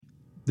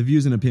The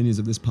views and opinions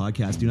of this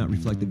podcast do not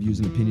reflect the views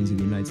and opinions of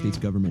the United States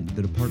government,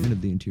 the Department of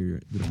the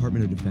Interior, the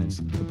Department of Defense,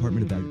 the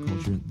Department of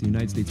Agriculture, the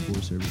United States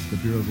Forest Service, the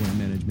Bureau of Land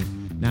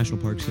Management, National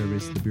Park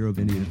Service, the Bureau of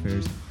Indian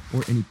Affairs,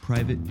 or any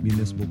private,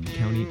 municipal,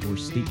 county, or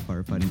state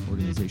firefighting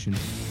organization,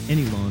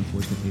 any law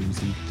enforcement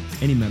agency,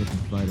 any medical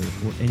provider,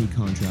 or any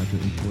contractor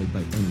employed by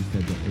any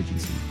federal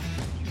agency.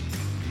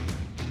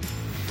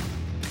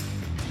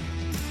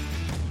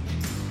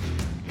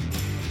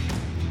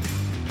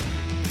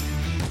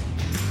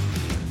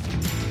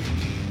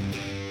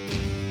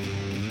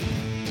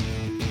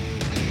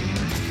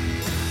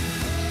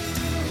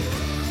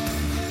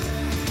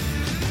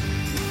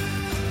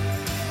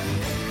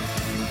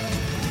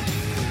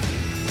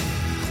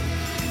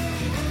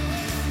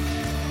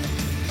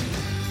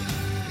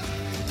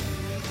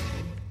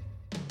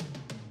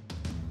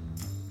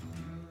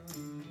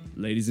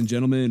 Ladies and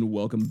gentlemen,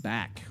 welcome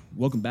back.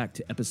 Welcome back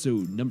to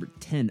episode number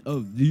 10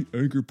 of the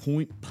Anchor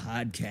Point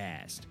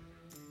Podcast.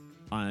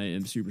 I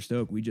am super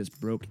stoked. We just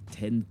broke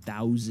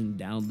 10,000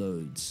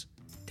 downloads.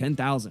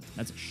 10,000.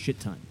 That's a shit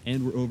ton.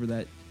 And we're over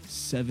that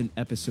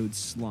 7-episode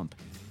slump.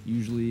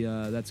 Usually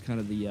that's kind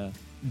of the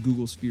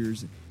Google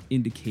Sphere's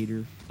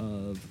indicator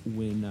of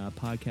when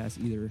podcasts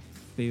either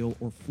fail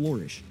or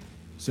flourish.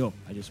 So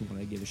I just want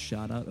to give a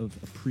shout out of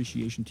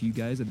appreciation to you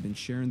guys that have been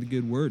sharing the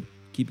good word.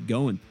 Keep it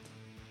going.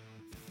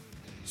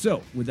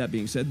 So, with that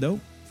being said, though,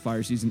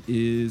 fire season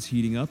is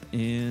heating up,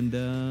 and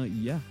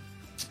yeah,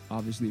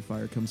 obviously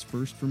fire comes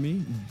first for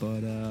me,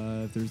 but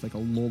if there's like a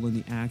lull in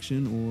the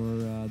action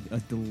or a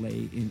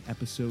delay in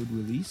episode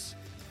release,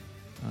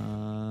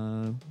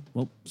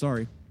 well,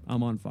 sorry,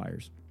 I'm on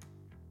fires.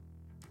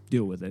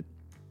 Deal with it.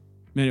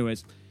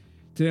 Anyways,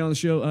 today on the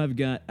show, I've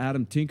got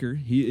Adam Tinker.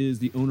 He is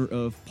the owner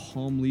of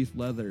Palm Leaf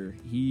Leather.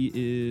 He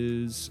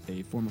is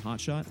a former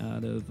hotshot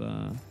out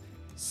of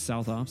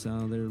South Ops,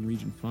 out there in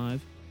Region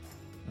 5.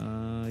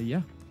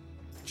 Yeah,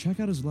 check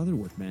out his leather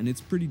work, man.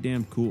 It's pretty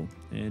damn cool.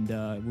 And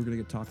we're going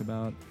to talk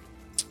about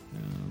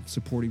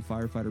supporting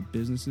firefighter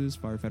businesses,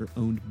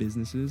 firefighter-owned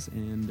businesses,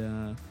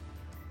 and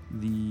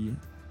the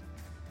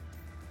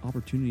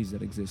opportunities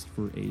that exist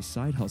for a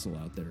side hustle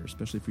out there,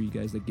 especially for you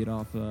guys that get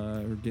off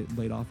or get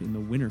laid off in the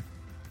winter.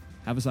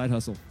 Have a side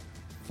hustle.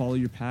 Follow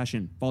your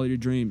passion. Follow your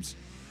dreams.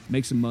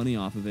 Make some money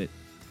off of it.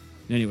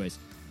 Anyways,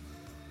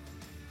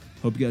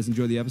 hope you guys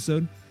enjoy the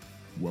episode.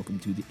 Welcome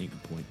to the Anchor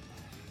Point.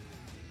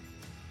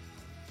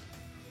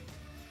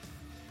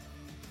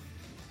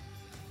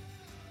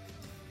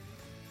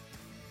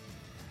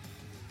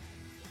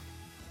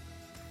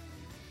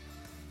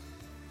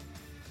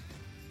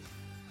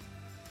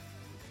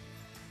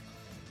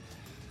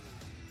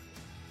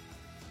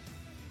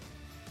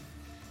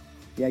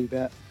 Yeah, you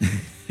bet.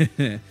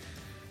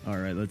 All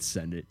right, let's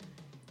send it.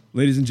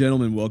 Ladies and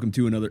gentlemen, welcome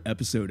to another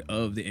episode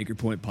of the Anchor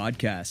Point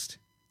Podcast.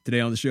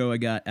 Today on the show, I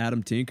got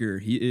Adam Tinker.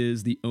 He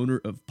is the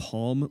owner of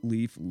Palm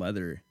Leaf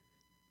Leather.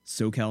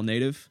 SoCal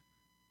native,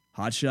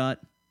 hotshot,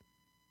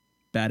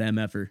 bad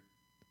MFer.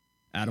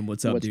 Adam,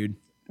 what's up, dude?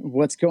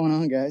 What's going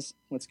on, guys?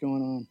 What's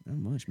going on? Not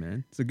much,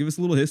 man. So give us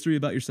a little history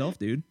about yourself,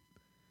 dude.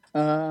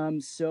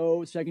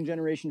 So second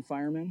generation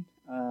fireman.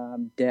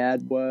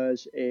 Dad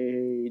was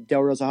a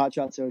Del Rosa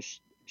hotshot, so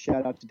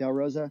shout out to Del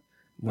Rosa.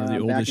 One of the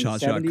oldest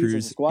hotshot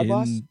crews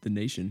in the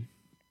nation.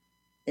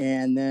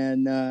 And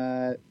then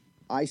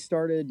I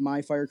started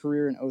my fire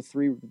career in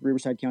 2003 with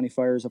Riverside County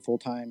Fire as a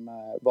full-time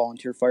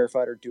volunteer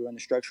firefighter, doing the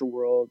structural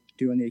world,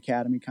 doing the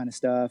academy kind of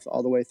stuff,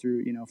 all the way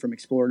through, from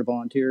explorer to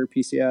volunteer,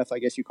 PCF, I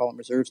guess you call them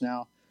reserves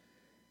now.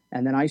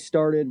 And then I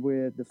started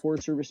with the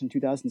Forest Service in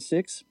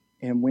 2006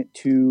 and went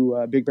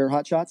to Big Bear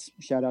Hotshots.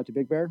 Shout out to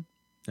Big Bear.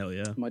 Hell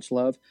yeah. Much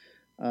love.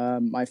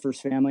 My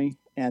first family.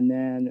 And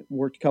then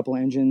worked a couple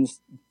of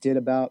engines, did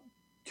about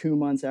 2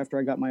 months after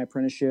I got my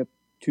apprenticeship,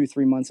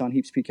 2-3 months on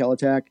Heaps Peak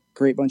Helitack.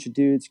 Great bunch of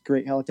dudes,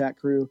 great Helitack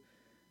crew.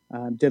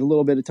 Did a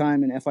little bit of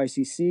time in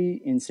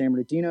FICC in San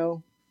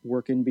Bernardino,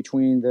 working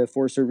between the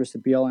Forest Service, the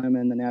BLM,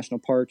 and the national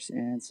parks,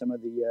 and some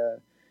of the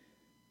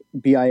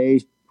BIA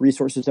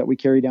resources that we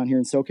carry down here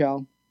in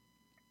SoCal.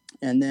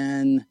 And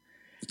then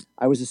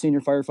I was a senior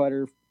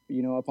firefighter,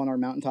 up on our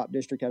mountaintop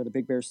district out of the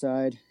Big Bear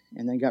side,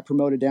 and then got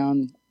promoted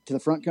down to the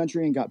front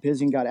country and got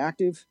busy and got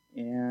active,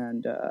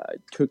 and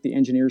took the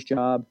engineer's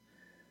job.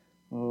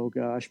 Oh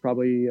gosh,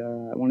 probably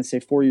I want to say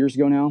 4 years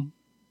ago now,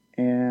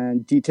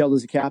 and detailed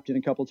as a captain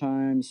a couple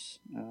times.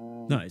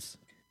 Nice.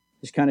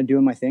 Just kind of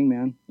doing my thing,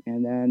 man.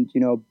 And then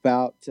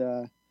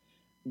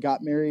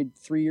got married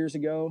 3 years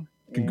ago.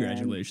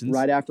 Congratulations.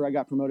 Right after I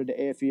got promoted to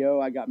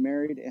AFEO, I got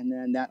married, and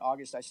then that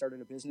August I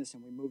started a business,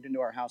 and we moved into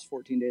our house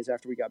 14 days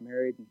after we got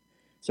married. And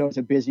so it's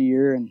a busy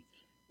year, and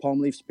Palm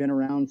Leaf's been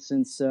around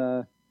since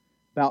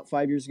about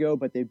 5 years ago,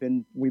 but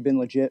we've been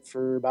legit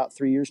for about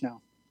 3 years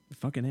now.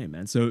 Fucking A,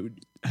 man. So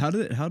how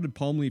did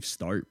Palm Leaf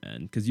start,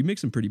 man? Because you make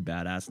some pretty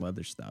badass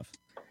leather stuff.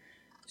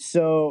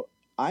 So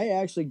I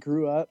actually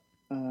grew up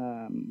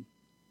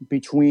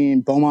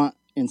between Beaumont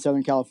in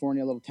Southern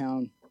California, a little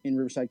town in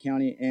Riverside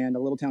County, and a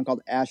little town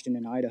called Ashton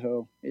in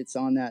Idaho. It's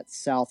on that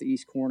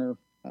southeast corner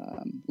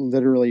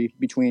literally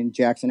between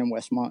Jackson and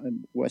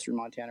Western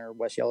Montana or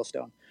West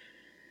Yellowstone.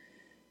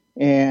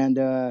 And,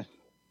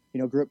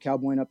 grew up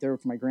cowboying up there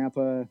with my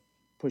grandpa,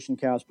 pushing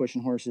cows,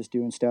 pushing horses,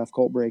 doing stuff,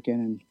 colt breaking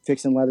and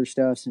fixing leather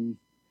stuffs. And,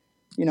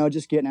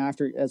 just getting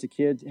after it as a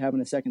kid,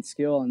 having a second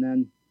skill. And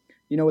then,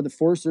 with the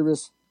Forest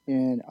Service,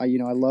 and I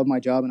love my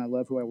job and I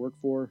love who I work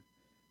for,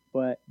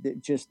 but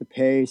just the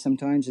pay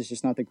sometimes is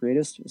just not the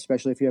greatest,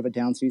 especially if you have a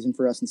down season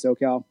for us in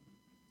SoCal.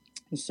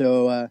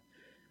 So,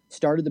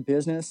 started the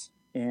business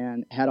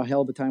and had a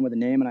hell of a time with the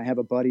name. And I have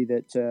a buddy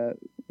that,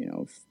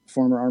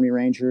 former Army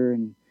Ranger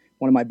and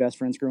one of my best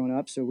friends growing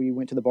up. So we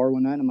went to the bar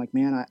one night and I'm like,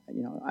 man,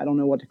 I don't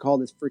know what to call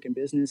this freaking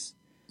business.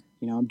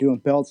 I'm doing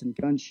belts and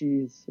gun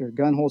sheaths or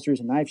gun holsters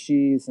and knife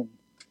sheaths and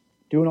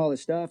doing all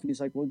this stuff. And he's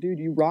like, well, dude,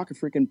 you rock a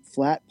freaking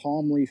flat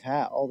palm leaf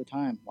hat all the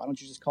time. Why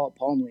don't you just call it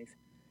palm leaf?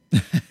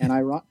 and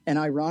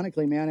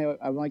ironically, man,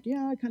 I'm like,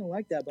 yeah, I kind of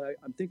like that, but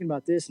I'm thinking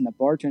about this. And the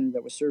bartender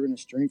that was serving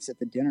us drinks at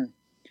the dinner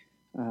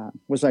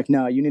was like,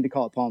 no, you need to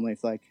call it palm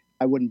leaf. Like,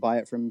 I wouldn't buy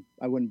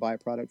a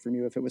product from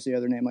you if it was the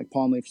other name. Like,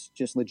 palm leaf's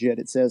just legit.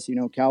 It says,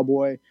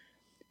 cowboy.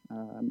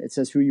 It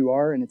says who you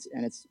are, and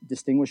it's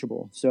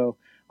distinguishable. So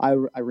I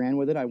ran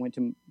with it. I went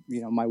to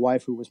my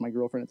wife, who was my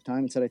girlfriend at the time,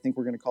 and said, I think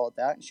we're going to call it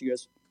that. And she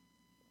goes,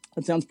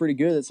 that sounds pretty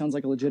good. That sounds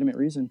like a legitimate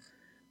reason.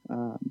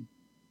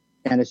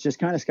 And it's just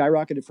kind of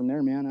skyrocketed from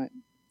there, man.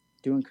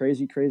 Doing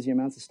crazy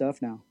amounts of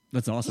stuff now.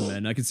 That's awesome,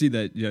 man. I can see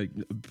that.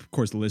 Of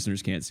course, the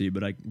listeners can't see,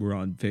 but we're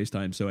on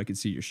FaceTime, so I can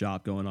see your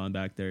shop going on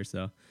back there.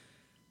 So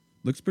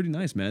looks pretty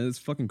nice, man. It's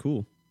fucking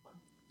cool.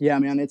 Yeah,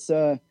 man. It's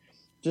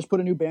just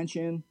put a new bench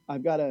in.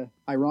 I've got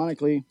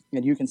ironically,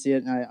 and you can see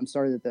it. And I'm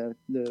sorry that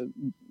the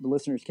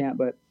listeners can't,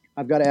 but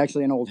I've got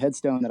actually an old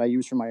headstone that I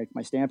use for my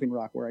stamping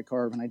rock where I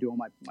carve and I do all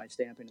my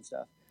stamping and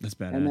stuff. That's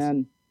badass. And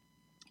then,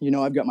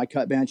 I've got my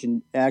cut bench,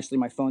 and actually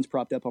my phone's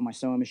propped up on my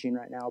sewing machine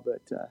right now.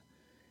 But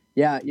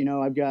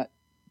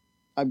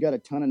I've got a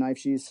ton of knife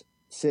sheaths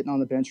sitting on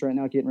the bench right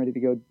now, getting ready to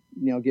go,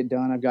 get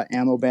done. I've got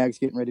ammo bags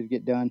getting ready to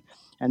get done,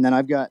 and then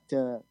I've got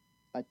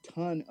a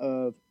ton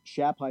of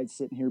shap hides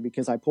sitting here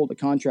because I pulled a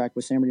contract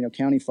with San Bernardino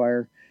County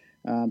Fire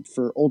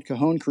for Old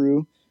Cajon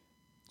crew.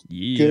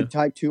 Yeah. Good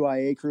Type 2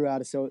 IA crew out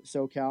of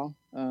SoCal.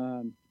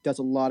 Does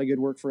a lot of good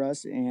work for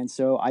us, and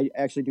so I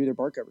actually do their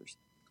bar covers.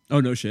 Oh,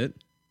 no shit.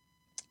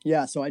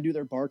 Yeah, so I do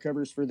their bar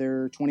covers for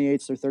their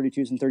 28s, their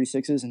 32s, and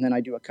 36s, and then I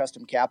do a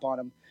custom cap on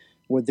them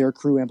with their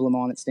crew emblem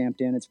on it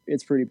stamped in.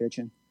 It's pretty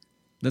bitchin'.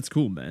 That's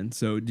cool, man.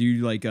 So do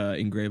you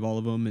engrave all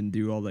of them and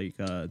do all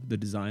the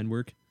design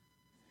work?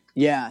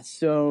 Yeah,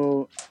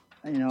 so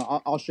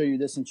I'll show you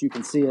this since you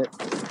can see it.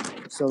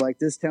 So like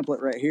this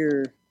template right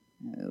here,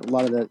 a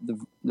lot of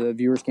the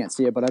viewers can't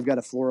see it, but I've got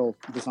a floral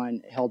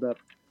design held up.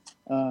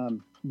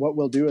 What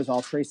we'll do is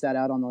I'll trace that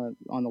out on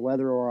the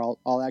leather, or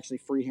I'll actually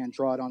freehand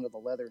draw it onto the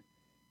leather,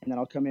 and then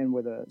I'll come in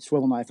with a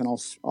swivel knife and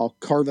I'll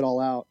carve it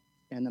all out,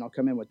 and then I'll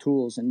come in with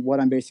tools. And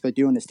what I'm basically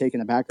doing is taking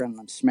the background and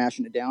I'm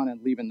smashing it down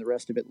and leaving the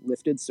rest of it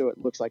lifted so it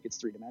looks like it's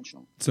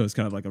three-dimensional. So it's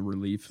kind of like a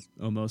relief,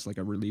 almost like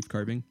a relief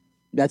carving?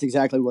 That's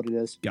exactly what it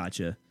is.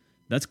 Gotcha.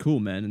 That's cool,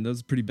 man. And those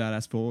are pretty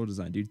badass photo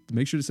design, dude.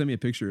 Make sure to send me a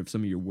picture of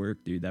some of your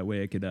work, dude. That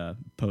way I could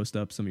post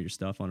up some of your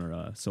stuff on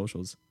our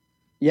socials.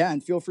 Yeah,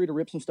 and feel free to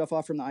rip some stuff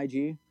off from the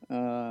IG.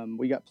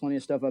 We got plenty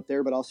of stuff up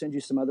there, but I'll send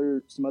you some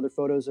other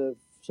photos of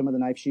some of the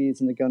knife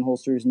sheaths and the gun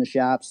holsters and the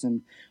shaps.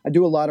 And I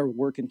do a lot of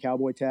work in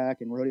cowboy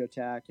tack and rodeo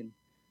tack, and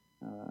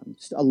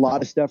just a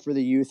lot of stuff for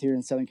the youth here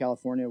in Southern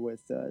California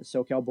with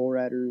SoCal Bull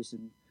Riders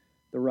and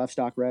the Rough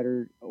Stock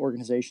Rider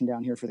organization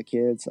down here for the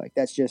kids. Like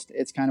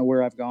it's kind of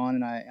where I've gone,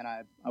 and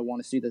I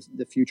want to see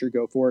the future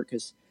go for it,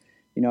 because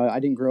I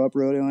didn't grow up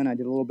rodeoing. I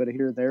did a little bit of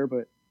here or there,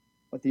 but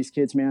these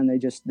kids, man, they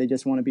just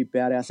want to be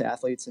badass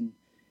athletes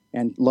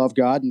and love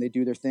God, and they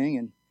do their thing,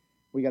 and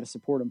we got to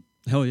support them.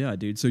 Hell yeah,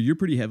 dude. So you're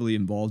pretty heavily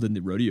involved in the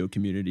rodeo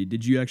community.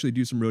 Did you actually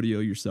do some rodeo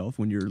yourself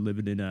when you were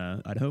living in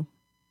Idaho?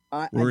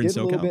 I did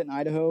a little bit in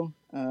Idaho,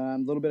 a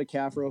little bit of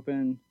calf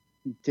roping,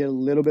 did a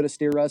little bit of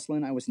steer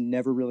wrestling. I was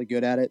never really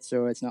good at it,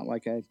 so it's not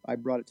like I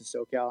brought it to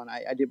SoCal. And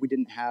we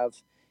didn't have,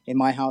 in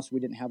my house, we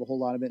didn't have a whole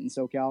lot of it in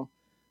SoCal.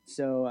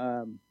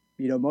 So,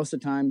 most of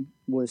the time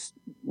was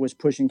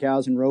pushing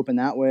cows and roping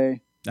that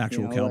way.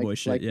 Actual cowboy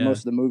shit, like yeah. Most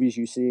of the movies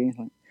you see,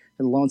 like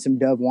the Lonesome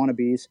Dove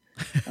wannabes.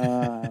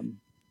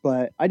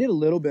 But I did a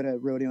little bit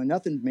of rodeo,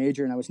 nothing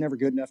major, and I was never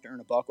good enough to earn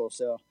a buckle,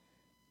 so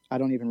I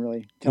don't even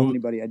really tell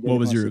anybody I did. What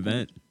was your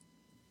event?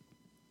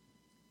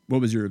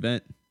 What was your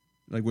event?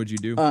 Like, what'd you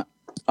do?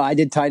 I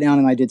did tie down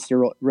and I did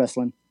steer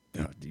wrestling.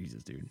 Oh,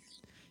 Jesus, dude.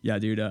 Yeah,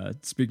 dude,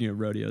 speaking of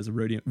rodeos,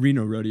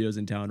 Reno Rodeo's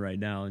in town right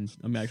now, and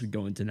I'm actually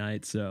going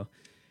tonight, so.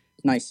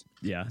 Nice.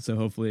 Yeah, so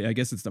hopefully, I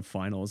guess it's the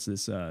finals.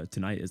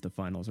 Tonight is the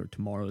finals, or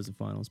tomorrow is the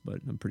finals, but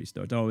I'm pretty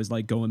stoked. I always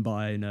like going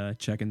by and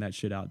checking that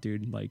shit out,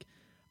 dude. Like,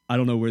 I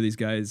don't know where these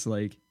guys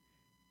like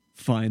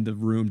find the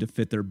room to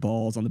fit their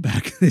balls on the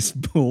back of this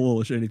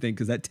bull or anything,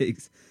 because that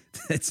takes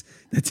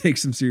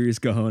some serious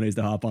cojones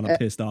to hop on a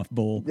pissed off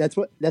bull. That's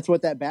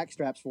what that back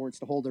strap's for. It's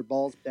to hold their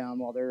balls down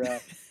while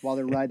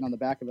they're riding on the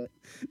back of it.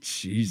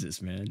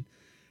 Jesus, man.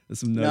 That's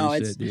some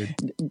nutty shit, dude.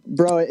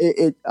 Bro,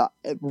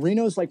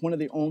 Reno's like one of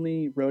the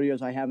only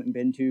rodeos I haven't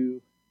been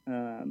to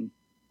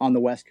on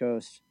the West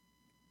Coast,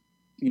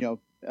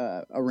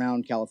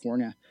 around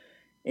California.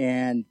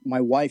 And my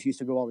wife used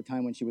to go all the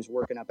time when she was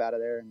working up out of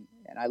there.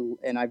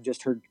 And I've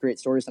just heard great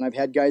stories. And I've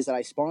had guys that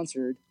I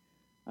sponsored,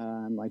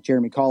 like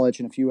Jeremy College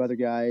and a few other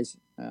guys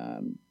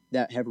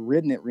that have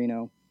ridden at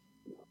Reno,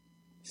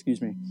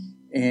 excuse me,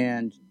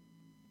 and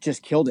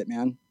just killed it,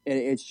 man.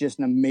 It's just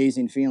an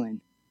amazing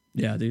feeling.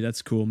 Yeah, dude,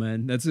 that's cool,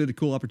 man. That's a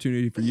cool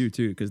opportunity for you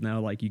too, because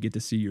now like you get to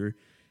see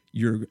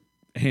your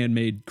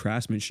handmade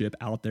craftsmanship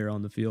out there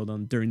on the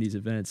field during these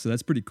events. So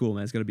that's pretty cool,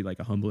 man. It's got to be like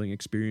a humbling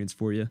experience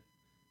for you.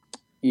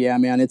 Yeah,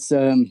 man, it's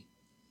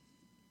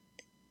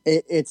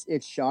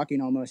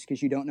shocking almost,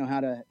 because you don't know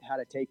how to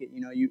take it.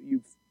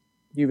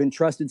 You've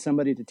entrusted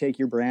somebody to take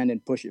your brand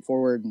and push it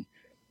forward, and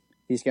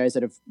these guys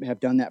that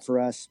have done that for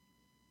us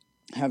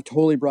have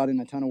totally brought in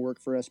a ton of work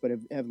for us, but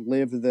have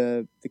lived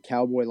the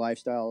cowboy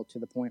lifestyle to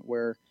the point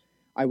where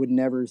I would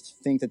never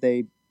think that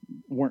they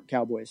weren't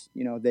cowboys.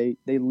 They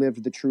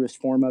lived the truest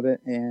form of it,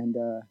 and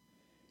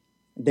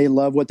they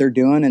love what they're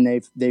doing,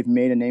 and they've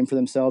made a name for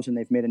themselves, and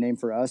they've made a name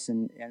for us.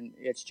 And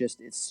it's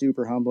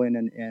super humbling,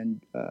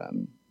 and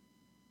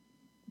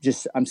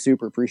I'm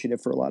super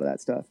appreciative for a lot of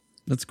that stuff.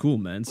 That's cool,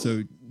 man.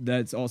 So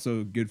that's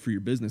also good for your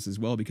business as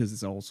well, because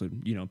it's also,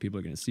 people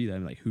are going to see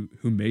that, like, who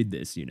made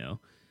this,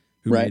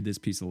 who right. made this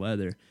piece of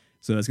leather.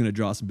 So that's going to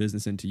draw some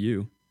business into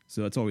you.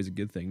 So that's always a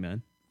good thing,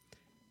 man.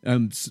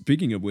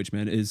 Speaking of which,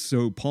 man,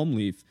 so Palm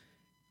Leaf,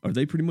 are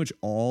they pretty much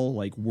all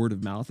like word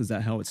of mouth? Is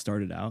that how it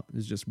started out?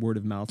 Is just word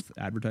of mouth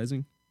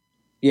advertising?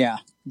 Yeah.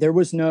 There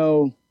was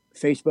no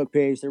Facebook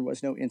page. There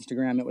was no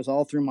Instagram. It was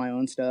all through my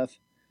own stuff.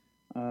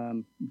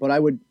 But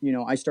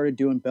I started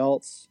doing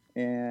belts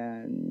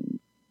and,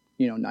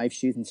 knife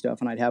sheaths and stuff,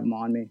 and I'd have them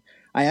on me.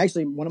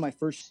 One of my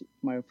first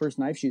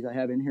knife sheaths I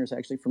have in here is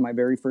actually from my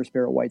very first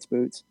pair of White's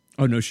boots.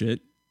 Oh, no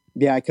shit.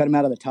 Yeah. I cut them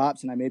out of the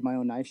tops, and I made my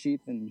own knife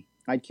sheath, and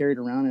I'd carry it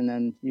around, and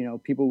then,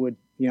 people would,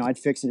 I'd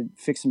fix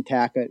some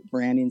tack at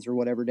Brandings or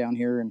whatever down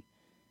here, and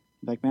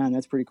like, man,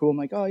 that's pretty cool. I'm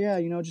like, oh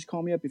yeah, just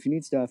call me up if you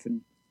need stuff.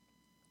 And,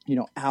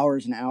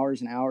 hours and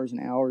hours and hours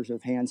and hours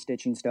of hand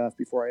stitching stuff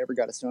before I ever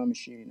got a sewing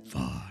machine. And,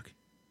 fuck.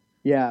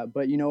 Yeah.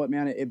 But you know what,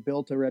 man, it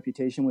built a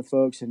reputation with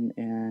folks,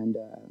 and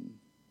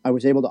I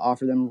was able to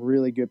offer them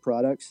really good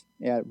products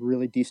at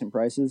really decent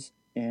prices.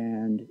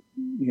 And,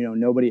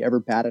 nobody ever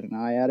batted an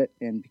eye at it.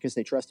 And because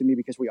they trusted me,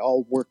 because we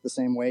all worked the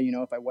same way,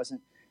 if I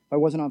wasn't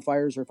on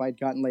fires, or if I'd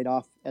gotten laid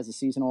off as a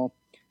seasonal,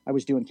 I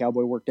was doing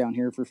cowboy work down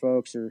here for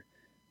folks, or,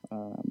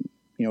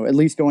 at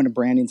least going to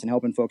Brandings and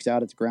helping folks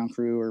out at the ground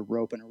crew or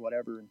roping or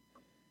whatever. And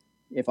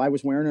if I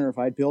was wearing it or if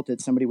I'd built it,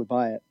 somebody would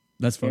buy it.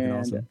 That's fucking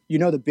awesome.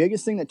 The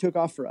biggest thing that took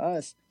off for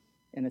us,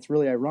 and it's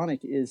really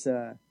ironic, is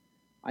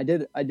I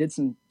did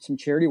some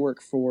charity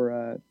work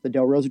for the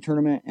Del Rosa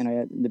tournament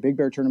and the Big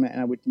Bear tournament,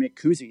 and I would make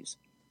koozies.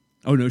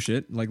 Oh, no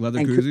shit? Like leather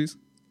koozies?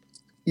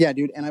 Yeah,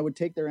 dude. And I would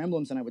take their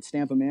emblems and I would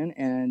stamp them in,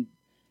 and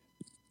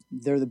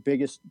they're the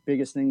biggest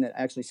thing that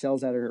actually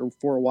sells out, or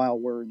for a while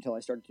were, until I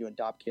started doing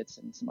DOP kits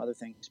and some other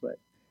things. But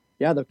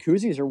yeah, the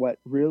koozies are what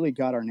really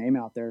got our name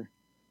out there.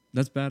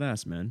 That's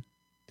badass, man.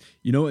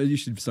 You know what you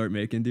should start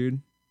making,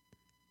 dude?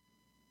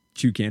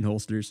 Chew can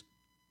holsters.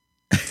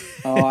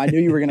 Oh, I knew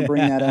you were going to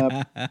bring that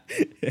up.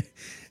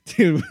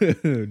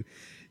 Dude,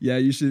 yeah,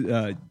 you should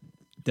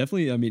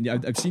definitely. I mean,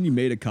 I've seen you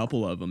made a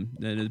couple of them,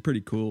 and it's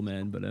pretty cool,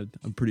 man. But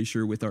I'm pretty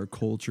sure with our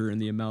culture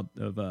and the amount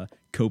of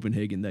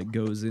Copenhagen that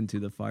goes into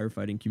the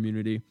firefighting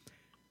community,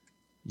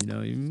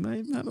 you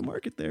might have a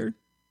market there.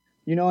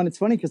 And it's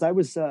funny because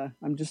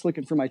I'm just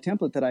looking for my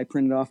template that I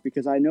printed off,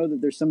 because I know that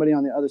there's somebody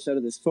on the other side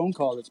of this phone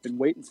call that's been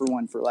waiting for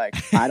one for like,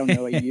 I don't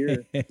know, a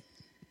year.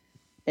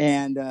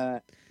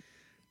 And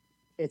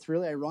it's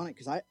really ironic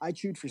because I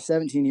chewed for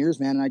 17 years,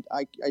 man. And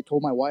I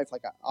told my wife,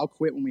 like, I'll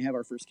quit when we have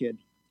our first kid.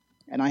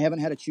 And I haven't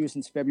had a chew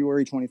since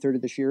February 23rd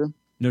of this year.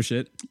 No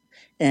shit.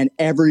 And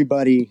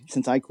everybody,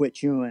 since I quit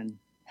chewing,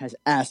 has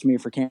asked me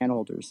for can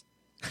holders.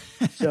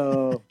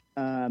 So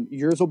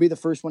yours will be the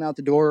first one out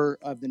the door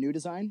of the new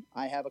design.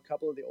 I have a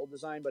couple of the old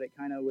design, but it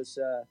kind of was,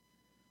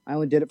 I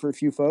only did it for a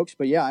few folks.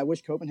 But yeah, I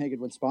wish Copenhagen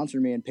would sponsor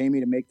me and pay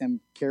me to make them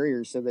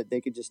carriers so that they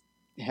could just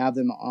have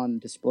them on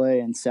display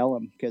and sell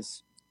them,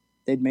 because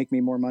they'd make me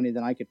more money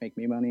than I could make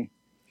me money.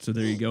 So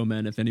there you go,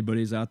 man. If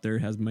anybody's out there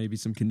has maybe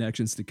some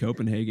connections to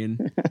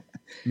Copenhagen,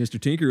 Mr.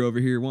 Tinker over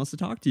here wants to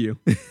talk to you.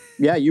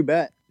 Yeah, you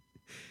bet.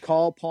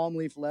 Call Palm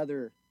Leaf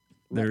Leather.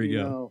 There you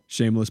go.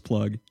 Shameless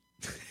plug.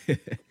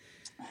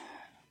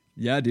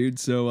 Yeah, dude.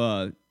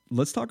 So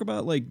let's talk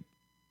about like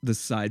the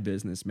side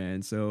business,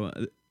 man. So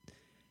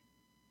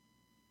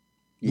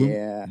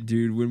yeah,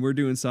 dude, when we're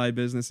doing side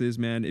businesses,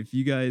 man, if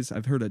you guys,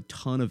 I've heard a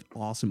ton of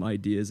awesome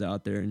ideas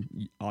out there,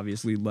 and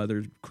obviously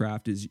leather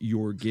craft is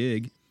your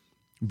gig.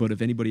 But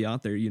if anybody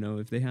out there,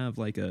 if they have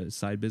like a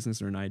side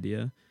business or an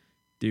idea,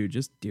 dude,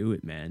 just do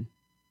it, man.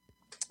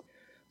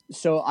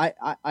 So I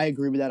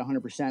agree with that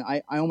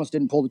 100%. I almost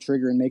didn't pull the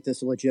trigger and make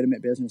this a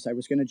legitimate business. I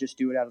was going to just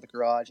do it out of the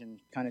garage and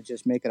kind of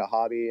just make it a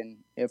hobby.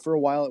 And for a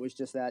while it was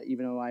just that,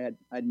 even though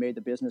I'd made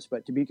the business.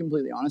 But to be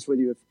completely honest with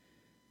you, if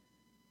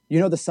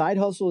the side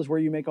hustle is where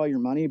you make all your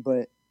money,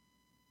 but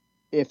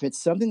if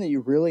it's something that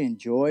you really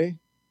enjoy,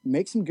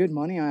 make some good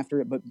money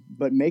after it,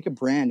 but make a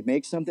brand,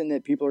 make something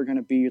that people are going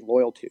to be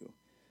loyal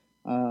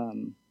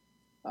to.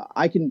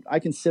 I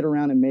can sit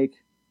around and make,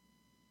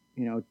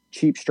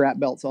 cheap strap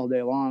belts all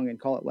day long and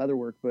call it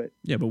leatherwork, but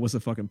yeah, but what's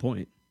the fucking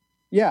point?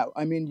 Yeah,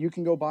 I mean, you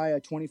can go buy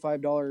a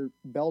 $25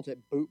 belt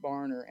at Boot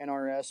Barn or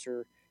NRS,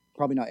 or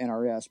probably not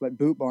NRS, but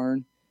Boot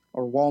Barn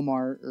or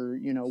Walmart or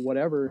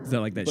whatever. Is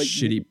that like that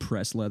shitty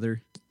press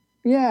leather?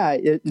 Yeah,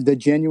 the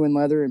genuine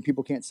leather, and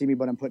people can't see me,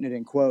 but I'm putting it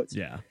in quotes.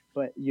 Yeah.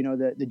 But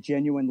the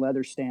genuine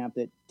leather stamp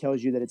that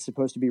tells you that it's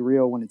supposed to be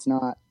real when it's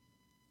not.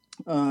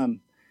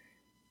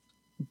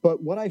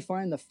 But what I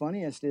find the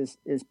funniest is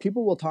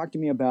people will talk to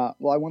me about,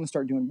 well, I want to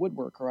start doing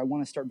woodwork, or I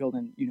want to start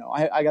building,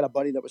 I got a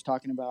buddy that was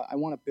talking about, I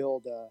want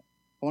to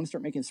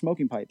start making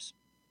smoking pipes.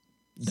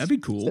 That'd be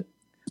cool.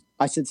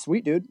 I said,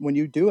 sweet, dude, when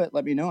you do it,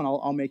 let me know and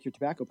I'll make your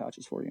tobacco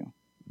pouches for you.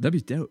 That'd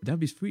be dope.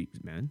 That'd be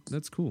sweet, man.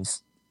 That's cool.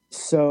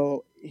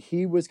 So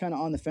he was kind of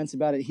on the fence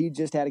about it. He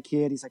just had a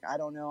kid. He's like, I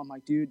don't know. I'm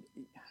like, dude,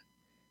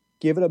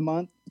 give it a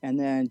month and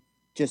then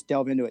just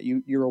delve into it.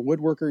 You're a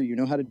woodworker. You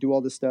know how to do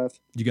all this stuff.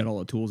 You got all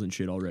the tools and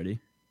shit already.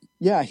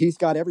 Yeah, he's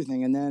got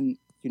everything. And then,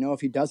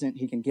 if he doesn't,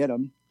 he can get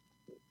them.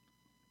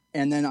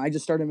 And then I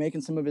just started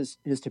making some of his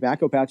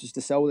tobacco pouches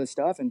to sell with his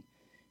stuff. And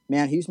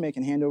man, he's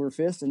making hand over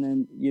fist. And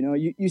then,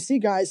 you see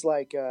guys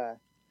like,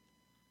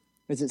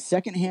 is it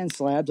Secondhand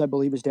Slabs, I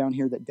believe, is down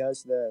here that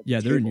does the Yeah,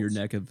 they're tables. in your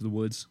neck of the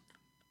woods.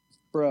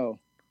 Bro.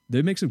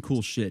 They make some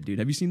cool shit, dude.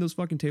 Have you seen those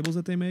fucking tables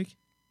that they make?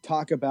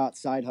 Talk about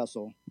side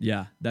hustle.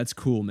 Yeah, that's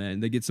cool, man.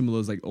 They get some of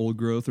those like old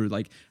growth, or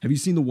like, have you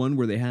seen the one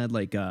where they had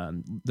like,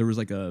 there was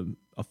like a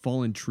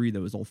fallen tree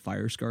that was all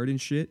fire scarred and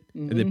shit,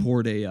 and they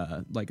poured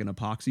a like an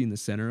epoxy in the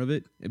center of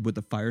it with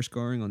the fire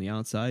scarring on the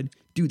outside.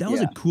 Dude, that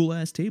was a cool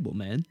ass table,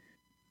 man.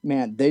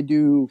 Man, they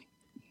do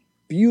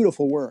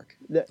beautiful work.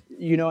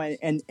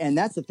 And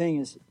that's the thing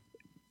is,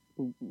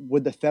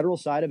 with the federal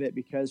side of it,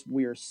 because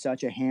we are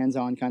such a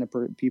hands-on kind of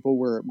people,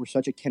 we're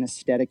such a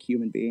kinesthetic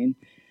human being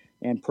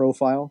and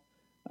profile.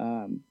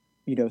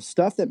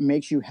 Stuff that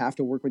makes you have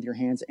to work with your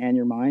hands and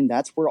your mind,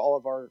 that's where all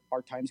of our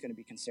time's going to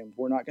be consumed.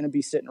 We're not going to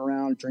be sitting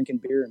around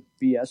drinking beer and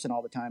BSing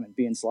all the time and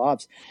being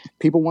slobs.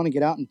 People want to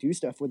get out and do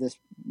stuff with this,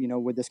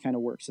 with this kind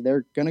of work. So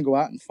they're going to go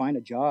out and find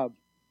a job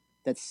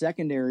that's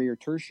secondary or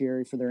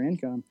tertiary for their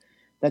income.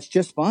 That's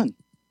just fun.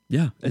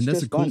 Yeah, and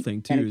that's a cool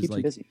thing too. And it keeps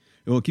you busy.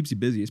 Well, it keeps you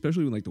busy,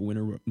 especially when like the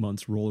winter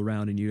months roll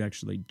around and you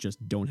actually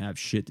just don't have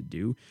shit to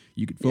do.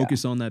 You could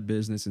focus on that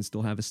business and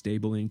still have a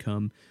stable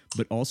income,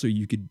 but also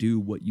you could do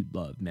what you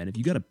love, man. If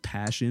you got a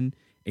passion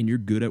and you're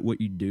good at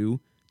what you do,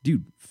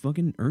 dude,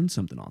 fucking earn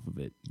something off of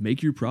it.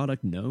 Make your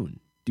product known.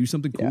 Do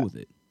something cool with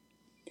it.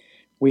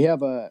 We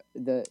have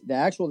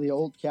the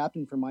old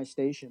captain from my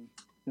station.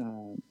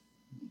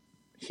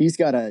 He's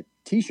got a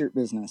t-shirt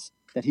business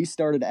that he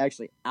started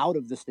actually out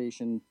of the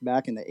station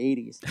back in the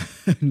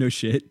 80s. No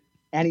shit.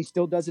 And he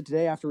still does it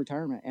today after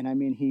retirement. And I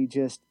mean, he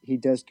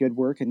does good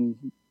work.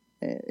 And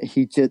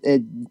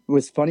it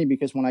was funny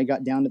because when I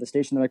got down to the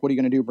station, they're like, what are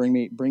you going to do?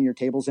 Bring your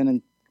tables in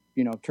and,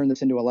 turn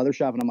this into a leather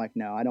shop. And I'm like,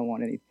 no, I don't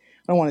want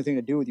anything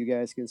to do with you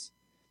guys, because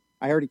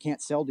I already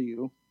can't sell to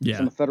you. Yeah.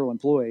 I'm a federal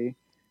employee.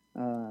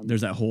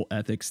 There's that whole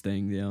ethics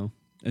thing,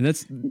 and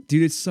that's,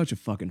 dude, it's such a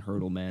fucking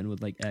hurdle, man,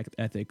 with like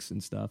ethics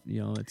and stuff.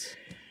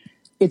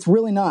 It's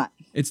really not.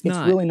 It's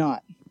not. It's really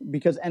not.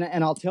 Because,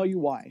 and I'll tell you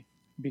why.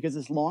 Because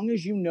as long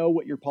as you know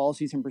what your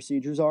policies and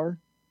procedures are,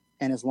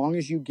 and as long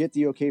as you get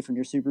the okay from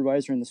your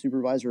supervisor and the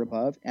supervisor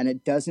above, and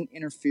it doesn't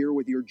interfere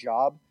with your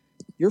job,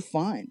 you're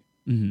fine.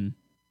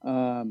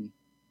 Mm-hmm.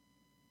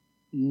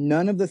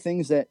 None of the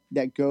things that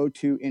go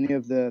to any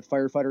of the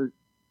firefighter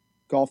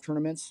golf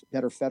tournaments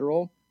that are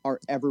federal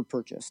are ever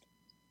purchased.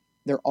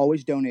 They're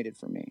always donated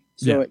from me.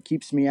 So it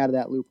keeps me out of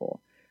that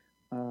loophole.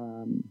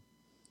 A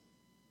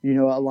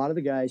lot of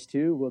the guys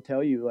too will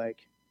tell you,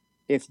 like,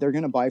 if they're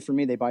going to buy from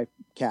me, they buy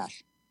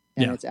cash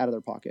and it's out of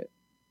their pocket.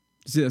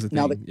 See, that's the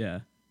thing.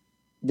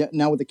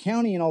 Now with the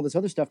county and all this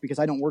other stuff, because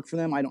I don't work for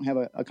them, I don't have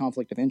a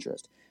conflict of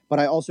interest, but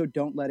I also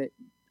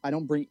I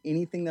don't bring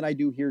anything that I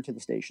do here to the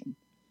station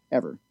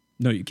ever.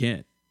 No, you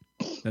can't.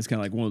 That's kind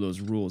of like one of those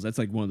rules. That's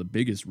like one of the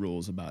biggest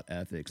rules about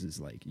ethics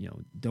is like,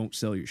 don't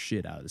sell your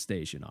shit out of the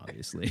station,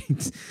 obviously.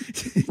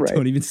 Right.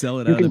 Don't even sell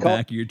it out of the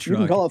back of your truck.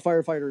 You can call it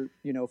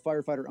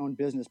firefighter owned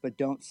business, but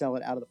don't sell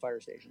it out of the fire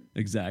station.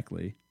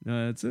 Exactly.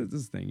 That's the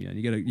thing. Yeah.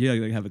 You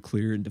gotta have a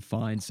clear and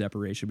defined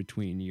separation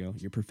between,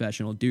 your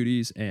professional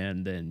duties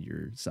and then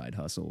your side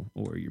hustle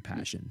or your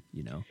passion,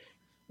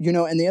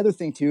 And the other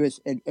thing too is,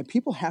 and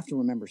people have to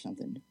remember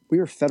something. We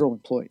are federal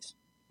employees.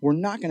 We're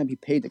not going to be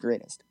paid the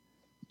greatest.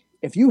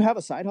 If you have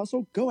a side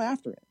hustle, go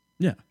after it.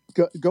 Yeah.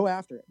 Go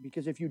after it,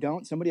 because if you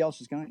don't, somebody else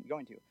is going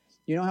to.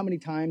 You know how many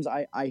times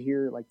I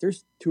hear, like,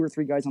 there's 2 or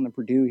 3 guys on the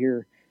Purdue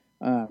here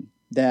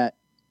that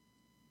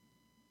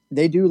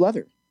they do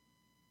leather.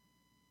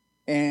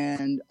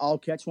 And I'll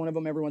catch one of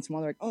them every once in a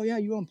while. They're like, "Oh yeah,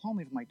 you own Palm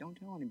Leaf." I'm like, "Don't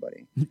tell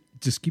anybody.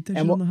 Just keep that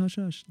shit on the hush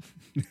hush."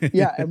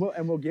 Yeah, and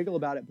we'll giggle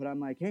about it. But I'm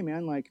like, "Hey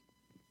man, like,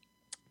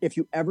 if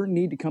you ever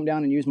need to come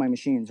down and use my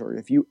machines, or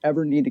if you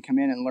ever need to come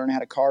in and learn how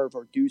to carve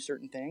or do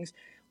certain things,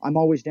 I'm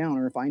always down.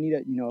 Or if I need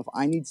if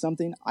I need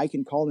something, I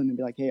can call them and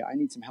be like, hey, I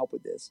need some help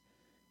with this."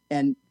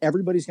 And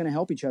everybody's going to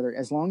help each other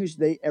as long as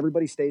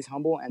everybody stays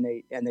humble and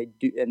they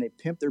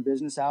pimp their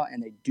business out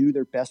and they do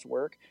their best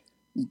work.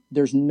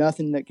 There's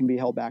nothing that can be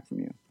held back from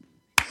you.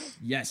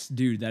 Yes,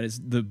 dude, that is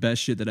the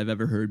best shit that I've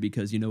ever heard,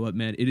 because you know what,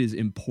 man? It is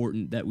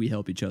important that we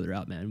help each other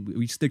out, man.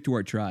 We stick to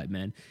our tribe,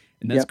 man.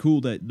 And that's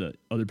cool that the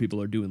other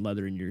people are doing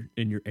leather in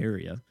your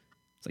area.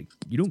 It's like,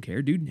 you don't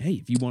care, dude. Hey,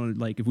 if you want to,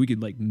 like, if we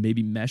could, like,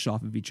 maybe mesh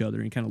off of each other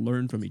and kind of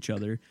learn from each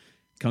other,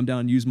 come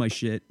down, use my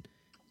shit,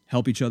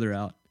 help each other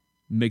out,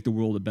 make the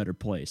world a better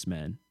place,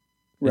 man.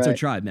 Right. It's our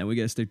tribe, man. We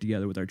got to stick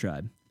together with our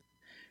tribe.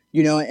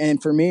 You know,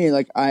 and for me,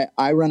 like,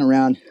 I run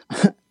around,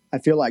 I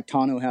feel like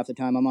Tano half the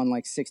time. I'm on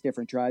like 6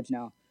 different tribes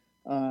now.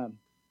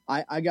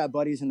 I got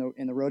buddies in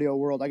the rodeo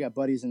world. I got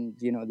buddies in,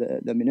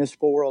 the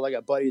municipal world. I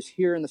got buddies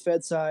here in the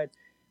Fed side,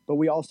 but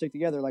we all stick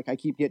together. Like, I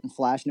keep getting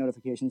flash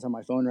notifications on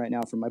my phone right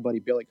now from my buddy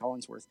Billy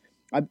Collinsworth.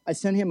 I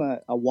sent him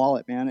a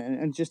wallet, man,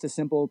 and just a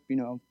simple,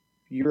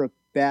 you're a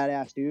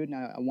badass dude, and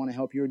I want to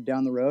help you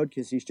down the road,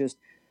 because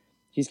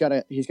he's got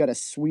a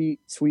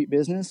sweet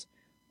business,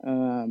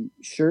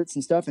 shirts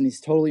and stuff, and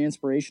he's totally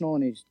inspirational,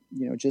 and he's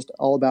just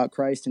all about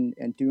Christ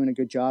and doing a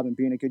good job and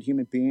being a good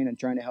human being and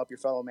trying to help your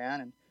fellow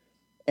man. And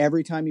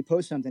every time he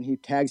posts something, he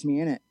tags me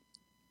in it.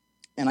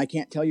 And I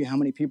can't tell you how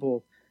many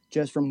people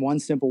just from one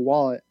simple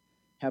wallet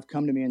have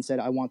come to me and said,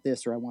 I want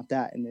this or I want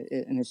that. And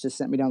it's just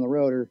sent me down the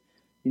road. Or,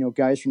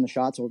 guys from the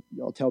shots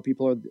will tell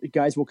people, or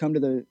guys will come to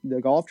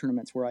the golf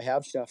tournaments where I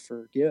have stuff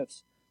for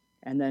gifts.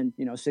 And then,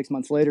 6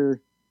 months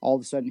later, all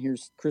of a sudden,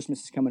 here's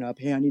Christmas is coming up.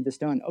 Hey, I need this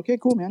done. Okay,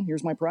 cool, man.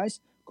 Here's my price.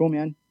 Cool,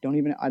 man.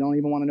 I don't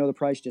even want to know the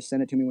price. Just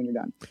send it to me when you're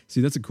done.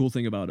 See, that's a cool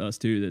thing about us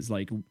too. That's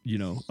like,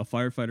 a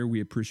firefighter,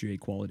 we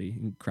appreciate quality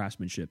and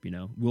craftsmanship.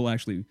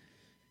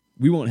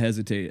 We won't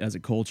hesitate as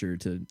a culture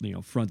to,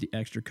 front the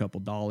extra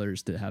couple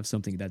dollars to have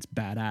something that's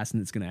badass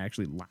and it's going to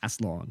actually last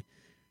long.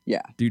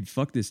 Yeah. Dude,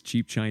 fuck this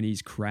cheap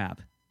Chinese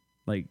crap.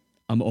 Like,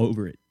 I'm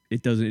over it.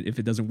 If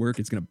it doesn't work,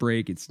 it's going to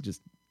break. It's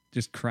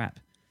just crap.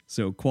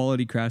 So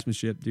quality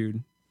craftsmanship,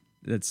 dude,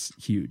 that's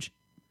huge.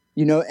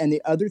 And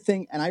the other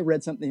thing, and I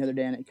read something the other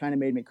day and it kind of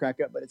made me crack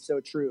up, but it's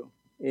so true,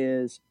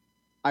 is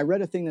I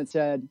read a thing that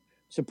said,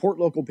 support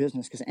local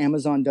business because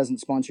Amazon doesn't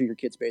sponsor your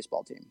kid's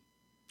baseball team.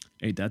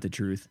 Ain't that the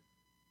truth?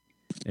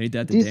 Ain't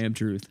that the damn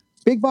truth?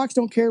 Big box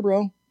don't care,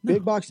 bro. No.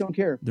 Big box don't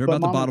care. They're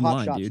about the bottom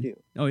line, dude. Do.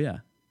 Oh, yeah.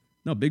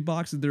 No, big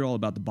boxes, they're all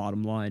about the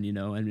bottom line,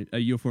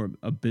 and from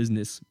a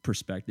business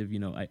perspective,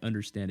 I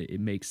understand it.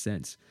 It makes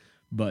sense.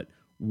 But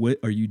what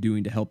are you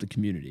doing to help the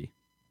community?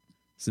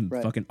 Some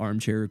fucking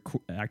armchair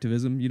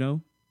activism,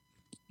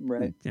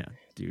 Right. Yeah,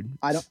 dude.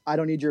 I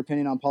don't need your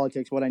opinion on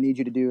politics. What I need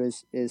you to do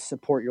is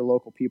support your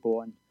local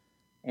people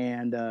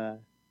and I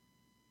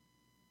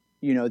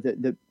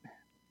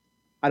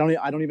don't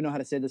even know how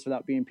to say this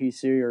without being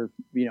PC or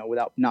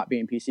without not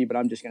being PC, but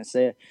I'm just going to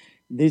say it.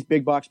 These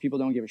big box people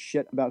don't give a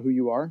shit about who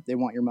you are. They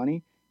want your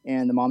money.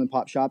 And the mom and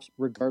pop shops,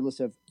 regardless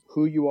of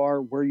who you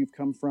are, where you've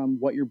come from,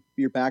 what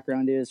your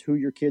background is, who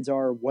your kids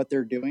are, what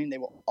they're doing, they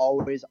will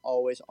always,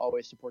 always,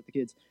 always support the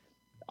kids.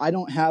 I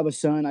don't have a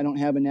son. I don't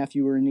have a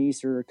nephew or a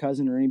niece or a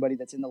cousin or anybody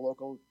that's in the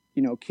local,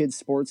 kids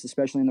sports,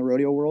 especially in the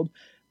rodeo world.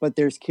 But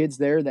there's kids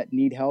there that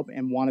need help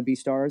and want to be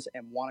stars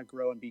and want to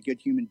grow and be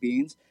good human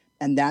beings.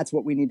 And that's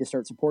what we need to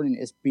start supporting,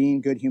 is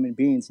being good human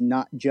beings,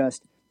 not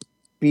just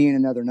being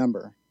another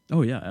number.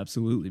 Oh, yeah,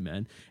 absolutely,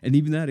 man. And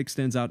even that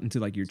extends out into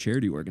like your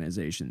charity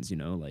organizations,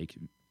 like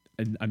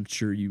I'm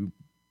sure you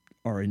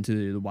are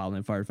into the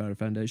Wildland Firefighter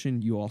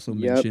Foundation. You also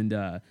mentioned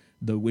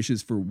the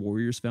Wishes for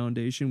Warriors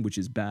Foundation, which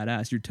is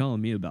badass. You're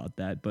telling me about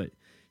that, but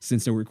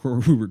since we're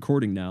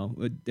recording now,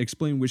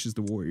 explain Wishes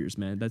to Warriors,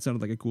 man. That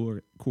sounded like a cool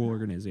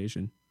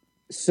organization.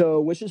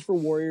 So Wishes for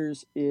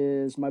Warriors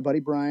is my buddy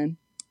Brian,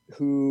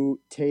 who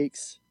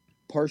takes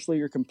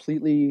partially or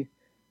completely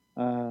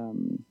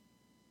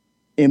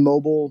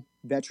immobile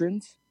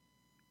veterans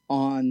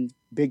on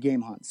big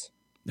game hunts.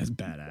 That's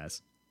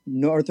badass.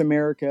 North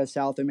America,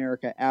 South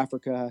America,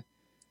 Africa,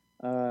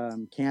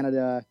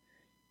 Canada.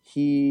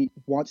 He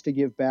wants to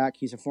give back.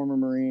 He's a former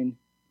Marine.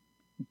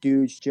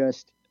 Dude's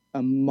just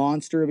a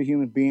monster of a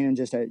human being and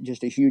just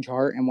a huge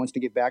heart, and wants to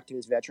give back to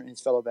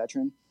his fellow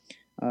veteran.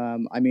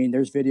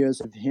 There's videos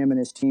of him and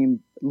his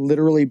team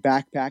literally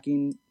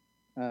backpacking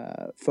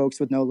folks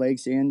with no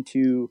legs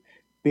into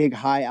big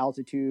high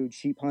altitude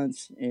sheep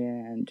hunts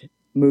and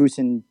moose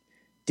and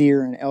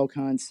deer and elk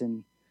hunts,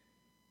 and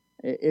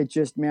it's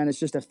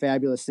just a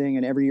fabulous thing.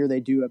 And every year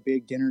they do a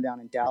big dinner down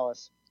in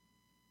Dallas,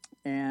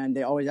 and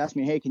they always ask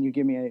me, hey, can you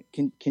give me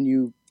can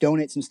you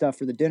donate some stuff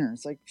for the dinner?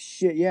 It's like,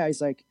 shit, yeah.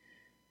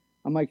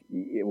 I'm like,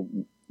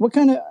 what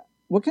kind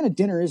of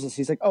dinner is this?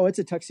 He's like, oh, it's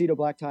a tuxedo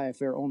black tie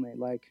affair only.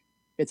 Like,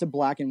 it's a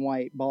black and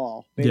white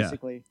ball,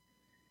 basically.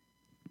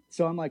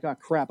 So I'm like, oh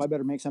crap, I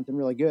better make something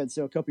really good.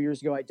 So a couple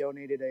years ago, I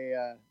donated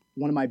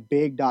one of my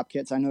big DOP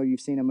kits. I know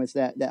you've seen them. It's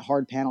that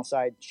hard panel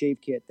side shave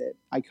kit that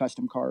I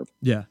custom carve.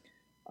 Yeah.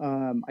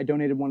 I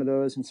donated one of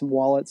those and some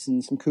wallets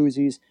and some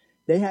koozies.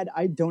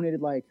 I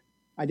donated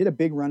I did a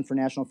big run for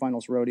National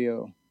Finals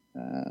Rodeo.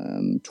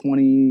 That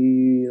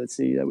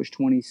was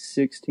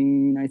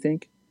 2016, I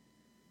think.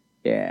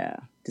 Yeah,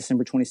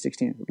 December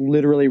 2016.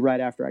 Literally right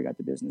after I got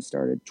the business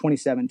started.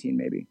 2017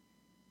 maybe.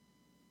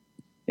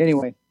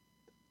 Anyway,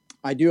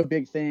 I do a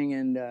big thing,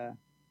 and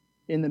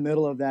in the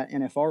middle of that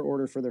NFR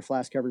order for their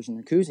flask covers and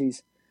their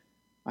koozies,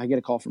 I get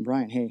a call from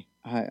Brian. Hey,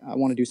 I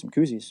want to do some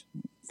koozies.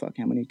 Fuck,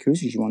 how many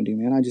koozies you want to do,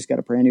 man? I just got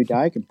a brand new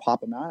die. I can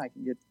pop them out. I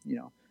can get,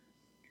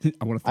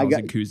 I want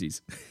 1,000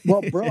 koozies.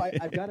 Well, bro,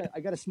 I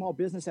got a small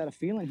business out of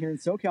Phelan here in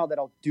SoCal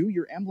that'll do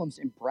your emblems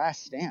in brass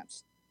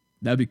stamps.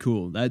 That'd be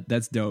cool.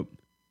 That's dope.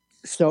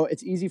 So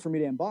it's easy for me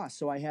to emboss.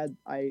 So I had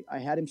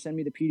him send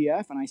me the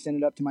PDF, and I sent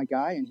it up to my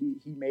guy, and he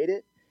made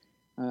it.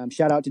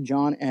 Shout out to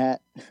John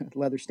at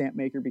Leather Stamp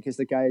Maker, because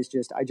the guy is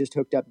I just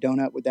hooked up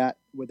Donut with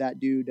that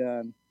dude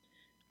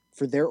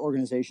for their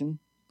organization.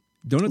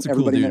 Donut's a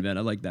cool dude, man.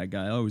 I like that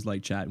guy. I always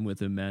like chatting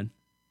with him, man.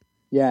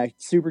 Yeah,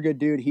 super good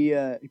dude. He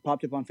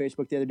popped up on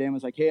Facebook the other day and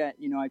was like, "Hey, I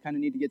kind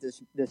of need to get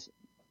this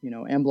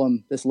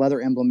emblem, this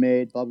leather emblem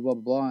made, blah blah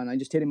blah blah." And I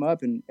just hit him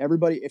up, and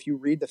everybody, if you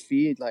read the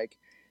feed, like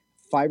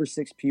 5 or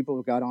 6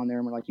 people got on there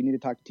and were like, "You need to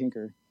talk to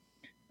Tinker."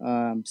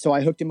 So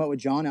I hooked him up with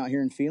John out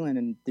here in Phelan,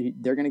 and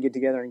they're going to get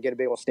together and get a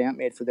big old stamp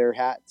made for their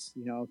hats.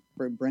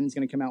 Brendan's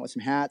going to come out with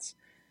some hats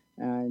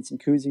and some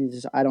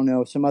koozies. I don't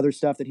know, some other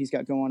stuff that he's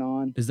got going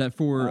on. Is that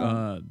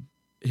for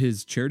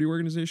his charity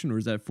organization, or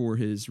is that for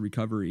his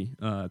recovery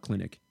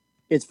clinic?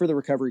 It's for the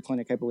recovery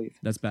clinic, I believe.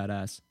 That's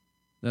badass.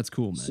 That's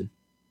cool, man.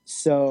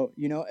 So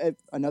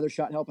another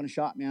shot helping a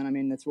shot, man. I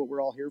mean, that's what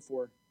we're all here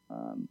for.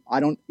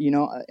 I don't,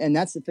 and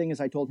that's the thing is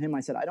I told him,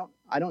 I said,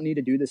 I don't need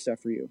to do this stuff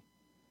for you.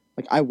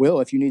 Like, I will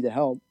if you need the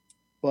help,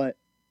 but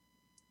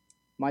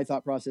my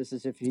thought process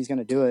is if he's going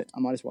to do it,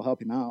 I might as well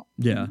help him out.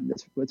 Yeah.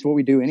 That's what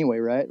we do anyway,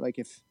 right? Like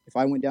if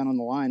I went down on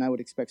the line, I would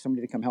expect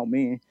somebody to come help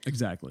me.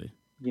 Exactly.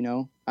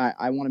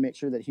 I want to make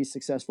sure that he's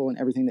successful in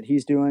everything that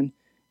he's doing.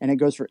 And it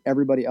goes for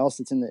everybody else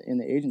that's in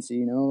the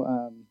agency,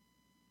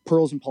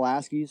 Pearls and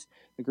Pulaski's,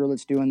 the girl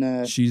that's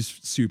doing she's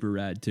super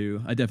rad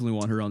too. I definitely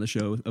want her on the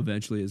show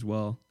eventually as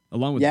well.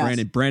 Along with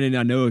Brandon. Brandon,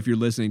 I know if you're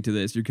listening to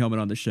this, you're coming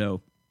on the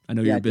show. I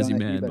know you're a busy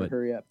man, but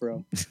hurry up,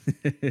 bro.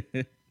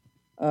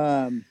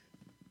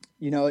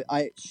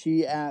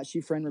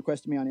 She friend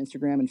requested me on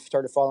Instagram and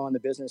started following the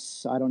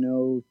business. I don't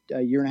know,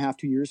 a year and a half,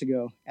 2 years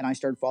ago, and I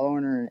started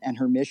following her and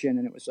her mission,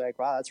 and it was like,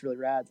 wow, that's really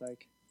rad.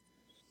 Like,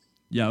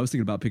 yeah, I was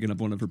thinking about picking up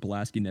one of her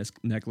Pulaski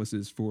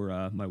necklaces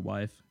for my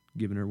wife,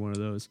 giving her one of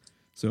those.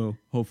 So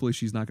hopefully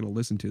she's not going to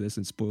listen to this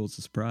and spoil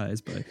the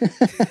surprise. But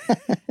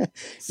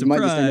you might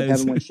just end up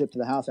having one shipped to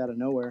the house out of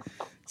nowhere.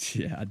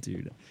 Yeah,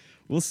 dude.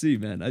 We'll see,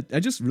 man. I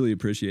just really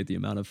appreciate the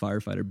amount of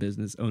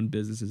firefighter owned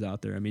businesses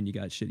out there. I mean, you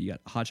got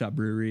Hot Shot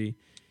Brewery,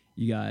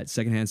 you got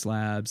Secondhand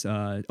Slabs.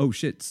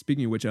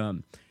 Speaking of which,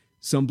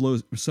 Some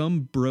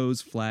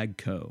Bros Flag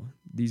Co.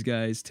 These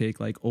guys take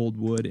like old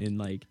wood and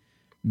like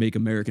make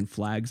American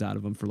flags out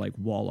of them for like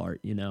wall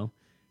art.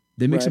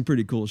 They make some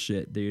pretty cool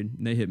shit, dude.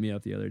 And they hit me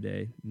up the other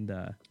day, and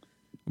I'm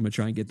gonna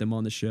try and get them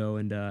on the show.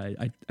 And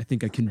I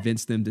think I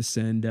convinced them to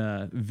send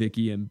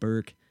Vicky and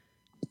Burke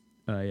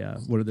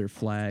one of their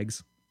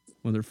flags.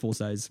 One of their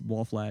full-size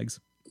wall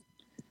flags.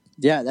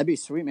 Yeah, that'd be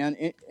sweet, man.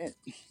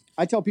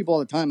 I tell people all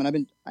the time,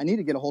 and I need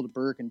to get a hold of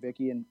Burke and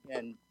Vicky, and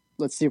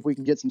let's see if we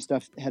can get some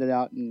stuff headed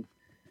out and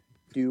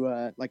do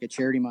like a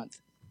charity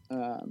month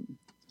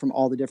from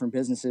all the different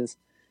businesses.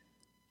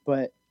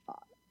 But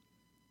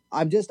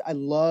I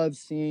love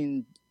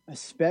seeing,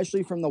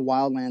 especially from the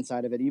wildland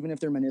side of it, even if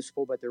they're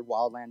municipal, but they're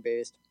wildland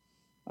based.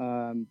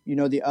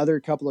 The other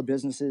couple of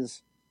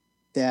businesses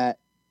that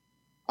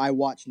I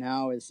watch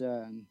now is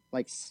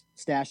like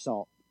Stash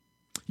Salt.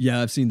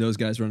 Yeah, I've seen those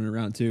guys running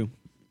around too.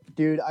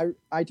 Dude,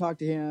 I talk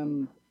to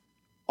him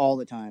all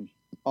the time.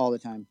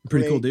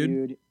 Pretty cool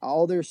dude.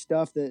 All their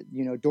stuff that,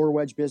 door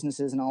wedge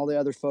businesses and all the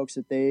other folks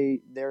that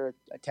they're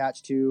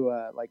attached to,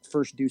 like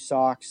First Do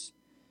Socks,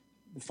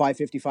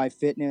 555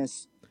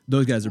 Fitness.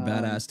 Those guys are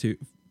badass too.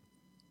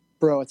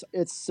 Bro,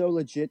 it's so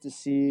legit to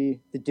see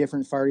the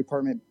different fire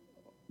department,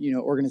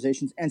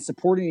 organizations and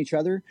supporting each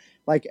other.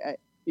 Like,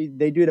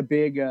 they did a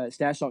big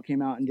Stash Salt came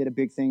out and did a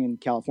big thing in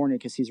California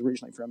because he's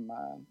originally from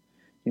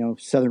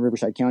southern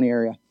Riverside County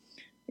area,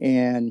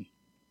 and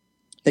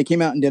they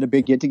came out and did a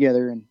big get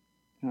together, and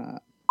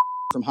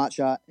from Hot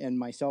Shot and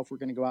myself were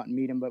going to go out and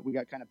meet him, but we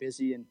got kind of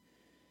busy, and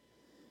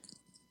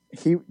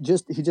he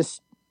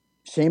just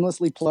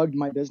shamelessly plugged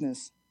my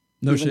business.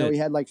 No even shit. Though he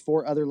had like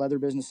 4 other leather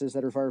businesses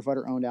that are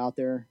firefighter owned out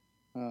there.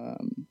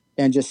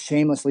 And just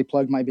shamelessly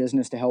plugged my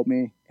business to help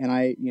me. And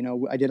I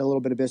did a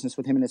little bit of business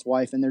with him and his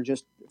wife, and they're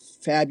just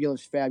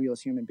fabulous,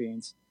 fabulous human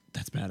beings.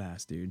 That's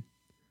badass, dude.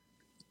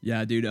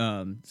 Yeah, dude.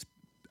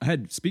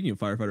 Speaking of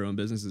firefighter-owned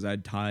businesses, I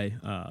had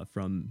Ty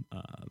from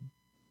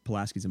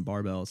Pulaski's and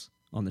Barbells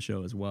on the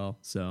show as well.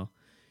 So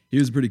He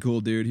was a pretty cool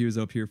dude. He was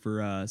up here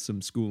for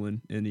some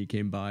schooling, and he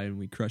came by and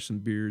we crushed some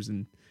beers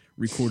and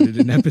recorded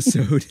an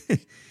episode.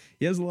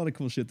 He has a lot of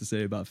cool shit to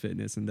say about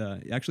fitness, and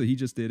actually, he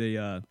just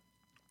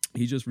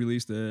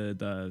released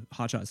the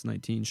Hot Shots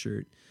 19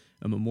 shirt,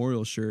 a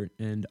memorial shirt,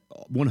 and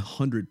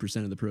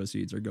 100% of the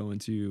proceeds are going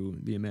to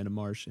the Amanda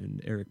Marsh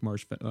and Eric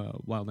Marsh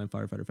Wildland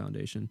Firefighter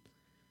Foundation.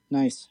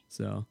 Nice.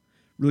 So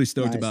really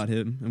stoked about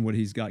him and what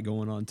he's got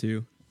going on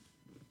too.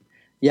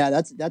 Yeah,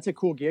 that's a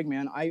cool gig,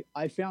 man.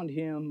 I found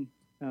him,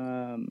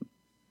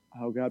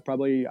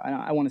 probably,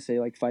 I want to say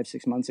like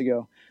 5-6 months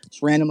ago.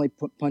 Just randomly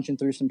punching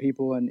through some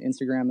people on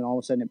Instagram, and all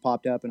of a sudden it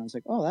popped up, and I was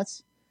like, oh,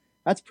 that's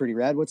pretty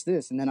rad. What's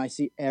this? And then I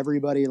see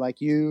everybody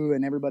like you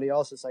and everybody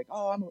else. It's like,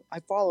 oh, I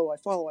follow.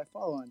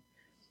 And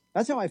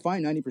that's how I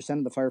find 90%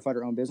 of the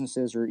firefighter-owned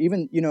businesses, or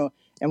even,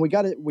 and we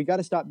got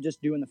to stop just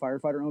doing the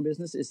firefighter-owned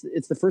business.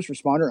 It's the first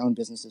responder-owned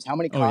businesses. How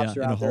many cops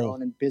are out there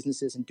owning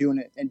businesses and doing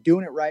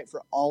it right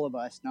for all of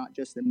us, not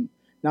just them,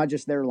 not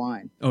just their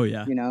line. Oh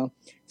yeah.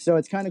 So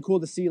it's kind of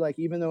cool to see, like,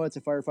 even though it's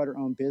a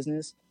firefighter-owned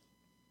business,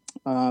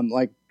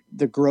 like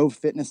the Grove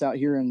Fitness out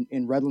here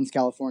in Redlands,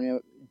 California,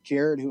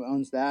 Jared, who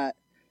owns that,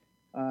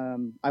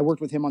 I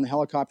worked with him on the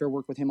helicopter,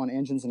 worked with him on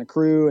engines and a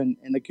crew, and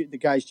the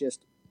guy's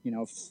just,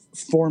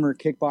 former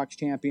kickbox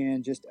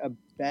champion, just a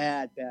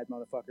bad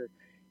motherfucker.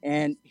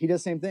 And he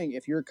does the same thing.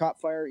 If you're a cop,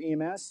 fire,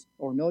 EMS,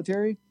 or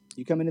military,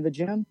 you come into the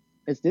gym,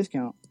 it's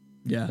discount.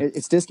 Yeah.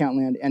 It's discount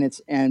land,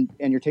 and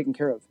you're taken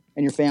care of,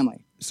 and your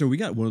family. So we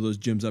got one of those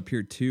gyms up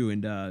here too,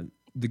 and I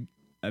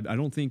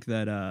don't think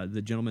that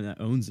the gentleman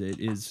that owns it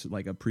is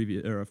like a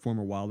previous or a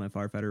former wildland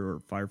firefighter or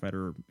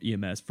firefighter or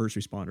EMS, first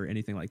responder,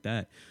 anything like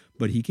that.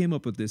 But he came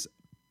up with this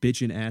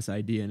bitchin' ass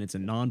idea, and it's a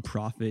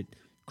non-profit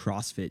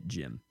CrossFit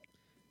gym.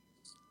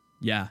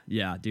 Yeah,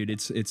 dude,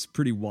 it's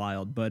pretty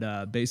wild.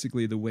 But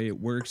basically, the way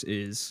it works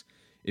is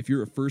if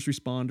you're a first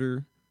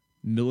responder,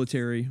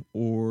 military,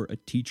 or a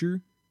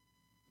teacher,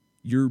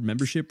 your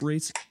membership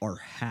rates are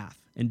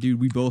half. And dude,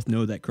 we both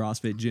know that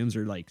CrossFit gyms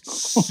are like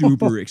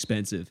super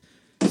expensive.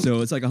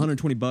 So it's like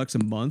 $120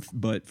 a month,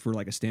 but for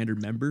like a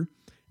standard member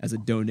as a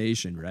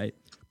donation, right?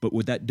 But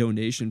with that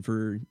donation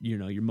for,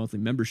 your monthly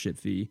membership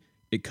fee,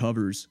 it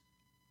covers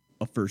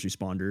a first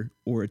responder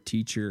or a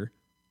teacher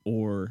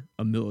or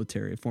a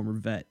military, a former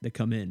vet that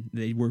come in.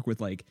 They work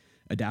with like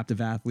adaptive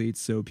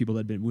athletes, so people that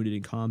have been wounded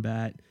in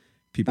combat,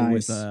 people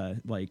with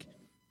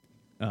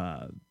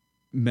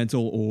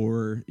mental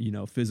or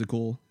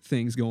physical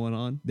things going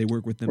on. They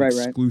work with them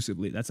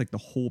exclusively. Right. That's like the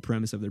whole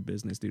premise of their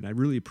business, dude. I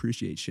really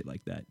appreciate shit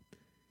like that.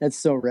 That's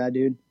so rad,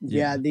 dude.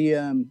 Yeah,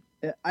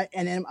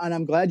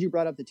 I'm glad you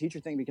brought up the teacher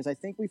thing, because I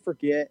think we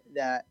forget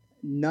that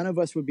none of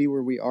us would be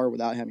where we are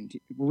without having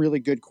really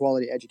good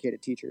quality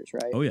educated teachers,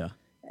 right? Oh yeah.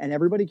 And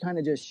everybody kind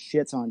of just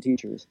shits on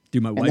teachers.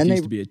 Dude, my wife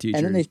used to be a teacher.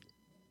 And then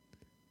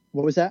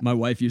what was that? My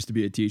wife used to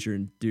be a teacher,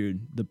 and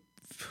dude,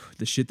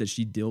 the shit that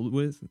she dealt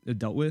with,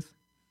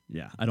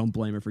 yeah, I don't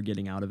blame her for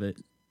getting out of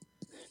it.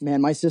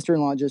 Man, my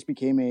sister-in-law just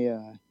became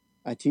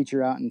a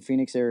teacher out in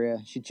Phoenix area.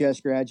 She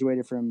just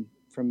graduated from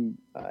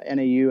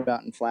NAU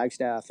out in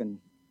Flagstaff, and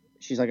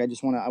she's like,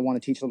 I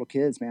want to teach little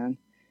kids, man.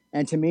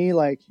 And to me,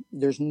 like,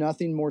 there's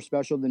nothing more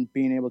special than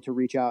being able to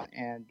reach out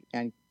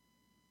and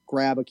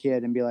grab a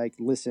kid and be like,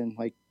 listen,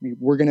 like,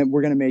 we're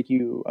gonna make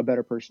you a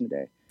better person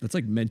today. That's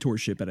like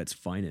mentorship at its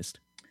finest.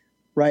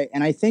 Right.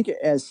 And I think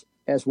as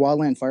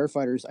wildland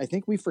firefighters, I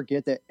think we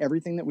forget that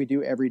everything that we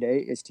do every day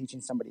is teaching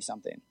somebody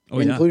something,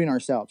 including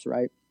ourselves,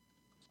 right?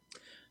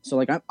 So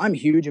like I'm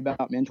huge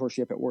about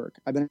mentorship at work.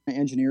 I've been an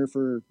engineer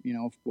for,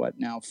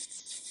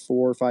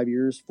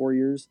 4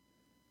 years.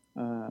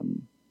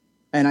 And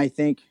I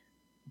think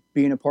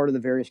being a part of the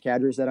various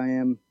cadres that I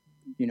am,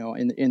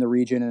 in the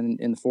region and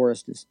in the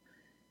forest, is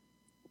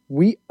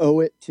we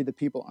owe it to the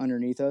people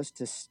underneath us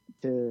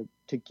to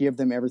give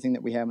them everything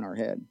that we have in our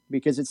head,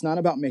 because it's not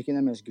about making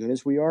them as good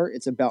as we are.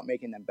 It's about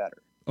making them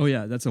better. Oh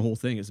yeah. That's the whole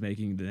thing, is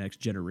making the next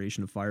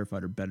generation of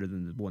firefighter better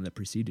than the one that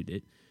preceded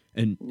it.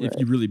 And if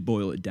you really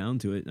boil it down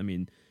to it, I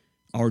mean,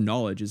 our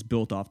knowledge is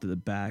built off of the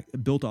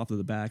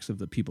backs of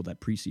the people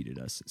that preceded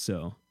us.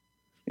 So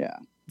yeah,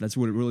 that's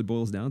what it really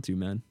boils down to,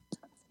 man.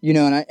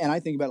 And I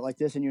think about it like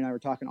this, and you and I were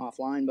talking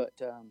offline, but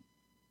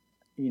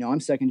I'm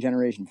second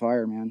generation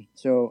fire, man.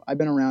 So I've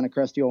been around a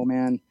crusty old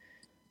man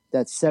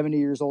that's 70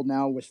 years old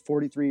now, with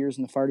 43 years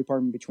in the fire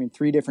department between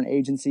 3 different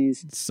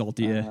agencies.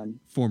 Salty,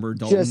 former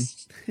Dalton.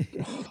 Just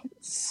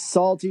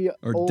salty,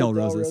 or old Del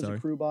Rosa,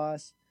 crew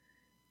boss.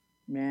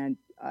 Man,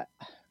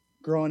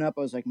 growing up,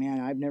 I was like,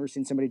 man, I've never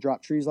seen somebody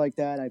drop trees like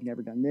that. I've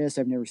never done this.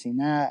 I've never seen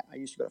that. I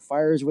used to go to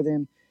fires with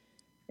him.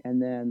 And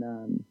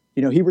then,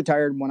 he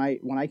retired when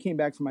I came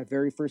back from my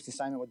very first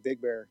assignment with Big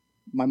Bear.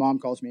 My mom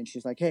calls me and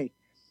she's like, hey,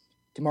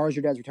 tomorrow's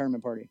your dad's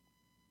retirement party.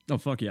 Oh,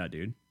 fuck yeah,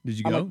 dude. Did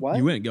you I'm go? like, what?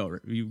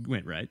 You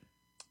went, right?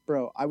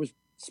 Bro, I was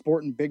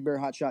sporting Big Bear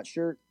Hot Shot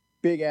shirt,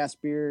 big ass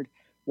beard,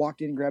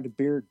 walked in and grabbed a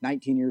beard,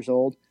 19 years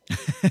old,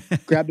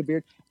 grabbed a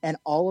beard. And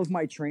all of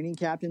my training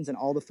captains and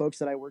all the folks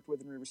that I worked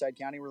with in Riverside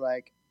County were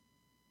like,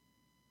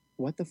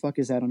 what the fuck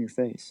is that on your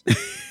face?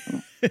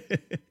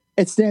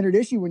 It's standard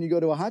issue when you go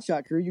to a hot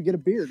shot crew. You get a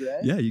beard,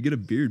 right? Yeah, you get a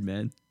beard,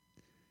 man.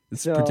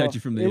 It's So protect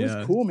you from the it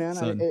was cool, man.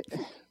 sun.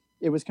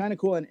 It was kind of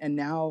cool. And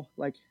now,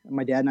 like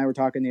my dad and I were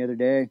talking the other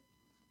day.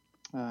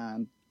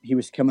 He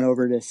was coming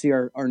over to see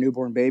our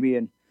newborn baby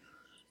and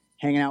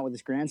hanging out with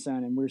his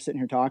grandson. And we were sitting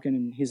here talking.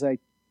 And he's like,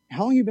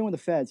 "How long have you been with the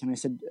feds?" And I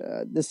said,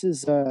 "This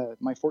is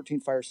my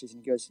 14th fire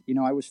season." He goes,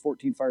 "I was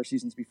 14 fire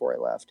seasons before I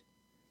left."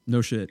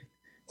 No shit.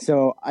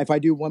 So if I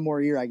do one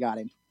more year, I got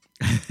him.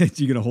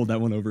 You gonna hold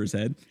that one over his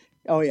head?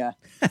 Oh yeah.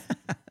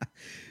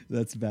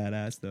 That's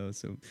badass though.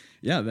 So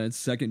yeah, that's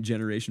second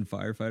generation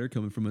firefighter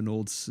coming from an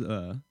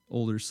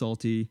older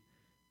salty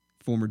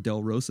former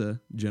Del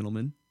Rosa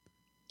gentleman.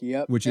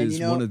 Yep. Which is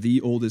one of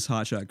the oldest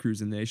hotshot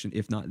crews in the nation,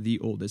 if not the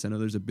oldest. I know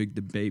there's a big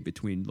debate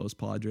between Los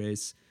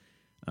Padres,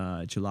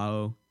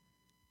 Chilao,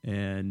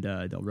 and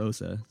Del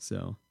Rosa.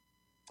 So,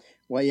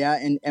 well, yeah,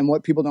 and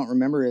what people don't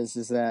remember is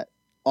that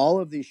all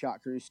of these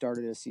shot crews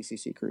started as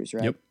CCC crews,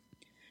 right? Yep.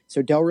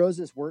 So Del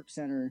Rosa's work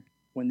center,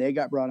 when they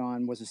got brought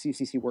on, was a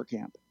CCC work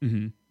camp,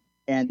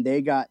 and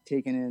they got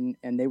taken in,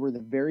 and they were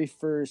the very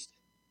first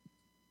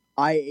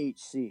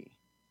IHC.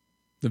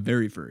 The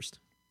very first.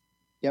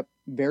 Yep,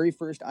 very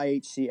first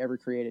IHC ever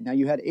created. Now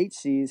you had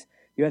HCs,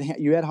 you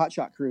had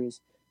hotshot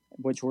crews,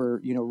 which were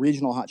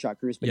regional hotshot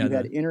crews, but you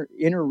had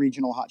inter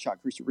regional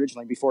hotshot crews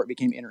originally before it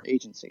became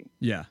interagency.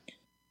 Yeah,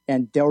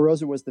 and Del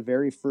Rosa was the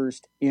very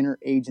first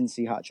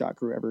interagency hotshot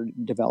crew ever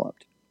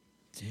developed.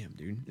 Damn,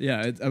 dude.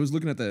 Yeah, I was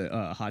looking at the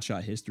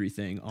hotshot history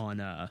thing on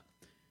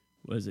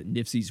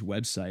NIFC's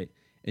website,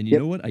 and you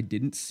know what I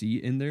didn't see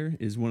in there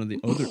is one of the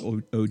other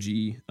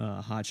OG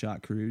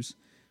hotshot crews.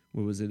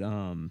 What was it?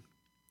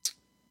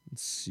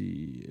 Let's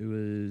see. It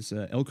was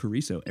El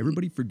Carrizo.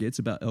 Everybody forgets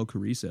about El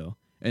Carrizo.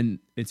 And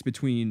it's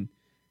between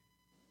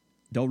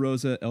Del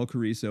Rosa, El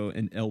Carrizo,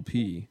 and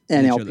LP.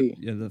 And LP.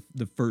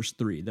 The first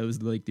three. That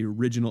was like the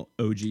original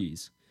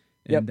OGs.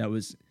 And that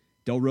was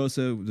Del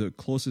Rosa. The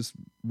closest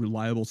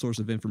reliable source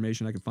of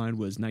information I could find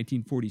was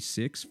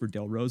 1946 for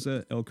Del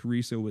Rosa. El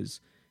Carrizo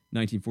was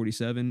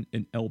 1947.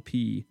 And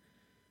LP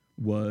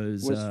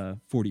was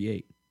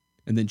 48.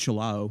 And then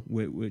Chilao,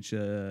 which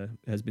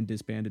has been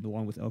disbanded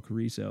along with El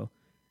Carrizo.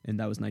 And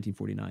that was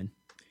 1949.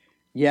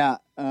 Yeah,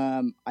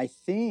 I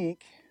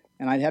think,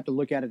 and I'd have to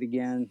look at it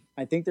again.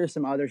 I think there's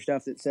some other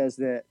stuff that says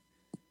that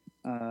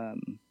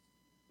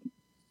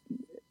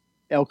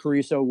El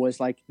Carrizo was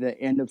like the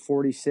end of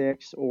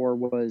 46 or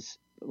was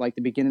like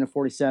the beginning of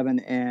 47,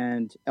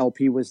 and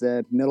LP was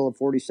the middle of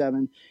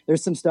 47.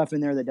 There's some stuff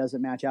in there that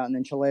doesn't match out. And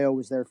then Chilao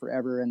was there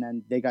forever, and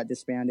then they got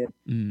disbanded.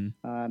 And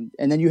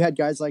then you had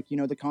guys like,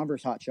 the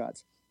Converse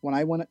hotshots. When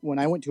I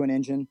went to an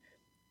engine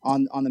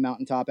on the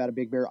mountaintop out of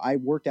Big Bear, I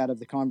worked out of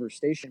the Converse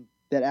station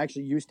that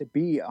actually used to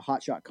be a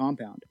hotshot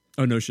compound.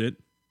 Oh, no shit.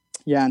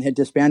 Yeah, and had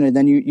disbanded. And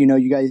then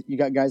you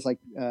got guys like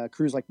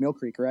crews like Mill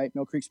Creek, right?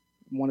 Mill Creek's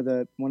one of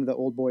the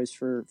old boys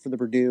for the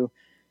Purdue.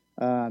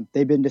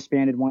 They've been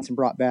disbanded once and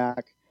brought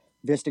back.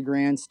 Vista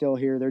Grand's still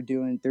here.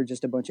 They're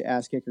just a bunch of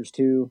ass kickers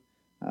too.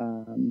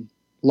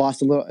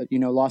 Lost one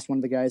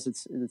of the guys.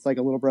 It's like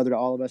a little brother to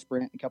all of us,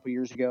 Brent, a couple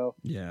years ago.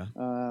 Yeah.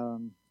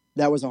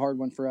 That was a hard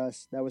one for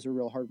us. That was a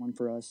real hard one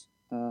for us.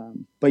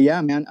 But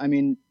yeah, man, I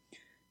mean,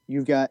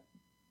 you've got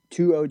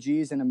two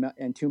OGs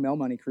and two Mel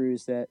Money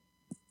crews that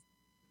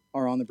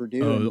are on the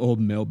Purdue. Oh, the old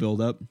Mel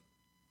buildup.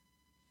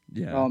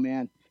 Yeah. Oh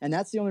man, and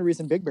that's the only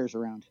reason Big Bear's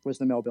around was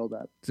the Mel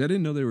buildup. Because I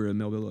didn't know they were a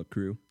Mel buildup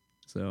crew.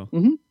 So,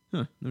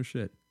 no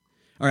shit.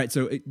 All right,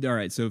 so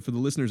for the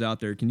listeners out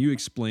there, can you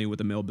explain what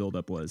the Mel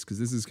buildup was? Because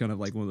this is kind of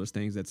like one of those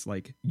things that's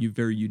like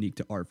very unique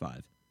to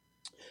R5.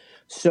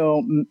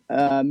 So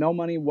Mel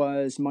Money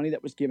was money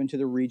that was given to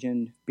the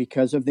region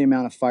because of the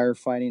amount of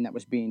firefighting that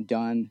was being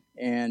done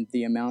and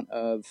the amount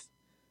of,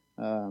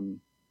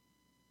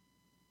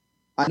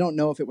 I don't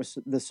know if it was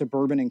the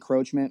suburban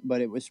encroachment,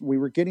 but we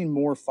were getting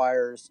more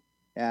fires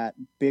at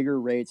bigger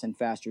rates and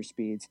faster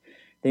speeds.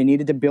 They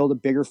needed to build a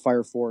bigger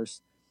fire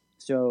force.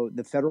 So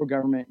the federal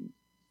government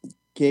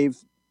gave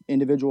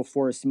individual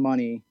forests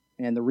money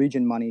and the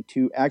region money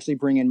to actually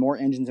bring in more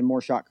engines and more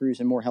shot crews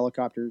and more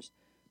helicopters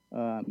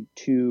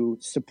to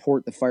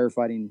support the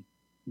firefighting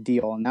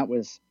deal. And that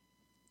was,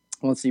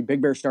 let's see,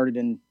 Big Bear started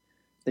in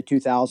the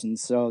 2000s.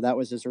 So that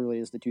was as early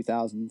as the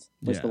 2000s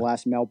was the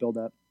last Mel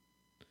buildup.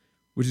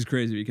 Which is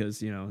crazy because,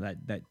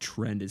 that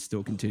trend is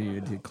still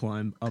continuing to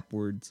climb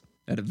upwards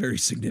at a very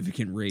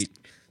significant rate.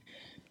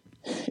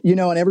 And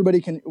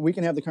we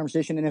can have the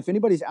conversation. And if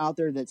anybody's out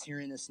there that's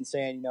hearing this and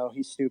saying,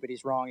 he's stupid,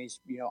 he's wrong,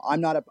 I'm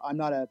not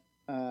a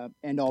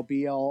end all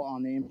be all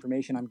on the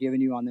information I'm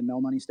giving you on the Mel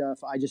Money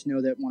stuff. I just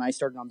know that when I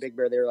started on Big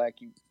Bear, they're like,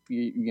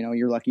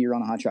 you're lucky you're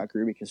on a hotshot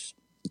crew because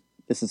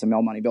this is a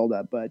Mel Money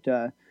buildup. But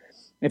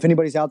if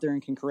anybody's out there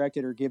and can correct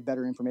it or give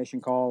better information,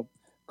 call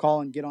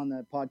and get on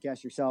the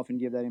podcast yourself and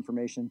give that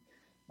information.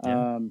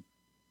 Yeah.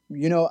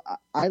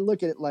 I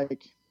look at it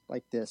like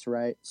this,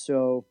 right?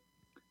 So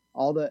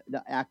all the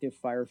active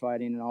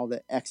firefighting and all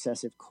the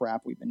excessive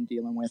crap we've been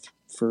dealing with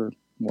for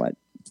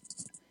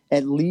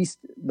at least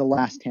the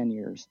last 10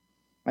 years.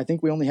 I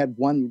think we only had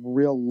one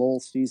real lull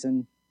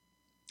season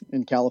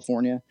in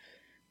California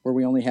where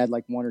we only had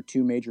like one or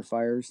two major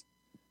fires.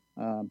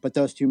 But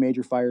those two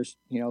major fires,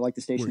 like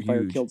the station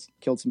fire,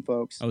 killed some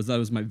folks. That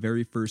was my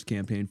very first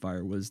campaign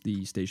fire, was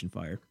the station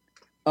fire.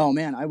 Oh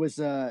man, I was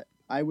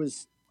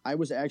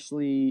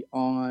actually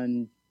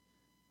on,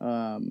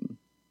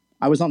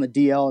 I was on the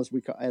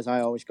DL as I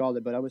always called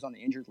it, but I was on the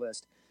injured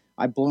list.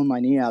 I blown my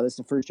knee out. This is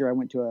the first year I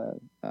went to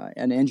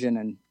an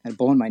engine and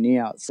blown my knee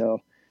out.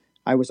 So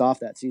I was off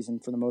that season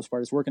for the most part.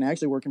 I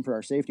was working for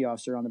our safety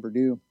officer on the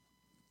Purdue.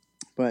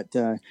 But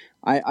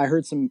I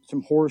heard some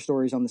horror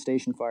stories on the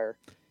station fire.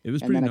 It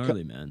was pretty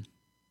gnarly, man.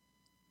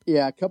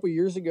 Yeah, a couple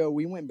years ago,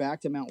 we went back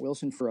to Mount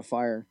Wilson for a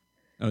fire.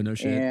 Oh, no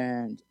shit.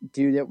 And,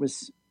 dude, it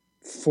was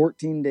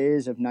 14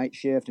 days of night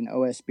shift and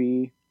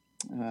OSB,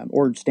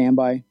 or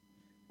standby,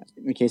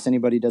 in case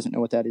anybody doesn't know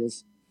what that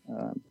is.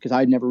 Because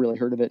I'd never really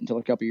heard of it until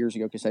a couple years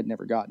ago because I'd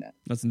never gotten it.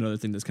 That's another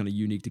thing that's kind of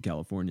unique to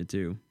California,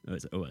 too.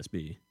 It's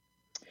OSB.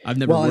 I've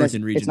never worked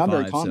in Region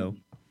 5, so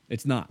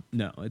it's not.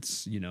 No,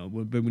 it's,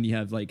 but when you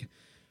have, like,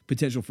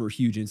 potential for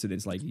huge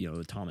incidents like,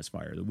 the Thomas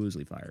fire, the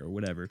Woolsey fire, or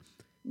whatever.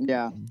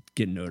 Yeah.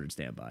 Get an ordered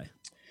standby.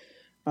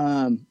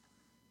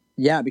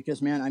 Yeah,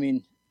 because, man, I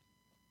mean,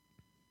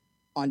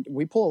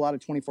 we pull a lot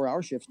of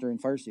 24-hour shifts during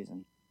fire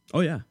season.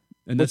 Oh, yeah.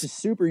 And which is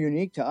super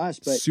unique to us.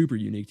 But super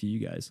unique to you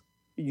guys.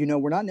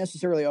 We're not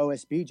necessarily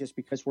OSB just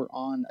because we're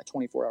on a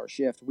 24-hour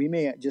shift. We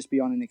may just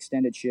be on an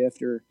extended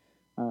shift or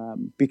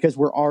because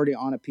we're already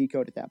on a P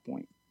code at that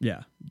point.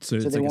 Yeah. So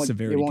it's like a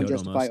severity code. They won't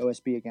justify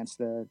almost. OSB against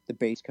the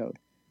base code.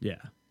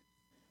 Yeah.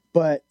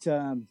 But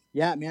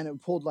yeah, man,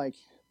 it pulled like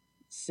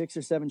 6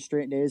 or 7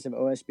 straight days of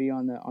OSB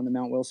on the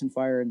Mount Wilson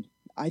fire, and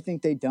I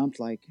think they dumped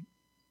like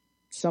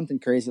something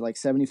crazy, like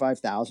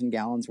 75,000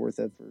 gallons worth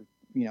of,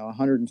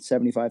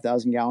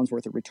 175,000 gallons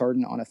worth of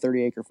retardant on a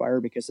 30-acre fire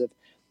because of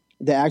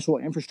the actual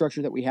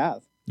infrastructure that we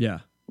have. Yeah,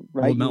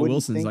 right. Well, Mount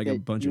Wilson's like a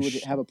bunch of. You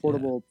would have a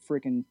portable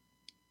freaking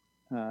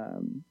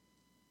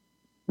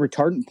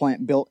retardant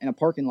plant built in a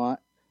parking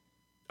lot.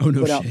 Oh no!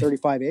 Put out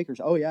 35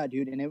 acres. Oh yeah,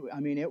 dude, and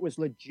it was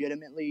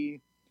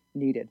legitimately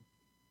needed.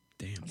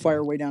 Damn.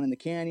 Fire way down in the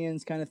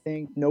canyons, kind of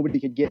thing. Nobody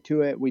could get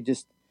to it.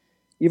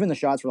 Even the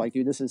shots were like,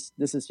 dude, this is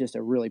just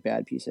a really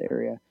bad piece of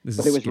area.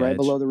 But it was right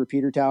below the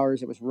repeater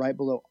towers. It was right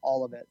below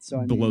all of it.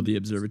 So below the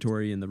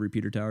observatory and the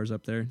repeater towers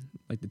up there,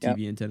 like the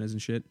TV antennas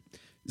and shit.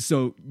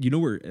 So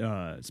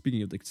where?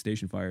 Speaking of the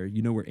station fire,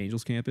 where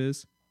Angels Camp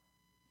is?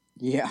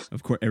 Yeah.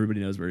 Of course,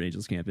 everybody knows where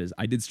Angels Camp is.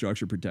 I did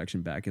structure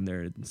protection back in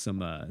there,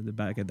 the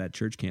back at that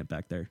church camp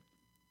back there.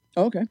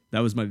 Oh, okay.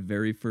 That was my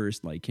very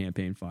first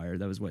campaign fire.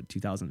 That was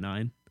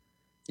 2009.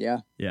 Yeah.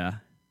 Yeah.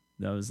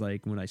 That was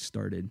when I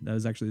started. That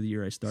was actually the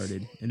year I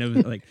started. And it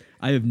was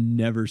I have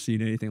never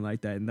seen anything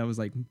like that. And that was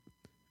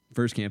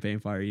first campaign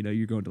fire.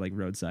 You're going to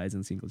roadsides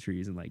and single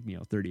trees and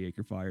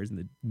 30-acre fires in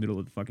the middle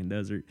of the fucking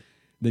desert.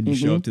 Then you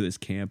show up to this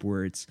camp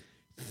where it's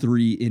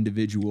 3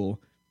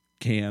 individual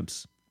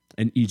camps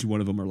and each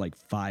one of them are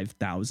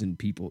 5,000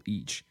 people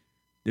each.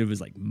 It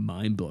was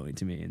mind blowing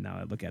to me. And now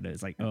I look at it,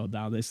 it's oh,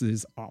 now this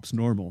is ops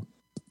normal.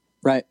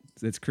 Right.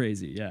 It's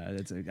crazy. Yeah.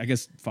 I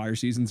guess fire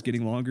season's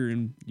getting longer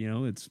and,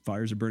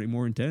 fires are burning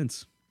more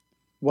intense.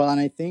 Well, and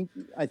I think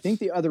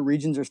the other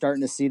regions are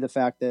starting to see the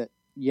fact that,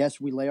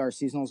 yes, we lay our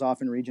seasonals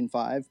off in Region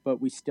 5,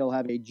 but we still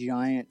have a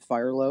giant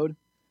fire load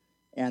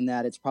and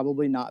that it's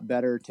probably not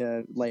better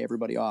to lay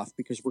everybody off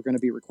because we're going to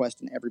be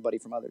requesting everybody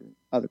from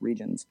other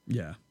regions.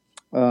 Yeah.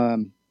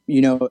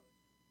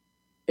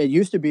 It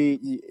used to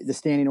be the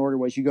standing order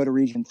was you go to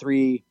Region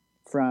 3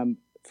 from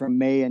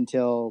May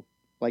until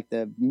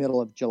the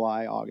middle of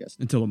July, August.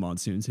 Until the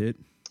monsoons hit.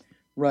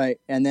 Right.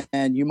 And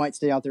then you might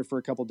stay out there for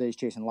a couple of days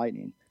chasing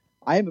lightning.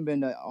 I haven't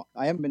been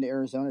to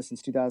Arizona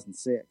since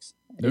 2006.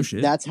 No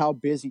shit. That's how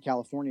busy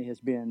California has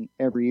been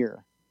every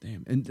year.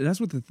 Damn. And that's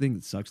what the thing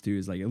that sucks too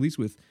is at least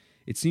with,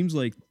 it seems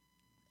like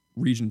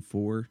Region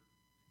 4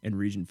 and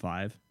Region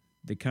 5,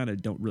 they kind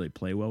of don't really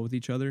play well with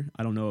each other.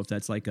 I don't know if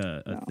that's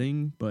a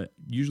thing, but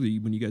usually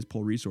when you guys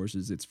pull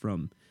resources, it's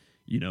from,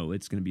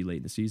 it's going to be late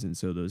in the season.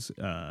 So those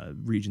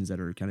regions that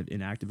are kind of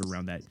inactive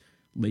around that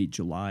late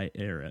July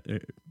era,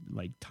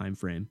 time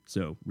frame.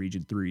 So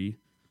Region 3,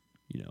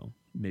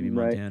 maybe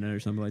Montana or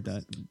something like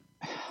that.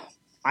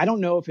 I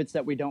don't know if it's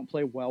that we don't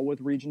play well with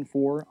Region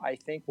 4. I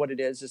think what it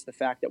is the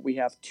fact that we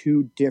have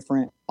 2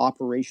 different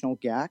operational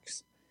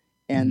GACs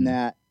and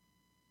that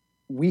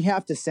we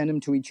have to send them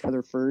to each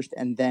other first,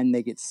 and then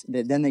they get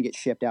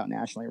shipped out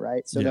nationally,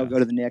 right? So they'll go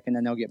to the NIC, and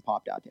then they'll get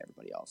popped out to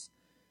everybody else.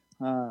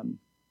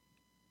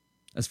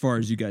 As far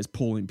as you guys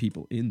pulling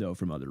people in, though,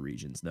 from other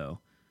regions, though.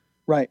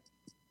 Right.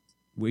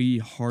 We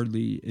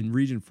hardly, in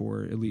Region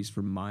 4, at least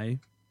from my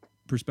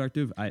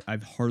perspective,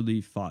 I've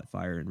hardly fought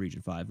fire in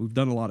Region 5. We've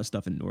done a lot of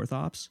stuff in North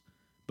Ops,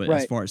 but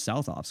as far as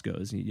South Ops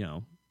goes,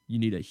 you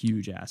need a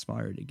huge-ass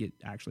fire to get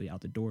actually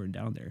out the door and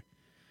down there.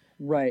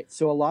 Right.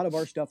 So a lot of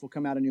our stuff will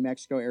come out of New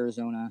Mexico,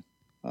 Arizona.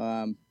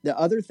 The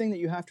other thing that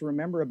you have to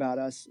remember about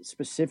us,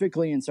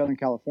 specifically in Southern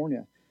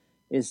California,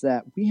 is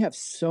that we have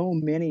so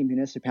many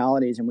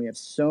municipalities and we have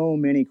so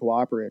many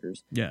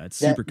cooperators. Yeah, it's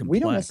super complex. We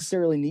don't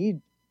necessarily need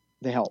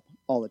they help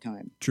all the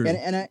time. True.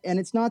 And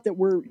it's not that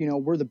we're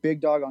the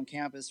big dog on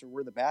campus or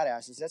we're the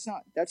badasses. That's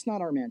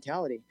not our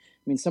mentality.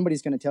 I mean,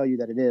 somebody's going to tell you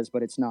that it is,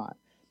 but it's not.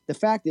 The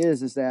fact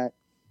is that,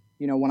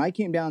 when I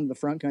came down to the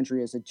front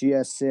country as a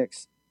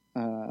GS6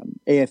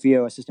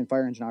 AFEO, assistant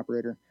fire engine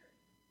operator,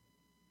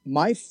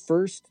 my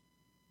first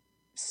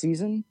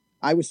season,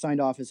 I was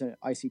signed off as an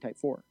IC Type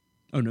 4.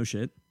 Oh, no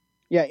shit.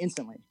 Yeah,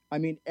 instantly. I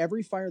mean,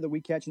 every fire that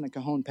we catch in the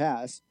Cajon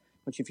Pass,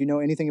 which if you know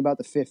anything about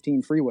the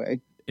 15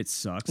 freeway, it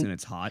sucks and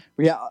it's hot.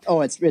 Yeah.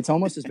 Oh, it's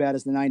almost as bad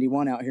as the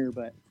 91 out here,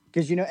 but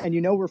because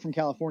we're from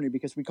California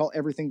because we call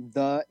everything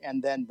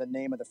and then the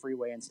name of the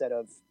freeway instead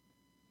of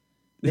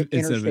the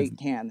interstate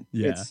 10.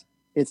 Yeah.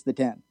 It's the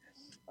 10.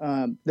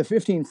 The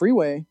 15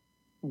 freeway,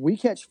 we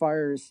catch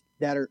fires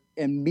that are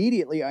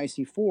immediately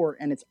IC4,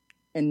 and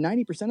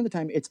 90% of the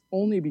time it's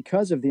only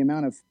because of the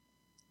amount of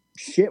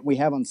shit we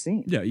have on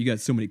scene. Yeah, you got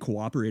so many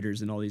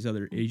cooperators and all these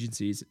other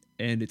agencies,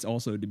 and it's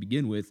also to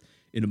begin with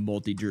in a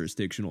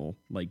multi-jurisdictional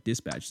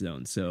dispatch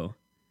zone. So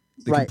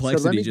the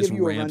complexity just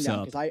ramps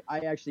up. Because I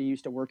actually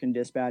used to work in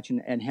dispatch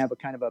and have a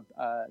kind of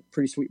a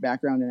pretty sweet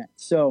background in it.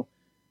 So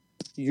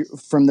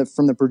from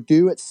the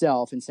Purdue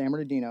itself in San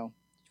Bernardino,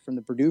 from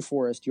the Purdue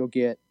Forest, you'll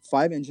get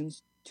 5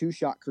 engines, 2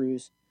 shot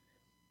crews,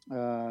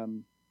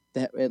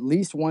 at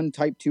least 1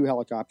 Type 2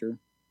 helicopter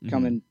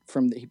coming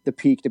from the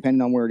peak,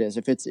 depending on where it is.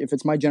 If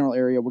it's my general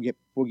area,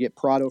 we'll get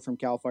Prado from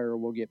Cal Fire, or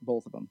we'll get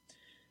both of them.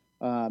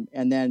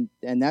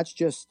 And that's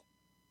just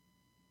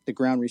the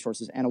ground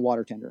resources and a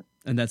water tender.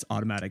 And that's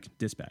automatic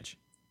dispatch.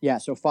 Yeah,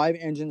 so 5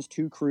 engines,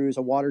 2 crews,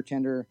 a water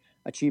tender,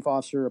 a chief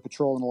officer, a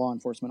patrol, and a law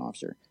enforcement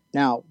officer.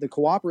 Now, the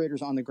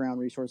cooperators on the ground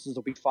resources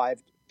will be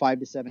 5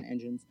 to 7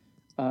 engines,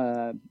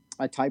 a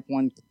Type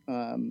 1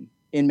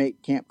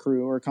 inmate camp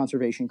crew or a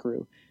conservation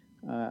crew,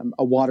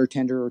 a water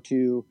tender or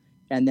 2,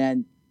 and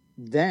then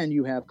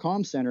you have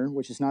comm center,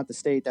 which is not the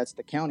state, that's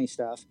the county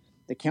stuff.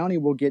 The county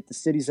will get the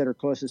cities that are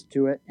closest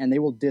to it, and they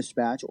will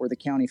dispatch, or the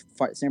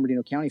San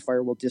Bernardino County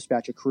Fire will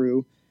dispatch a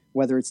crew,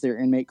 whether it's their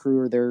inmate crew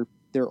or their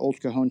Old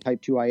Cajon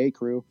Type 2 IA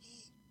crew,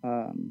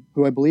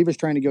 who I believe is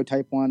trying to go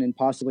Type 1 and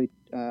possibly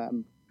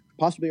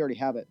already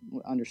have it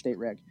under state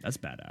reg. That's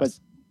badass.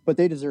 But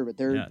they deserve it.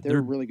 They're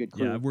a really good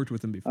crew. Yeah, I've worked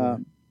with them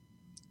before.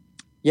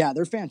 Yeah,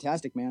 they're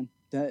fantastic, man.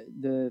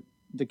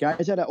 The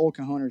guys at Old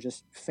Cajon are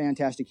just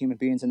fantastic human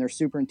beings, and their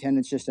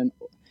superintendent's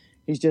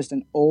he's just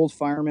an old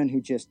fireman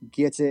who just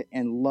gets it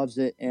and loves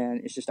it,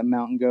 and it's just a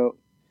mountain goat.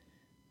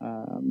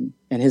 And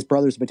his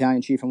brother's a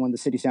battalion chief in one of the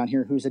cities down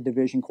here who's a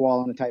division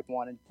qual and a Type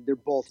 1, and they're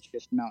both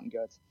just mountain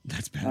goats.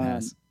 That's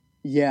badass.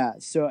 Yeah,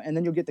 so, and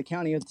then you'll get the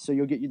county, so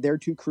you'll get their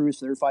 2 crews,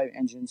 so their 5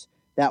 engines,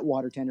 that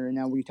water tender, and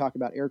now we talk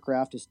about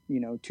aircraft, is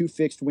 2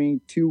 fixed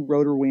wing, 2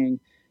 rotor wing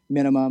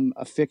minimum,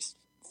 a fixed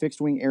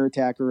wing air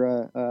attack or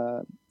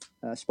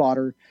a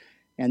spotter,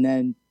 and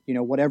then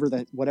whatever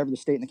the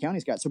state and the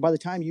county's got. So by the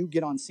time you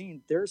get on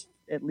scene, there's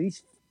at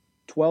least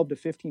 12 to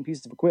 15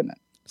 pieces of equipment.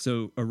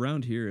 So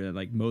around here,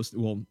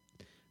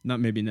 not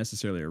maybe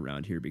necessarily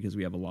around here because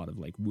we have a lot of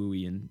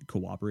WUI and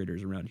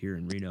cooperators around here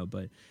in Reno,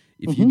 but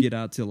if you get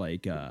out to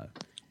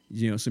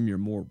some of your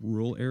more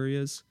rural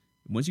areas,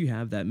 once you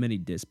have that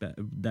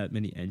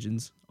many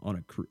engines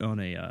on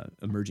a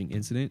emerging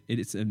incident,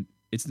 it's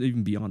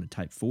even beyond a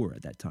Type 4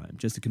 at that time.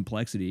 Just the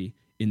complexity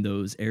in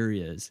those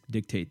areas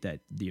dictate that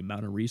the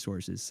amount of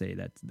resources say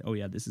that, oh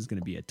yeah, this is going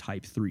to be a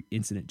Type 3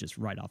 incident just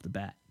right off the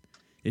bat.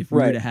 If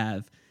we were to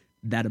have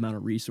that amount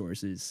of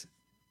resources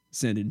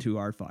sent into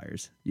our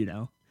fires,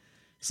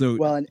 So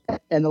well,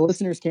 and the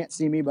listeners can't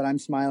see me, but I'm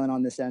smiling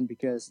on this end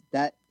because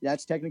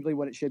that's technically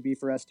what it should be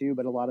for us too.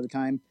 But a lot of the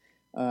time,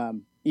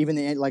 even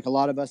a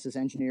lot of us as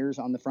engineers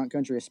on the front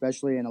country,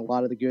 especially, and a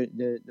lot of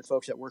the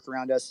folks that work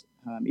around us,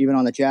 even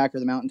on the Jack or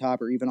the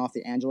Mountaintop or even off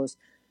the Angeles,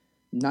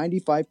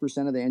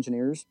 95% of the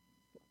engineers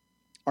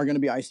are going to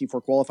be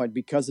IC4 qualified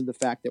because of the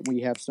fact that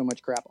we have so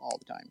much crap all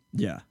the time.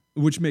 Yeah,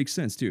 which makes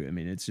sense too. I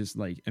mean, it's just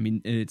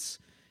it's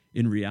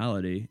in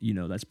reality,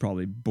 that's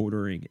probably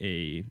bordering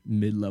a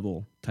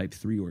mid-level Type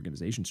 3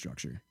 organization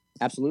structure.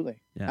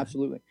 Absolutely. Yeah.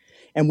 Absolutely.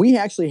 And we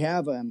actually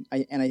have,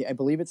 I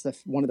believe it's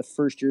one of the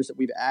first years that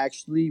we've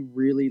actually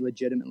really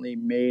legitimately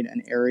made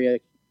an area,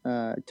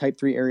 Type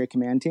 3 area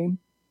command team.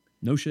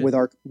 No shit. With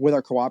our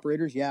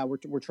cooperators. Yeah,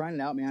 we're trying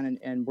it out, man.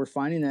 And we're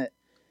finding that,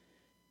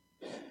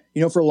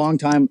 for a long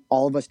time,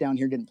 all of us down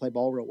here didn't play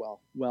ball real well.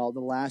 Well,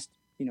 the last,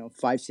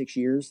 5-6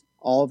 years,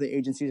 all of the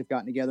agencies have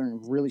gotten together and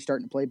really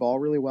starting to play ball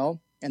really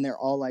well. And they're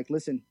all like,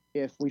 listen,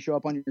 if we show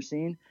up on your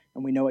scene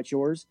and we know it's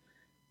yours,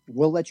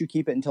 we'll let you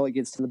keep it until it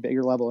gets to the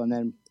bigger level. And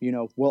then,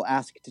 we'll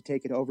ask to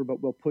take it over,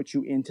 but we'll put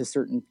you into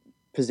certain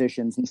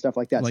positions and stuff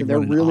like that. So they're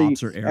really,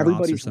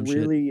 everybody's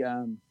really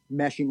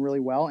meshing really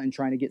well and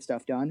trying to get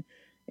stuff done.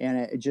 And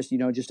it just,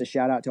 just a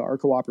shout out to our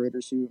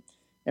cooperators who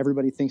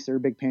everybody thinks they're a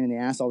big pain in the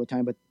ass all the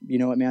time. But you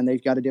know what, man,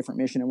 they've got a different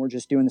mission and we're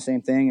just doing the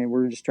same thing. And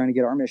we're just trying to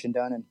get our mission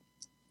done and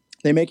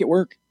they make it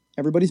work.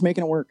 Everybody's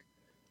making it work.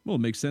 Well, it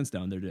makes sense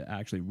down there to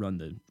actually run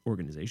the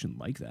organization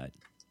like that.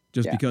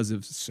 Just because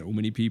of so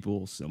many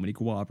people, so many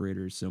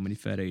cooperators, so many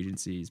Fed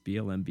agencies,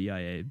 BLM,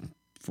 BIA,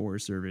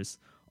 Forest Service,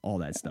 all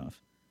that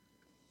stuff.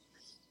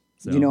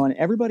 So, and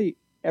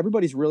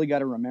everybody's really got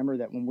to remember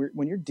that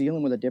when you're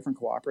dealing with a different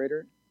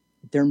cooperator,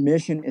 their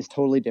mission is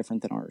totally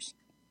different than ours.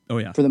 Oh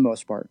yeah. For the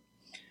most part.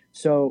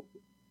 So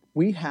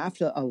we have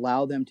to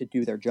allow them to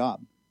do their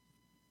job.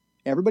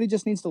 Everybody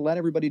just needs to let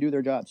everybody do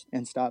their jobs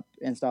and stop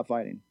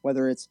fighting.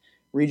 Whether it's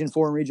Region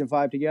 4 and Region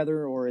 5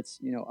 together, or it's,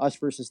 us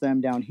versus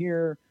them down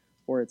here,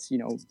 or it's,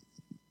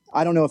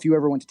 I don't know if you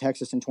ever went to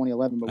Texas in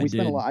 2011, but I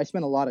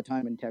spent a lot of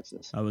time in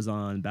Texas. I was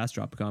on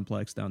Bastrop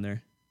Complex down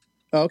there.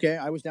 Oh, okay.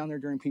 I was down there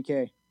during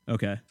PK.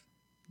 Okay.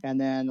 And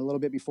then a little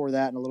bit before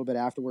that and a little bit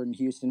afterward in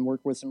Houston,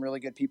 worked with some really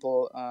good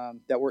people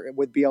that were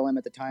with BLM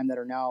at the time that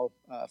are now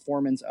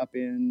foremans up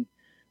in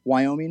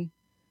Wyoming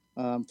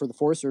for the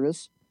Forest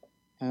Service.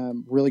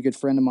 Really good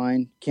friend of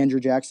mine,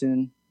 Kendra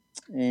Jackson,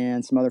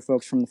 and some other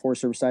folks from the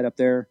Forest Service side up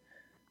there.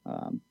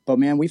 But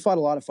man, we fought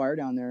a lot of fire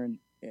down there. And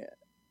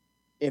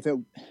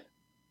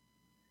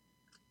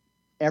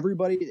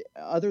everybody,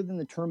 other than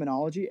the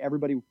terminology,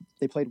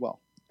 they played well.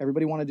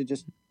 Everybody wanted to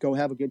just go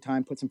have a good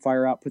time, put some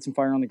fire out, put some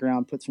fire on the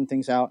ground, put some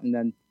things out, and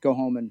then go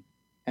home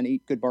and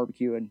eat good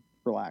barbecue and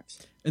relax.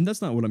 And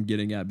that's not what I'm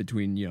getting at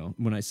between,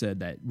 when I said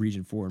that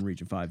Region 4 and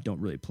Region 5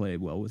 don't really play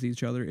well with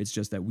each other. It's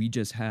just that we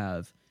just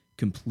have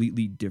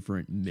completely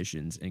different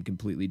missions and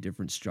completely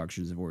different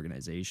structures of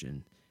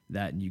organization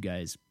that you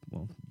guys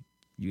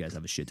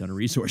have a shit ton of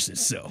resources.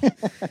 So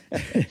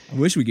I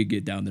wish we could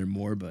get down there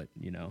more, but,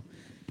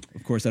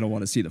 of course I don't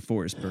want to see the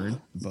forest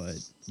burn, but,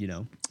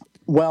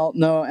 Well,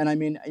 no, and I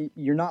mean,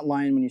 you're not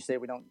lying when you say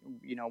we don't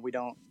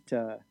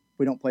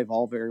play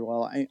ball very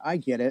well. I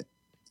get it.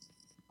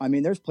 I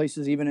mean, there's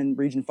places even in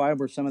Region 5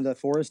 where some of the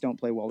forests don't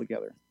play well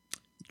together.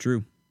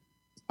 True.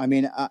 I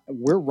mean,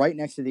 we're right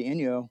next to the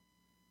Inyo,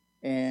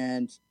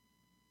 and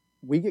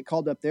we get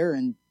called up there,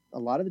 and a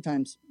lot of the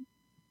times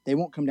they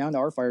won't come down to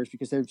our fires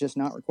because they're just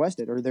not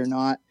requested, or they're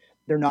not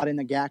in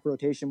the GAC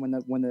rotation when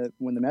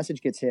the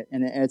message gets hit.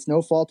 And it's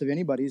no fault of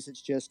anybody's.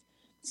 It's just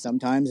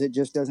sometimes it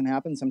just doesn't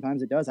happen.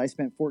 Sometimes it does. I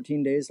spent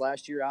 14 days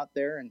last year out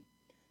there and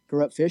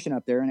grew up fishing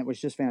up there, and it was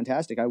just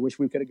fantastic. I wish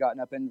we could have gotten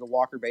up into the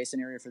Walker Basin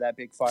area for that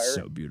big fire.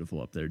 So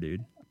beautiful up there,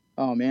 dude.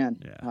 Oh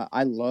man. Yeah.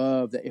 I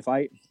love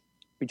that.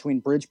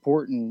 Between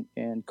Bridgeport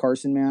and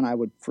Carson, man, I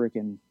would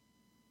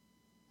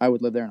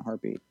live there in a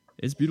heartbeat.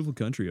 It's beautiful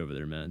country over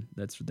there, man.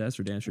 That's for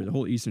damn sure. The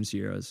whole Eastern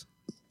Sierras,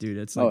 dude,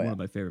 it's like one of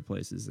my favorite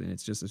places, and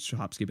it's just a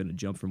hop, skip, and a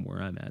jump from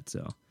where I'm at.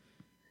 So,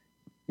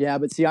 yeah,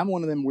 but see, I'm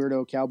one of them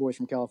weirdo cowboys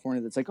from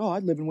California that's like, oh,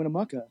 I'd live in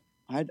Winnemucca.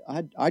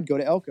 I'd go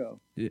to Elko.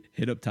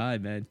 Hit up Ty,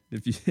 man.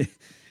 If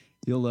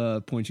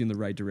he'll point you in the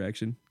right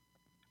direction.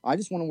 I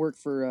just want to work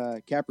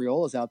for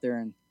Capriola's out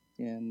there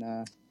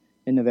in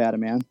Nevada,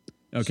 man.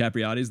 Oh,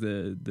 Capriati's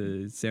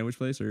the sandwich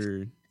place,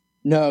 or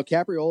no?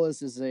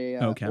 Capriola's is a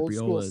old Capriola's.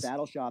 School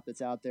saddle shop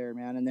that's out there,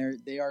 man, and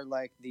they are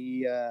like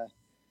the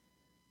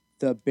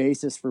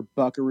basis for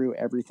Buckaroo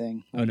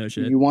everything. Oh, no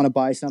shit. You want to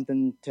buy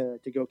something to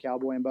go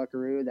cowboy in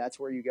Buckaroo, that's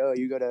where you go.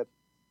 You go to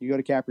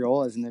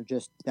Capriola's, and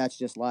that's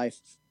just life.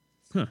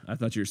 Huh, I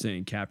thought you were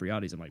saying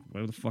Capriati's. I'm like,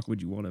 why the fuck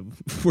would you want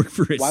to work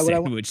for a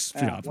sandwich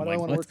shop? Why do I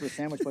want to work for a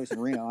sandwich place in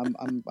Reno?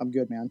 I'm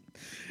good, man.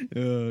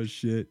 Oh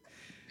shit.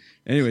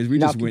 Anyways,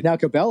 now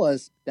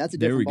Cabela's. That's a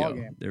different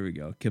ballgame. There we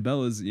go.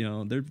 Cabela's,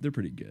 they're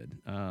pretty good.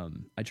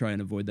 I try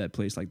and avoid that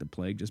place like the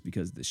plague, just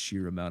because the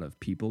sheer amount of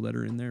people that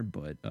are in there.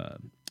 But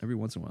every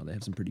once in a while, they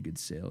have some pretty good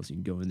sales. You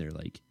can go in there,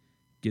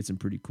 get some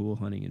pretty cool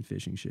hunting and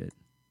fishing shit.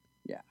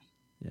 Yeah.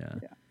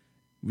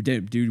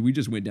 Dude, we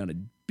just went down a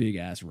big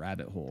ass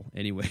rabbit hole.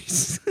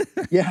 Anyways.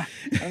 Yeah,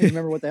 I don't even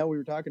remember what the hell we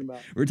were talking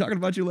about. We were talking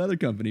about your leather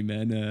company,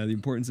 man. The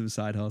importance of a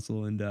side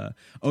hustle, and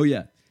oh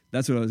yeah.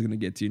 That's what I was going to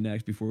get to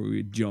next before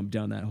we jump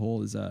down that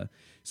hole is,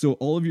 so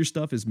all of your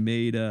stuff is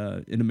made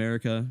in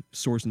America,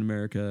 sourced in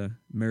America,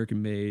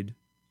 American made,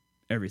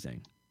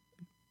 everything.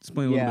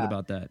 Explain a little bit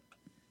about that.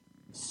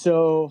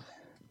 So,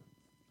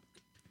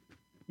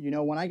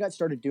 when I got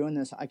started doing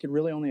this, I could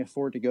really only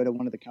afford to go to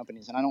one of the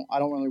companies, and I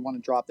don't really want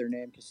to drop their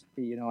name because,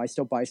 I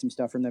still buy some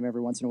stuff from them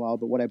every once in a while,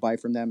 but what I buy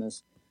from them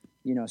is,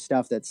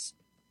 stuff that's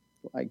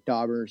like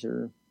daubers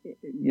or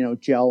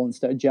gel and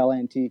stuff, gel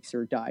antiques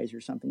or dyes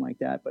or something like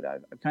that. But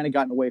I've kind of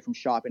gotten away from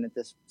shopping at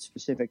this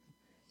specific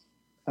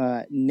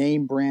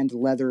name brand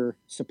leather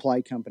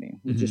supply company.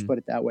 We'll just put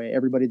it that way.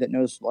 Everybody that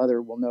knows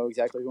leather will know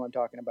exactly who I'm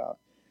talking about.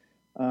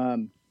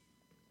 And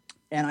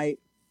I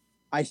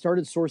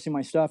started sourcing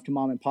my stuff to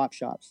mom and pop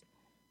shops.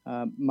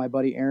 My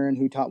buddy Aaron,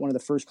 who taught one of the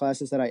first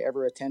classes that I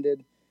ever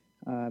attended,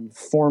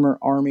 former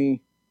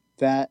Army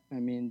vet. I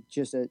mean,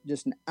 just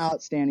an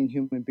outstanding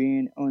human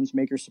being. Owns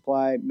Maker's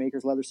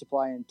Leather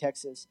Supply in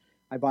Texas.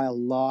 I buy a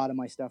lot of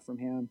my stuff from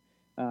him.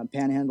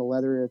 Panhandle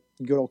Leather,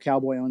 good old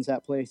cowboy, owns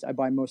that place. I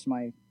buy most of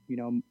my,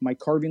 my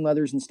carving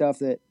leathers and stuff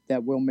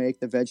that will make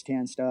the veg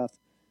tan stuff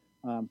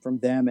from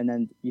them. And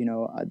then,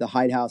 the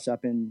Hide House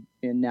up in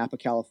Napa,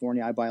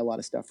 California, I buy a lot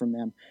of stuff from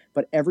them.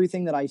 But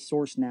everything that I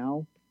source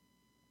now,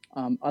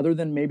 other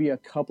than maybe a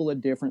couple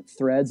of different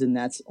threads, and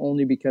that's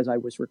only because I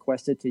was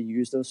requested to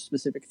use those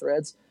specific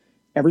threads,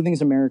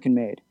 everything's American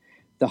made.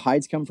 The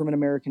hides come from an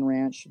American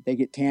ranch. They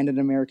get tanned at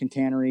an American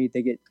tannery.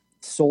 They get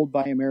sold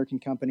by American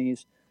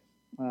companies.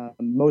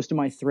 Most of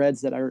my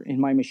threads that are in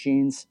my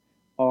machines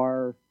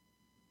are,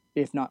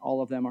 if not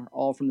all of them, are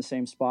all from the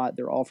same spot.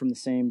 They're all from the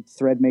same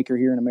thread maker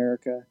here in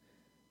America.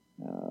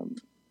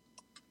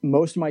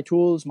 Most of my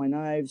tools, my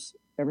knives,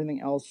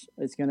 everything else,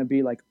 it's going to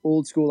be like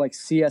old school, like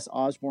C.S.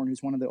 Osborne,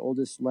 who's one of the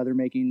oldest leather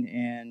making,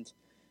 and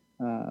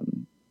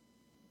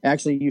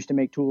actually used to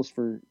make tools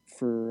for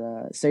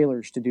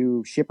sailors to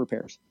do ship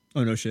repairs.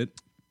 Oh, no shit.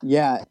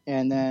 Yeah,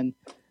 and then,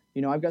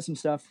 I've got some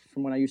stuff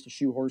from when I used to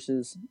shoe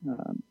horses.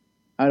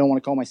 I don't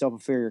want to call myself a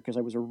farrier because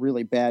I was a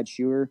really bad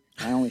shoer.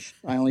 I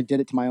only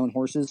did it to my own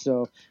horses,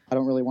 so I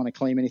don't really want to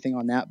claim anything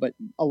on that. But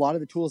a lot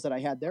of the tools that I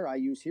had there, I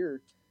use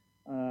here.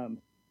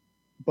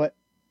 But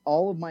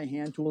all of my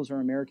hand tools are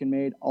American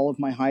made. All of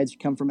my hides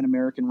come from an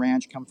American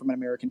ranch, come from an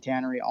American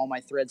tannery. All my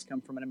threads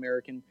come from an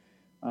American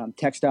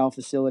textile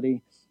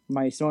facility.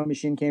 My sewing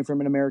machine came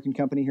from an American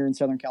company here in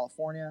Southern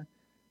California.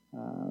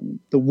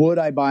 The wood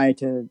I buy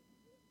to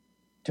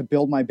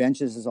build my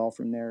benches is all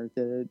from there.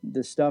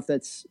 The stuff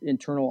that's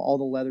internal, all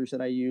the leathers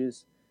that I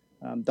use,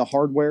 the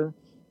hardware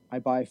I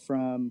buy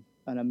from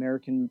an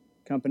American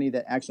company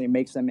that actually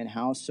makes them in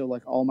house. So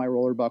like all my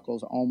roller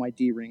buckles, all my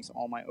D rings,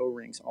 all my O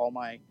rings, all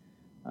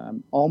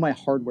my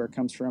hardware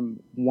comes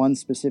from one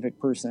specific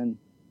person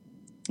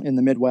in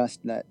the Midwest.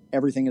 That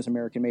everything is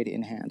American made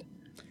in hand.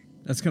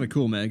 That's kind of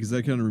cool, man, because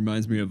that kind of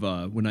reminds me of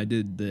when I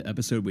did the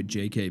episode with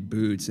JK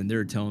Boots, and they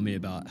were telling me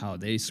about how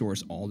they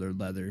source all their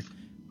leather,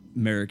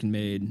 American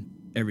made,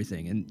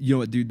 everything. And you know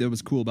what, dude, that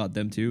was cool about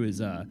them too is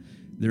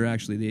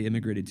they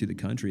immigrated to the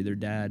country. Their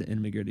dad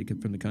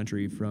immigrated from the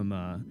country from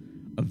a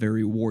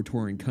very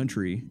war-torn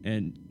country,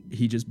 and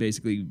he just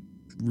basically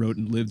wrote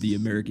and lived the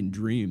American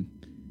dream.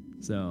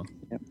 So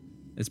yep.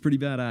 It's pretty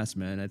badass,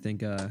 man. I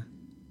think I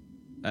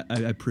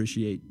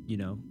appreciate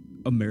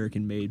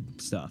American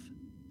made stuff.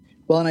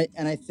 Well,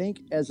 and I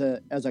think as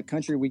a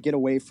country, we get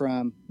away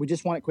from, we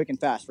just want it quick and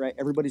fast, right?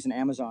 Everybody's an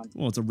Amazon.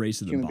 Well, it's a race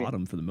to the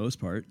bottom for the most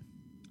part.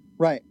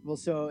 Right. Well,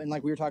 so, and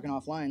like we were talking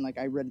offline, like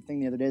I read a thing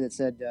the other day that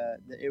said that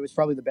it was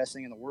probably the best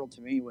thing in the world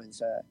to me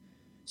was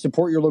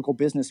support your local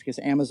business because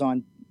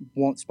Amazon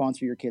won't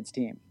sponsor your kid's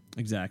team.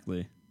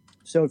 Exactly.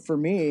 So for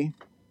me,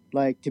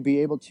 like to be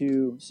able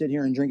to sit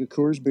here and drink a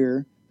Coors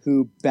beer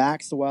who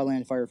backs the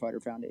Wildland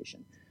Firefighter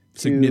Foundation.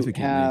 Significantly. To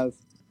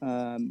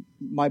have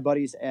my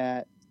buddies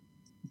at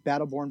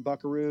Battleborn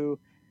Buckaroo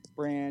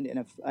brand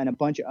and a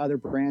bunch of other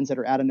brands that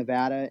are out of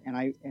Nevada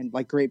and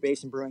like Great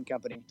Basin Brewing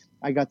Company.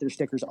 I got their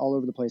stickers all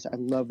over the place. I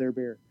love their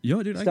beer.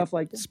 Yo, dude, stuff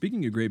like that.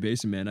 Speaking of Great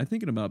Basin, man, I'm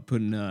thinking about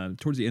putting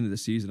towards the end of the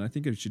season. I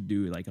think I should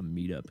do like a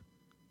meetup.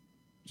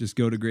 Just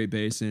go to Great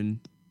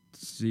Basin,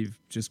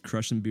 just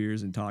crush some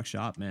beers and talk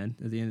shop, man.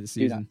 At the end of the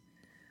season, dude,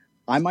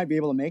 I might be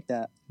able to make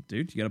that.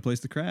 Dude, you got a place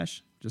to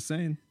crash. Just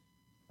saying.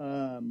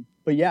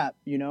 But yeah,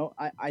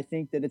 I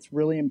think that it's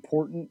really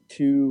important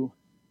to.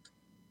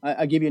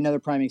 I'll give you another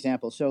prime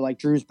example. So like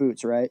Drew's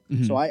boots, right?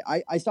 Mm-hmm. So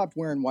I stopped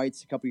wearing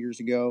whites a couple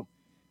years ago.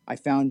 I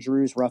found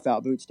Drew's rough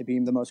out boots to be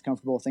the most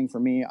comfortable thing for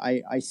me.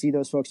 I see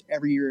those folks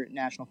every year at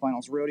National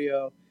Finals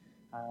Rodeo.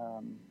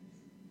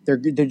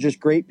 They're just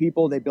great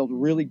people. They build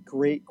really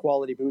great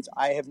quality boots.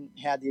 I haven't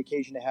had the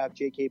occasion to have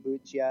JK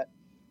boots yet.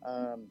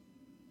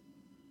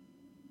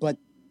 But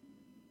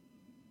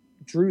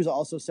Drew's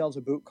also sells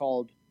a boot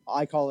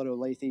I call it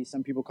Olathe.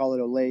 Some people call it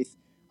Olathe.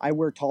 I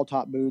wear tall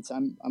top boots.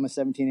 I'm a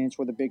 17-inch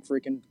with a big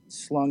freaking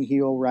slung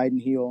heel, riding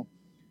heel,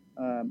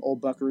 old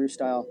Buckaroo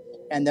style.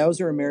 And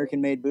those are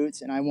American-made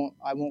boots, and I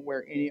won't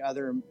wear any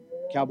other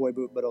cowboy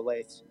boot but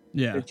Olathes.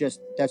 Yeah,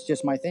 that's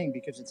just my thing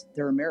because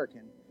they're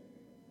American.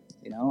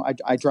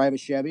 I drive a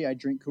Chevy, I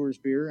drink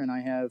Coors beer, and I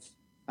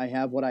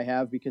have what I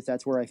have because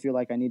that's where I feel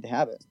like I need to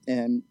have it.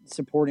 And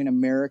supporting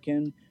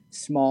American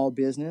small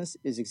business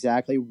is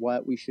exactly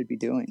what we should be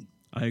doing.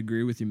 I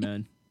agree with you,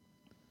 man.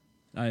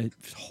 I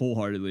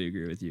wholeheartly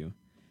agree with you.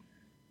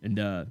 And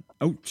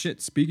oh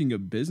shit, speaking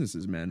of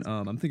businesses, man,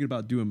 I'm thinking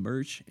about doing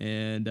merch,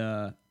 and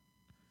I'm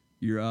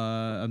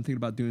thinking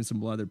about doing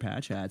some leather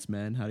patch hats,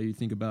 man. How do you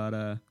think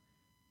about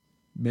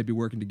maybe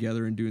working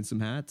together and doing some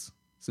patches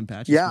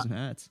for some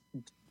hats?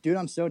 Dude,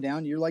 I'm so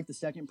down. You're like the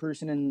second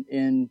person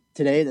in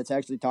today that's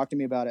actually talked to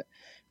me about it.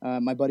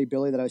 My buddy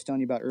Billy that I was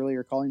telling you about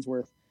earlier,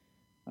 Collingsworth,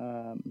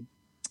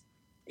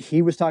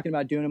 he was talking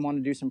about doing him,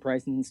 wanting to do some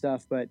pricing and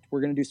stuff, but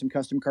we're going to do some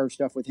custom carved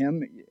stuff with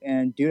him.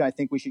 And dude, I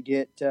think we should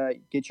get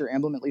your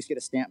emblem, at least get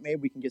a stamp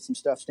made. We can get some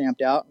stuff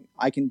stamped out.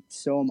 I can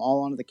sew them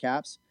all onto the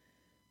caps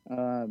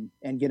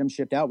and get them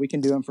shipped out. We can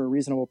do them for a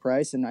reasonable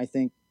price. And I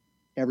think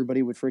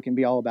everybody would freaking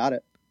be all about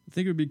it. I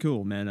think it would be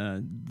cool,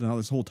 man.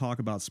 This whole talk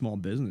about small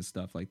business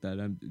stuff like that.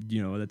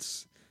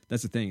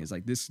 That's the thing. Is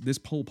like this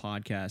whole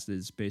podcast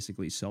is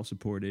basically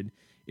self-supported.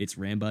 It's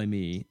ran by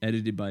me,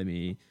 edited by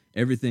me.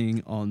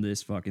 Everything on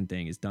this fucking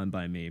thing is done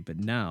by me. But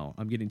now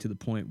I'm getting to the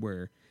point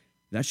where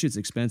that shit's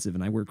expensive,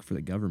 and I work for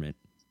the government.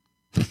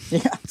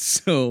 Yeah.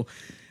 So,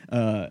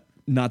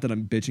 not that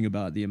I'm bitching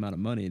about the amount of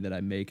money that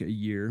I make a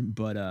year,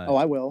 but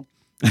I will.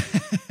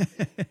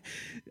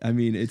 I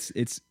mean,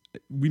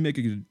 we make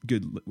a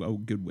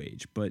good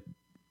wage, but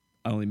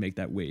I only make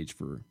that wage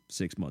for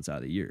 6 months out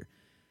of the year.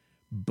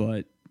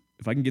 But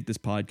if I can get this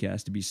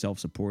podcast to be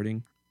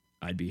self-supporting,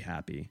 I'd be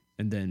happy.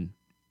 And then,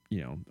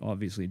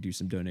 obviously do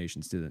some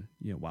donations to the,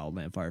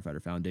 Wildland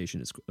Firefighter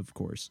Foundation, of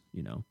course,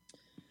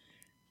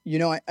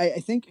 I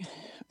think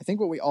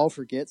what we all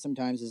forget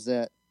sometimes is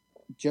that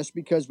just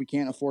because we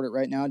can't afford it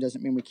right now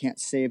doesn't mean we can't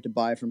save to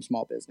buy from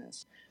small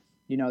business.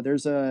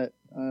 There's a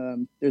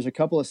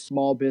couple of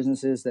small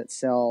businesses that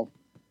sell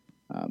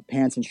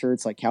pants and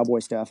shirts, like cowboy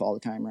stuff, all the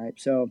time, right?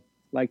 So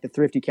like the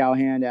Thrifty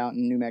Cowhand out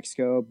in New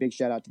Mexico, big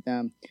shout out to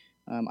them.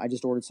 I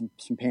just ordered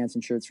some pants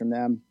and shirts from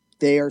them.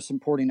 They are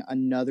supporting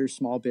another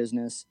small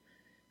business,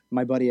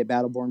 my buddy at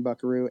Battleborn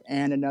Buckaroo,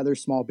 and another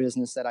small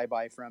business that I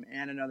buy from,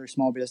 and another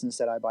small business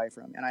that I buy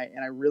from. And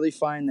I really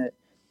find that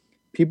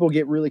people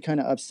get really kind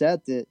of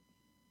upset that,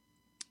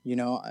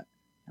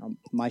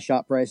 my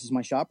shop price is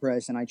my shop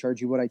price, and I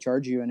charge you what I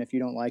charge you, and if you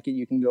don't like it,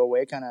 you can go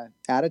away kind of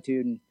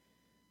attitude. And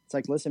it's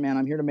like, listen, man,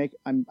 I'm here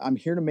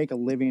to make a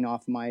living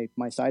off my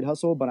side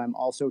hustle, but I'm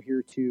also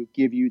here to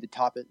give you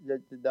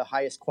the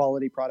highest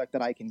quality product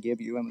that I can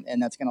give you,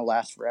 and that's going to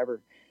last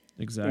forever.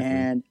 Exactly.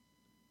 And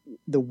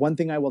the one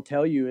thing I will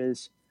tell you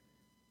is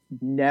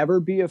never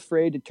be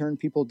afraid to turn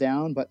people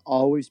down, but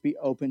always be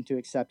open to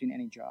accepting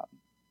any job.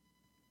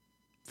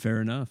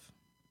 Fair enough.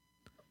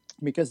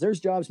 Because there's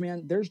jobs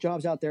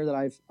out there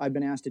that I've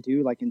been asked to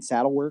do, like in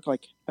saddle work.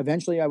 Like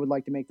eventually I would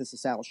like to make this a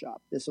saddle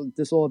shop. This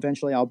will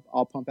eventually,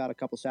 I'll pump out a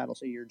couple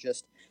saddles a year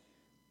just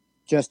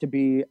to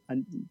be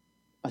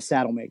a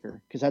saddle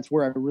maker, because that's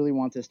where I really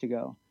want this to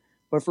go.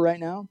 But for right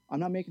now, I'm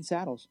not making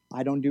saddles.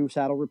 I don't do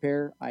saddle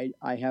repair.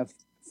 I have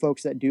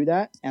folks that do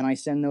that, and I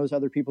send those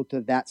other people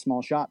to that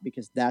small shop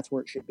because that's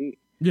where it should be.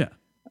 Yeah.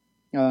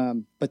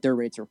 But their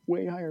rates are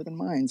way higher than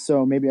mine,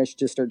 so maybe I should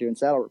just start doing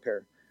saddle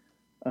repair.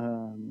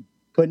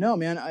 But no,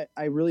 man,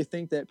 I really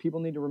think that people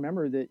need to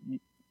remember that,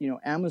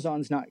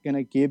 Amazon's not going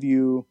to give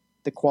you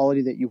the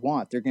quality that you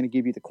want. They're going to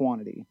give you the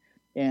quantity.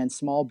 And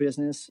small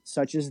business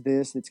such as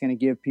this, that's going to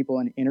give people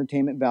an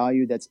entertainment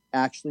value that's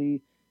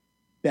actually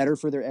better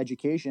for their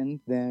education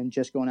than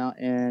just going out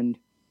and,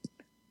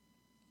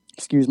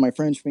 excuse my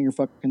French, finger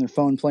fucking their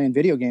phone playing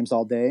video games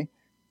all day.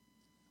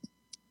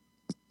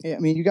 I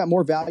mean, you got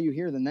more value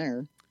here than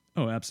there.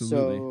 Oh,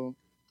 absolutely. So,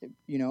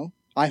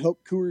 I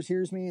hope Coors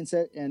hears me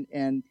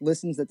and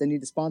listens that they need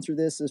to sponsor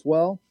this as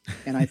well.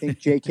 And I think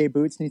JK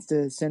Boots needs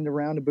to send a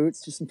round of boots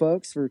to some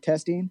folks for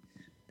testing,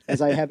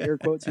 as I have air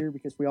quotes here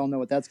because we all know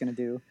what that's going to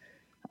do.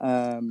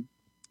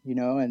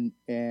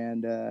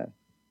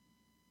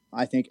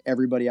 I think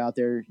everybody out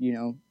there,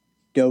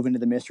 dove into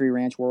the Mystery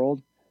Ranch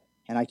world,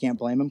 and I can't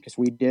blame them because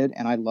we did,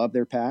 and I love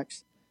their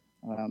packs.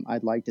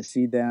 I'd like to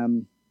see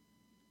them,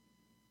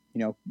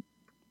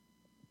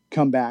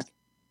 come back.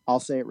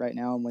 I'll say it right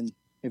now, and when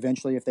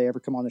eventually, if they ever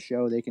come on the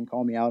show, they can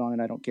call me out on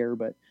it. I don't care.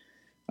 But,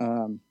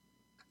 and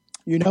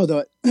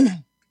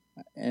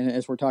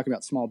as we're talking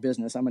about small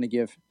business, I'm going to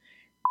give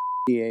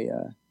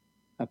a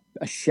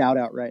shout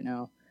out right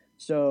now.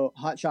 So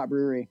Hot Shot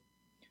Brewery,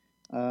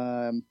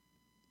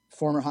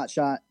 former Hot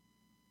Shot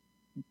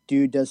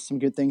dude, does some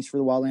good things for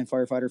the Wildland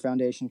Firefighter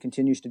Foundation,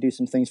 continues to do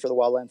some things for the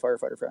Wildland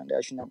Firefighter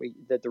Foundation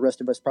that the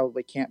rest of us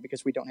probably can't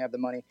because we don't have the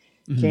money.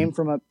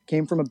 Mm-hmm.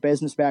 Came from a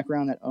business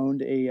background that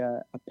owned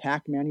a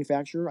pack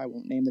manufacturer. I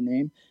won't name the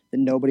name, that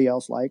nobody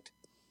else liked.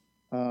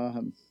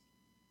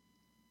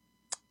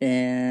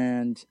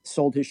 And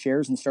sold his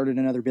shares and started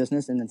another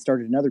business, and then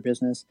started another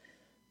business.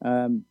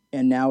 And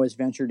now has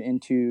ventured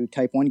into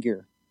Type 1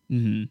 gear.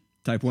 Mm-hmm.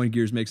 Type 1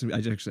 gears makes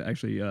I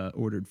actually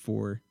ordered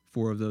four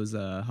of those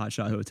Hot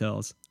Shot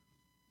hotels.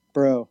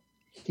 Bro,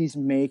 he's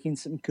making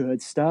some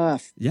good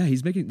stuff. Yeah,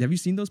 he's making. Have you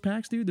seen those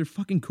packs, dude? They're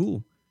fucking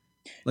cool.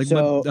 Like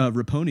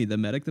Raponi, the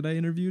medic that I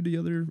interviewed the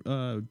other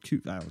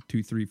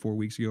 2, 3, 4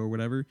 weeks ago or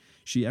whatever.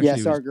 She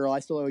actually sorry, girl. I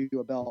still owe you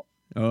a belt.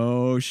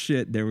 Oh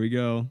shit! There we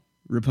go.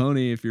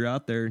 Raponi, if you're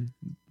out there,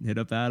 hit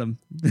up Adam.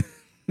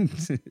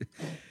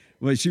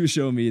 Well, she was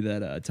showing me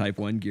that Type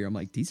 1 gear. I'm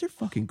like, these are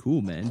fucking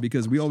cool, man.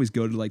 Because we always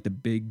go to like the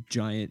big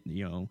giant,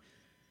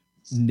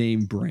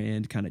 name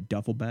brand kind of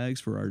duffel bags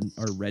for our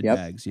red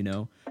bags,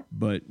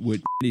 But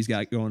what he's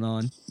got going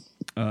on,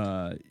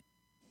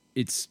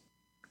 it's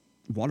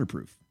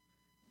waterproof.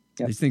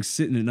 Yep. These things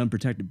sit in an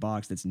unprotected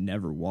box that's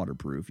never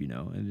waterproof,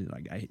 And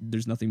like,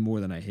 there's nothing more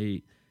than I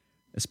hate,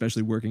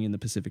 especially working in the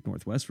Pacific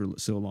Northwest for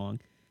so long,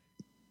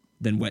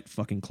 than wet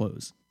fucking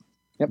clothes.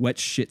 Yep. Wet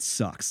shit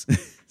sucks.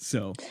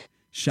 So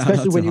shout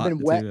especially out when to you've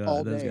been wet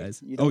all those day.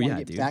 Guys. You don't want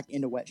to get back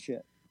into wet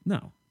shit.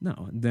 No.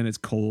 And then it's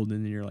cold,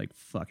 and then you're like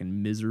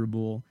fucking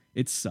miserable.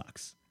 It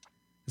sucks.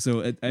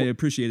 So I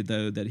appreciate it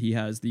though that he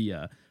has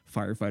the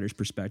firefighter's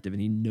perspective,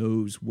 and he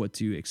knows what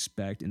to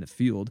expect in the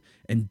field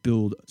and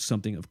build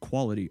something of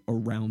quality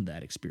around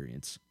that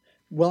experience.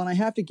 Well, and I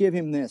have to give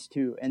him this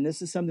too, and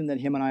this is something that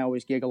him and I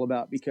always giggle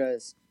about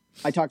because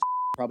I talk to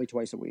probably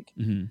twice a week.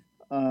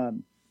 Mm-hmm.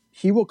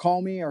 He will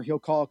call me, or he'll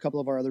call a couple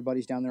of our other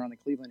buddies down there on the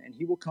Cleveland, and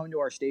he will come to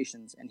our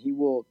stations and he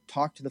will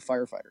talk to the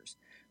firefighters.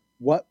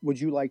 What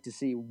would you like to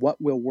see? What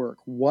will work?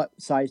 What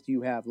size do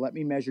you have? Let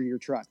me measure your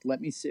truck.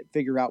 Let me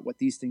figure out what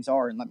these things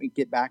are, and let me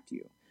get back to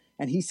you.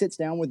 And he sits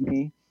down with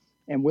me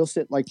and we'll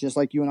sit like just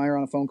like you and I are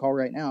on a phone call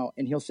right now,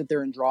 and he'll sit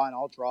there and draw, and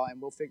I'll draw,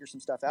 and we'll figure some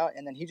stuff out,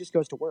 and then he just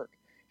goes to work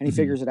and he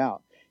figures it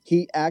out.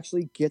 He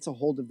actually gets a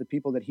hold of the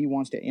people that he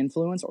wants to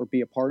influence or be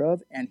a part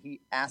of, and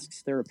he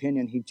asks their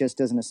opinion. He just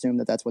doesn't assume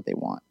that that's what they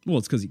want. Well,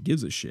 it's because he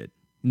gives a shit,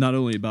 not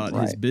only about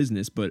his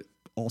business, but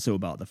also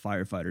about the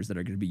firefighters that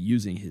are going to be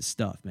using his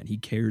stuff, man. He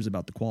cares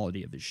about the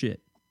quality of his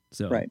shit.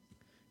 So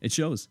it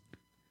shows.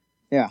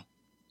 Yeah.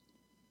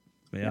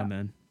 But yeah,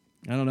 man.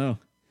 I don't know.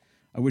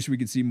 I wish we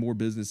could see more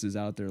businesses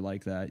out there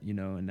like that, you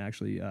know, and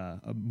actually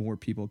more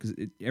people, because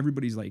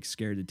everybody's like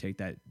scared to take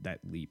that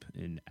leap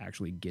and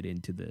actually get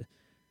into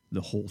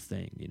the whole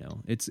thing, you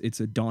know. It's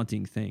a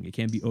daunting thing. It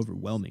can be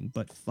overwhelming,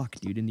 but fuck,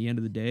 dude, in the end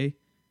of the day,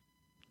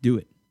 do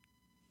it.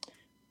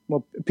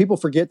 Well, people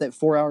forget that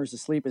 4 hours of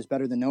sleep is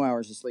better than no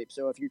hours of sleep.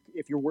 So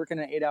if you're working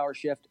an 8-hour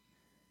shift,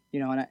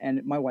 you know,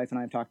 and my wife and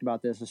I have talked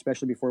about this,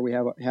 especially before we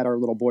had our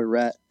little boy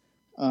Rhett.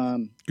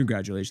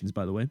 Congratulations,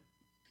 by the way.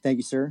 Thank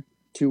you, sir.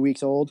 2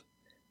 weeks old.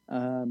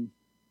 You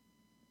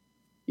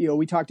know,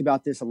 we talked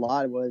about this a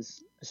lot. It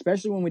was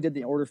especially when we did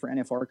the order for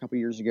NFR a couple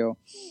years ago.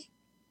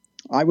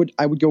 I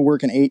would go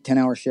work an 8-10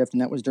 hour shift,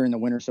 and that was during the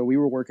winter. So we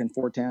were working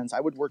 410s.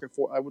 I would work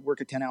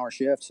a 10-hour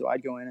shift. So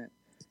I'd go in at,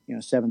 you know,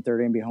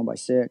 7:30 and be home by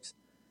 6.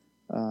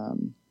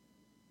 And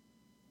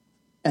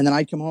then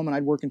I'd come home and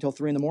I'd work until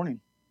 3 a.m.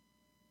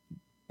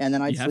 And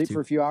then I'd sleep for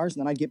a few hours,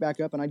 and then I'd get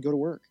back up and I'd go to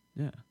work.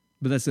 Yeah.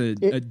 But that's a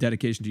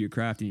dedication to your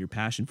craft and your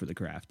passion for the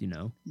craft, you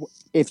know?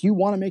 If you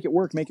want to make it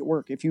work, make it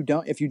work. If you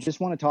don't, if you just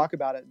want to talk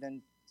about it,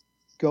 then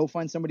go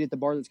find somebody at the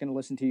bar that's going to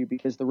listen to you,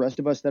 because the rest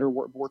of us that are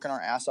working our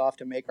ass off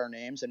to make our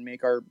names and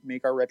make our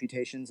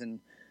reputations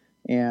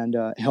and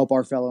help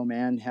our fellow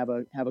man have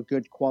a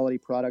good quality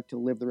product to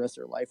live the rest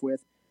of their life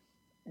with,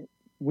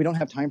 we don't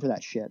have time for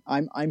that shit.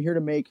 I'm here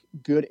to make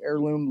good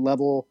heirloom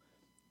level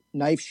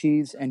knife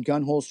sheaths and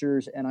gun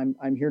holsters, and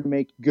I'm here to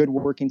make good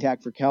working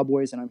tack for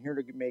cowboys, and I'm here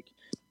to make,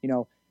 you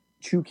know,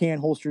 chew can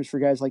holsters for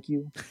guys like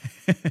you.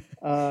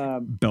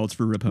 Belts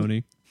for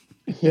Raponi.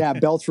 Yeah,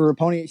 belts for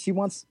Raponi. She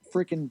wants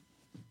freaking.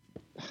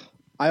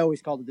 I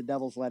always called it the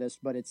devil's lettuce,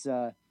 but it's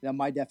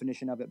my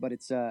definition of it. But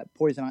it's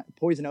poison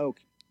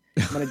oak.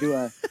 I'm gonna do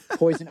a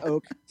poison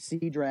oak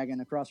sea dragon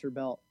across her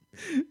belt.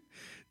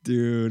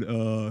 Dude,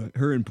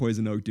 her and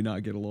poison oak do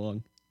not get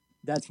along.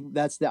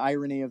 That's the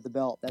irony of the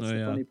belt. That's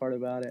the funny part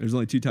about it. There's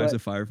only 2 types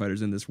of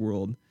firefighters in this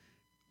world: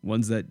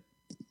 ones that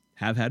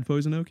have had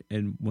poison oak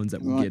and ones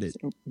that will get it.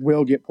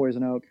 Will get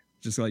poison oak.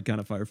 Just like kind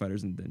of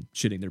firefighters and then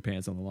shitting their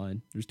pants on the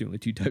line. There's only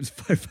 2 types of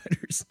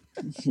firefighters.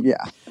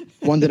 Yeah,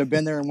 ones that have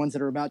been there and ones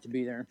that are about to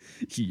be there.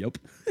 Yep.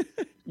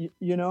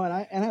 you know,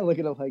 and I look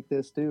at it like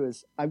this too: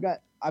 is I've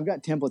got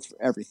templates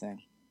for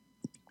everything.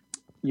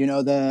 You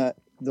know, the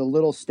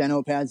little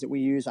steno pads that we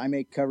use, I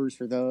make covers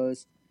for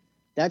those.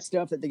 That's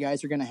stuff that the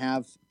guys are going to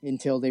have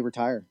until they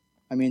retire.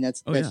 I mean,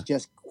 that's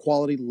just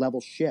quality level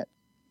shit.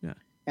 Yeah.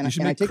 And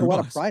I take a lot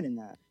of pride in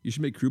that. You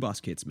should make crew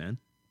boss kits, man.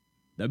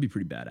 That'd be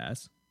pretty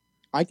badass.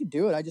 I could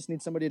do it. I just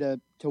need somebody to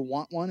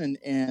want one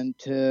and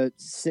to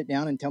sit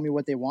down and tell me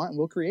what they want, and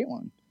we'll create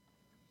one.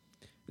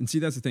 And see,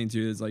 that's the thing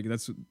too, is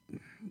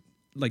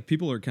like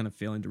people are kind of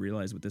failing to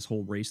realize with this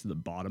whole race to the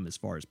bottom as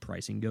far as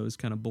pricing goes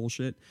kind of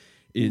bullshit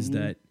is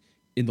that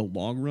in the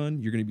long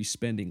run, you're going to be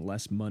spending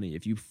less money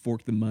if you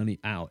fork the money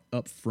out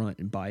up front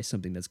and buy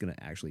something that's going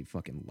to actually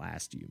fucking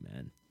last you,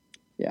 man.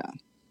 Yeah.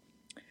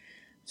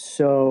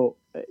 So,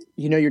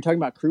 you know, you're talking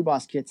about crew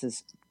boss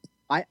kits.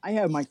 I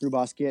have my crew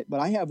boss kit,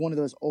 but I have one of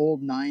those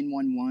old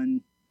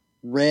 911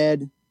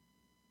 red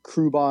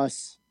crew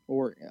boss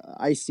or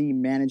IC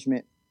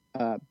management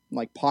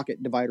like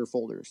pocket divider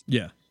folders.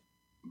 Yeah.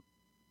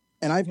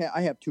 And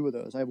I have 2 of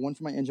those. I have one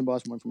for my engine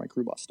boss and one for my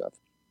crew boss stuff.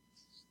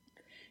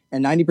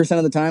 And 90%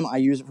 of the time I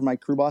use it for my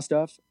crew boss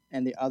stuff,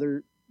 and the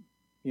other,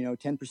 you know,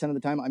 10% of the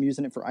time I'm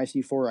using it for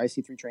IC4 or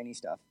IC3 trainee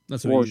stuff.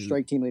 That's what or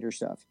strike team leader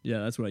stuff.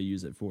 Yeah, that's what I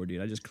use it for,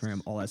 dude. I just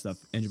cram all that stuff: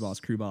 engine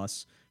boss, crew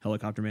boss,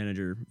 helicopter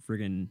manager,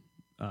 friggin'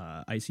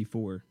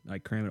 IC4. I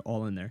cram it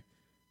all in there.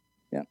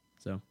 Yeah.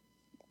 So,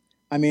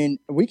 I mean,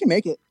 we can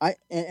make it. I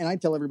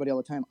tell everybody all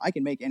the time, I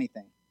can make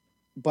anything,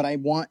 but I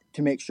want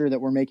to make sure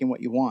that we're making what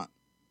you want.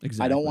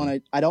 Exactly. I don't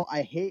want to.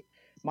 I hate.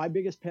 My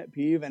biggest pet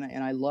peeve, and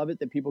I love it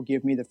that people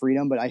give me the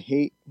freedom, but I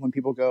hate when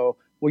people go,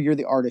 well, you're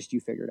the artist, you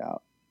figured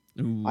out.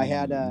 Ooh,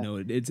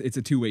 no, it's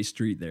a 2-way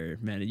street there,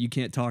 man. You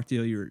can't talk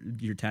to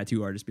your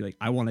tattoo artist, be like,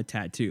 I want a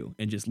tattoo,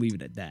 and just leave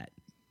it at that.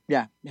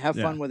 Yeah, have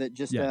fun with it.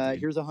 Just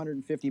here's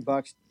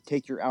 $150,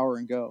 take your hour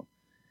and go.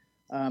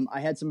 I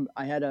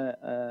had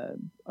a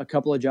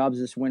couple of jobs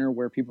this winter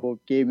where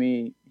people gave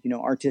me, you know,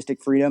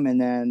 artistic freedom,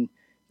 and then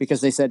because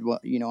they said, well,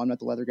 you know, I'm not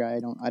the leather guy.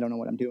 I don't know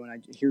what I'm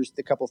doing. Here's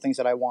the couple of things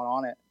that I want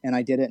on it. And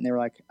I did it. And they were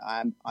like,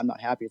 I'm not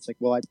happy. It's like,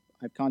 well,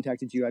 I've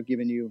contacted you. I've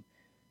given you,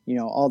 you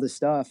know, all this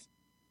stuff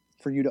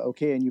for you to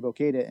okay, and you've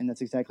okayed it. And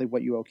that's exactly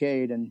what you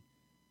okayed. And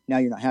now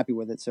you're not happy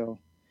with it. So,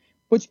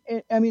 which,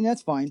 I mean,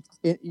 that's fine.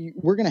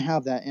 We're going to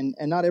have that. And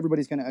not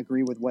everybody's going to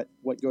agree with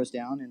what goes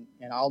down.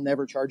 And I'll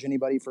never charge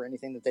anybody for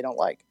anything that they don't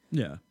like.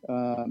 Yeah.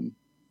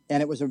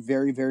 And it was a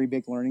very, very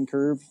big learning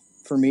curve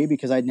for me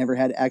because I'd never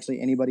had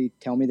actually anybody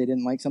tell me they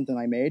didn't like something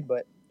I made,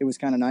 but it was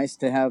kind of nice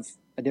to have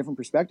a different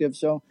perspective.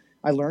 So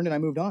I learned and I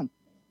moved on.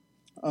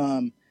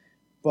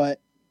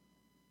 But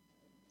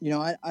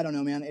I don't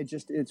know, man.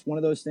 It's one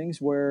of those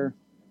things where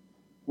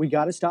we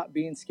got to stop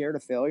being scared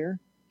of failure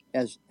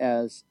as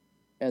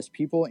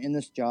people in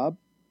this job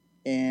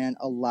and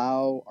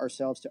allow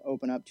ourselves to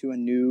open up to a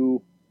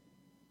new,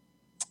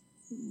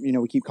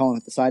 we keep calling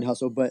it the side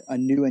hustle, but a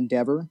new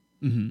endeavor.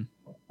 Mm-hmm.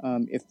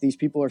 If these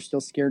people are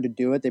still scared to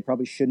do it, they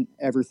probably shouldn't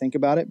ever think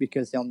about it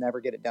because they'll never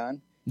get it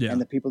done. Yeah.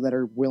 And the people that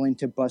are willing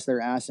to bust their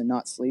ass and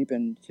not sleep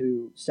and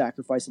to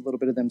sacrifice a little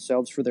bit of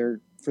themselves for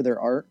their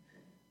art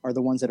are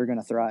the ones that are going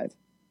to thrive.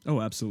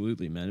 Oh,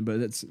 absolutely, man. But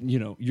that's,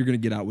 you're going to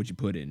get out what you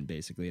put in,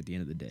 basically, at the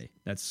end of the day.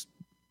 That's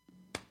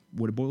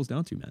what it boils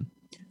down to, man.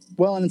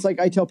 Well, and it's like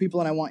I tell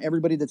people, and I want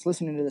everybody that's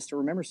listening to this to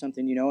remember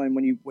something, and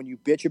when you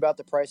bitch about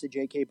the price of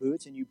JK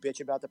boots and you bitch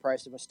about the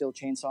price of a Stihl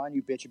chainsaw and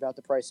you bitch about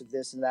the price of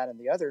this and that and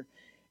the other,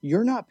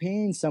 you're not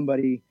paying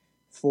somebody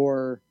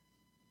for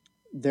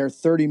their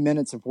 30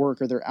 minutes of work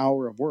or their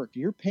hour of work.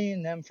 You're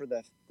paying them for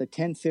the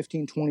 10,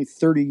 15, 20,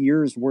 30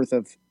 years worth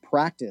of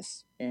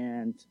practice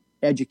and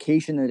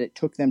education that it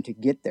took them to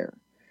get there.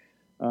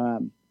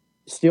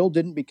 Stihl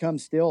didn't become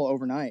Stihl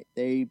overnight.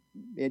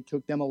 It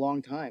took them a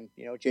long time.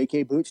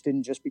 JK Boots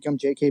didn't just become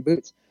JK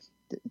Boots.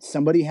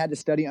 Somebody had to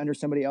study under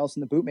somebody else in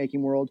the boot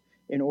making world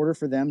in order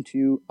for them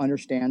to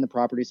understand the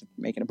properties of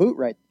making a boot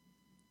right.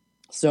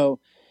 So,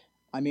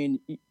 I mean,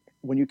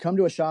 when you come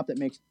to a shop that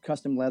makes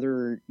custom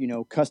leather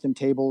or, custom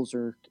tables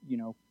or,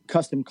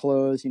 custom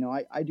clothes,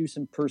 I do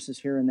some purses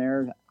here and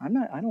there. I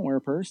don't wear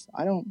a purse.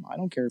 I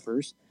don't carry a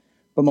purse,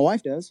 but my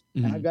wife does.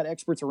 Mm-hmm. And I've got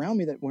experts around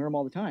me that wear them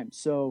all the time.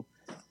 So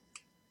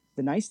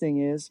the nice thing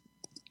is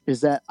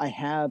that I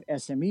have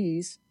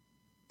SMEs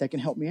that can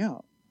help me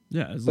out.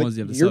 Yeah. As long as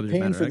you have the you're subject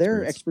paying matter for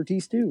their experts.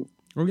 expertise too.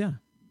 Oh yeah.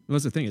 Well,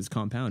 that's the thing. It's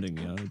compounding.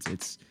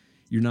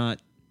 You're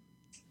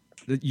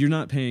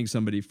not paying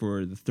somebody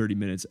for the 30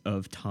 minutes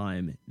of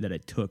time that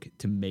it took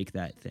to make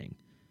that thing.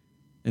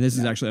 And this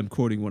is actually, I'm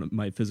quoting one of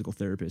my physical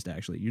therapist,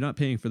 actually. You're not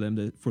paying for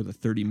them for the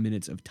 30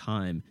 minutes of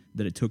time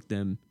that it took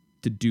them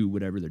to do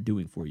whatever they're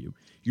doing for you.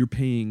 You're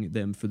paying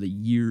them for the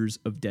years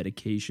of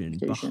dedication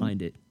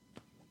behind it.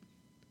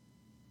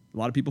 A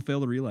lot of people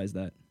fail to realize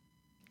that.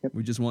 Yep.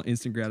 We just want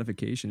instant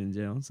gratification,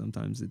 and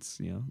sometimes it's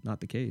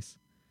not the case.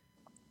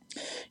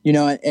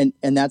 And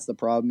that's the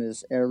problem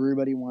is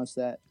everybody wants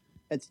that.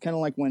 It's kind of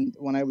like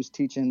when I was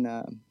teaching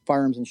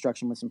firearms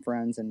instruction with some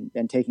friends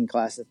and taking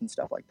classes and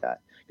stuff like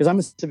that. Because I'm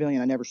a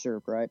civilian, I never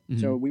served, right?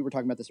 Mm-hmm. So we were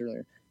talking about this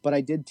earlier. But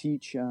I did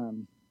teach.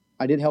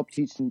 I did help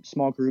teach some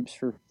small groups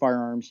for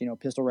firearms.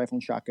 Pistol, rifle,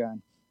 and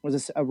shotgun.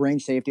 Was a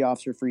range safety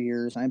officer for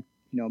years. I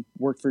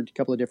worked for a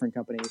couple of different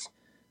companies.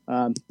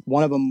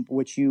 One of them,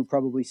 which you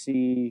probably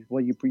see,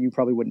 well, you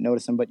probably wouldn't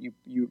notice them, but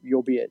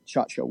you'll be at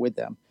SHOT Show with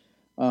them.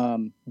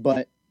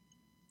 But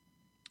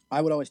I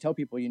would always tell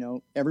people,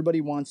 everybody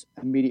wants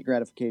immediate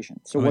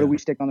gratification. So what do we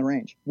stick on the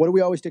range? What do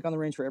we always stick on the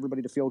range for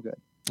everybody to feel good?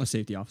 A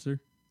safety officer.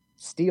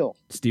 Steel.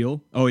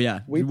 Oh yeah.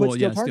 We put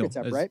steel targets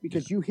up, right?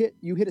 Because you hit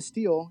a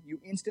steel, you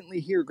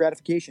instantly hear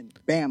gratification.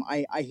 Bam!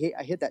 I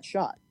hit that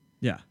shot.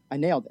 Yeah. I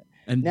nailed it.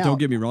 And now, don't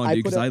get me wrong,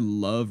 dude, because I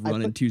love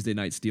running Tuesday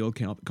night steel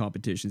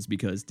competitions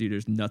because, dude,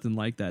 there's nothing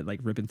like that,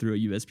 like ripping through a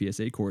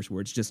USPSA course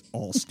where it's just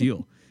all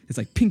steel. It's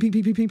like ping, ping,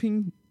 ping, ping, ping,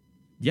 ping.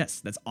 Yes,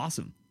 that's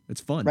awesome.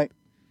 It's fun. Right.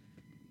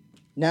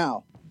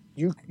 Now,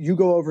 you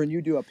go over and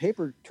you do a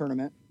paper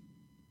tournament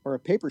or a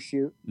paper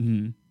shoot,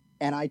 mm-hmm.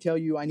 and I tell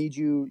you I need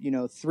you,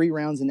 3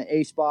 rounds in the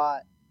A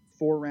spot,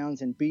 4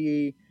 rounds in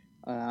B.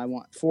 I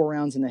want 4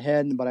 rounds in the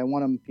head, but I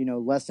want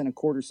them, less than a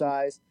quarter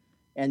size,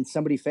 and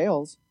somebody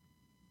fails.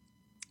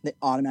 They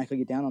automatically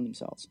get down on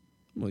themselves.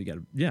 Well,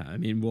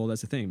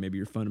 that's the thing. Maybe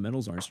your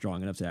fundamentals aren't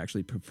strong enough to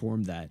actually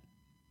perform that.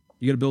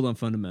 You got to build on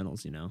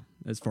fundamentals,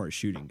 as far as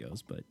shooting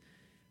goes.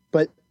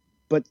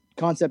 But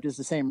concept is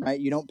the same, right?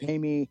 You don't pay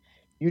me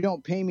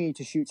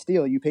to shoot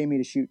steel. You pay me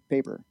to shoot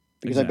paper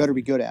because exactly. I better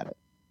be good at it.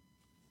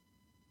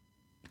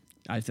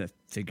 I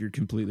think you're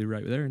completely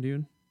right there,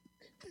 dude.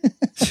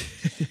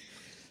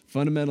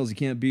 Fundamentals, you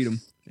can't beat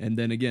them. And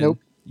then again,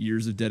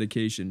 Years of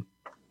dedication,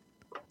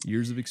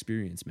 years of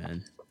experience,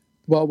 man.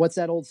 Well, what's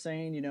that old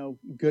saying?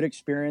 Good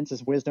experience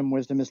is wisdom.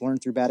 Wisdom is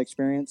learned through bad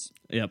experience.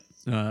 Yep.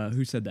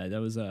 Who said that?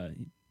 That was God,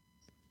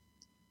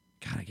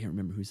 I can't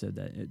remember who said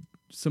that.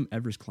 Some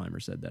Everest climber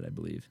said that, I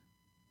believe.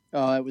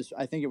 I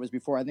think it was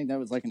before. I think that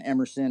was like an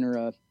Emerson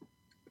or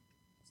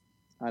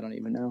I don't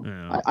even know.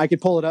 I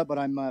could pull it up, but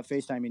I'm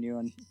FaceTiming you.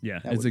 And yeah,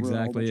 it's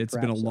exactly. It's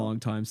been a long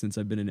time since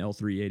I've been in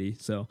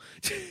L380. So.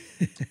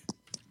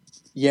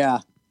 Yeah.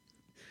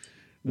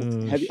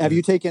 Have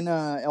you taken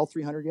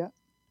L300 yet?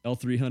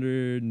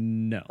 L300,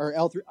 no. Or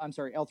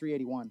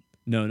L381.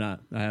 No, not.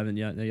 I haven't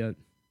yet. Not yet.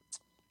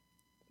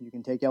 You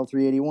can take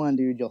L381,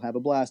 dude. You'll have a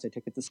blast. I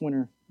took it this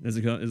winter. Is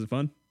it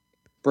fun?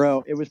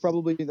 Bro, it was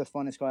probably the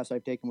funnest class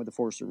I've taken with the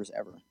Forest Service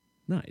ever.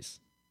 Nice.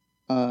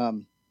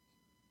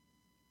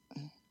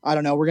 I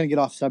don't know. We're gonna get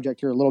off subject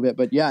here a little bit,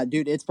 but yeah,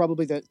 dude, it's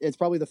probably the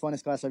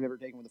funnest class I've ever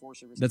taken with the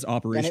Forest Service. That's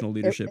operational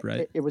leadership,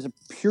 right? It was a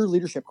pure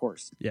leadership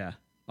course. Yeah.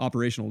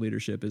 Operational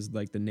leadership is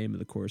like the name of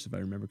the course, if I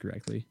remember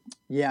correctly.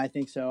 Yeah, I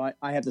think so.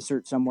 I have the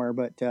cert somewhere,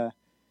 but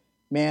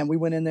man, we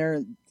went in there.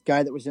 The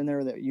guy that was in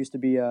there that used to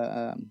be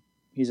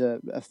he's a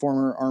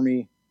former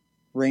Army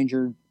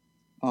Ranger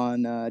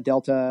on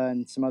Delta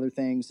and some other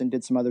things, and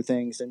did some other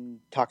things, and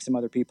talked to some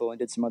other people and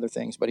did some other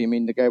things. But I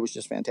mean, the guy was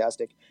just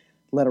fantastic.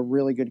 Led a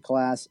really good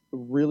class,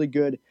 really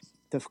good.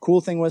 The cool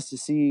thing was to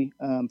see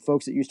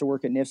folks that used to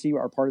work at NIFC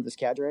are part of this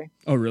cadre.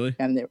 Oh, really?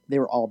 And they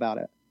were all about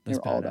it. That's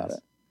they were all about badass.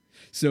 it.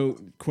 So,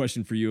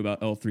 question for you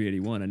about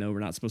L381. I know we're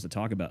not supposed to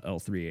talk about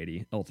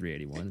L380,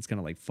 L381. It's kind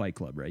of like Fight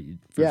Club, right?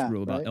 First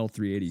rule about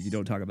L380s, you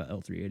don't talk about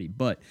L380.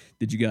 But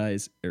did you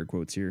guys, air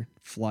quotes here,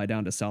 fly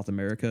down to South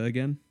America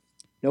again?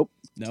 Nope.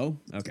 No?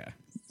 Okay.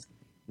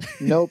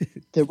 Nope.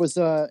 It was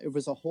a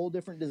whole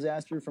different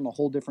disaster from a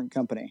whole different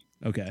company.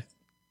 Okay.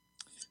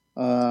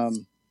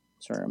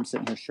 Sorry, I'm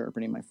sitting here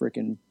sharpening my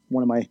freaking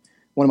one of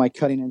my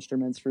cutting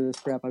instruments for this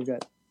crap. I've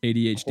got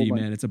ADHD,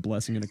 man. It's a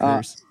blessing and a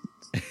curse.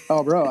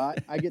 Oh, bro,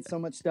 I get so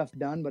much stuff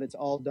done, but it's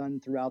all done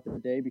throughout the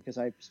day because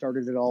I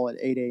started it all at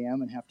 8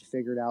 a.m. and have to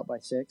figure it out by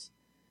 6.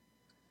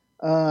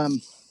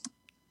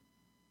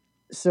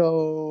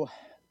 So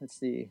let's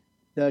see.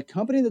 The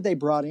company that they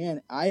brought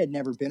in, I had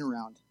never been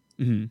around.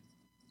 Mm-hmm.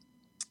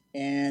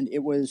 And it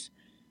was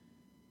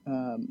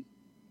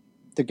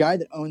the guy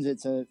that owns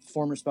it's a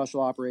former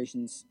special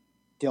operations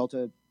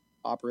Delta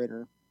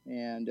operator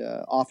and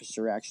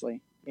officer,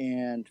 actually.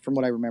 And from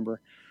what I remember,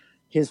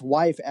 his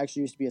wife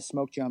actually used to be a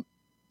smoke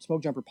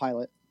jumper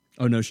pilot.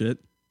 Oh, no shit.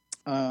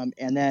 And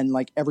then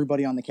like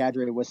everybody on the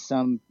cadre was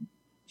some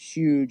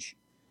huge,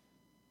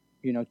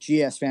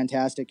 GS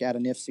fantastic out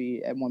of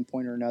NIFC at one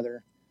point or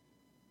another.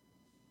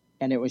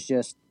 And it was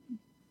just,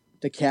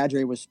 the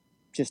cadre was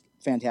just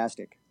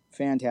fantastic.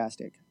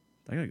 Fantastic.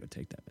 I gotta go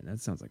take that, man.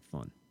 That sounds like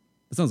fun.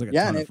 That sounds like a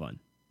ton of fun.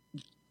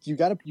 You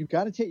gotta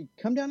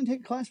come down and take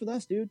a class with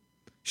us, dude.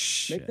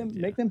 Shit,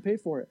 make them pay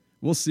for it.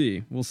 We'll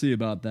see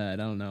about that.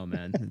 I don't know,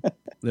 man.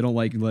 They don't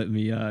like let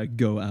me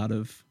go out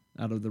of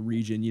the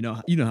region. You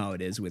know how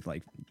it is with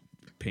like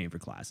paying for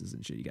classes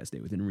and shit. You gotta stay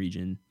within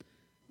region.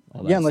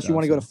 Yeah, unless you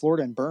want to go to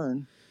Florida and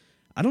burn.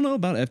 I don't know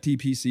about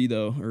FTPC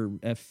though, or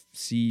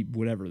FC,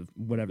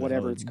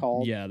 whatever it's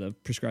called. Yeah, the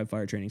Prescribed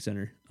Fire Training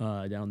Center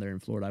down there in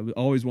Florida. I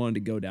always wanted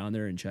to go down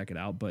there and check it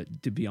out,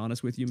 but to be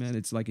honest with you, man,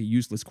 it's like a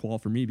useless qual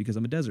for me because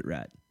I'm a desert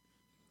rat.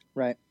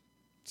 Right.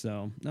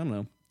 So I don't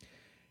know.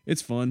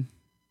 It's fun.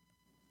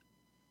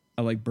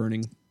 I like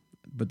burning,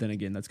 but then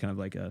again, that's kind of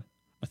like a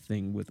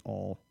thing with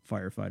all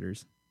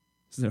firefighters.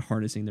 So they're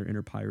harnessing their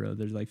inner pyro.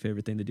 Their like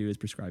favorite thing to do is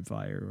prescribe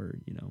fire, or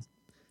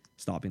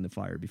stopping the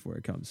fire before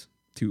it comes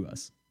to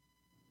us.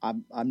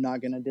 I'm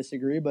not gonna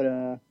disagree,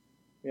 but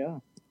yeah.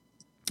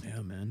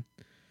 Yeah, man.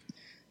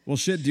 Well,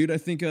 shit, dude. I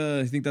think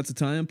that's a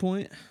tie-in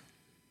point.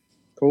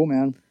 Cool,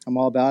 man. I'm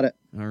all about it.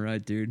 All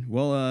right, dude.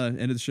 Well,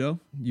 end of the show.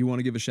 You want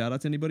to give a shout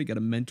out to anybody? Got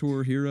a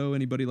mentor, hero,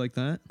 anybody like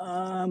that?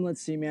 Let's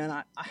see,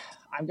 man.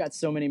 I've got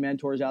so many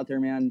mentors out there,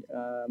 man.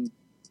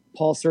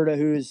 Paul Serta,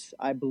 who's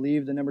I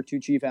believe the number 2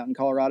 chief out in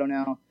Colorado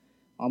now,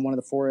 on one of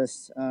the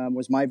forests,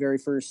 was my very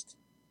first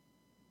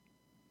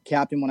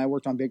captain when I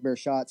worked on Big Bear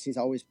Shots. He's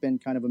always been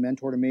kind of a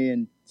mentor to me,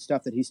 and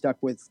stuff that he stuck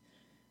with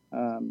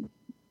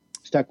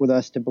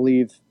us to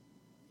believe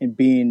in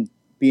being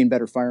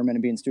better firemen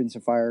and being students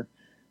of fire.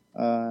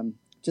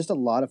 Just a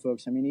lot of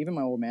folks. I mean, even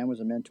my old man was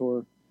a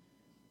mentor,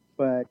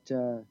 but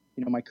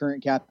my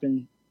current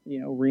captain,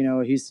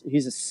 Reno,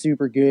 he's a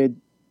super good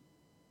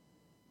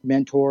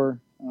mentor.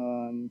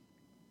 I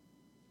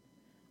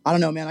don't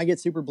know, man. I get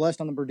super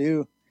blessed on the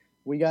Purdue.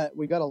 We got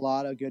a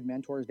lot of good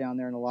mentors down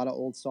there, and a lot of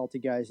old salty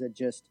guys that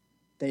just,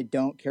 they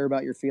don't care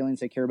about your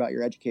feelings. They care about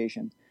your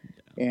education.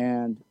 Yeah.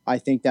 And I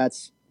think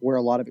that's where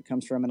a lot of it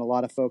comes from. And a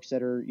lot of folks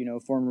that are,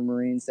 former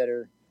Marines, that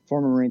are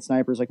former Marine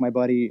snipers, like my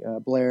buddy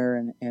Blair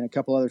and a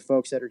couple other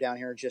folks that are down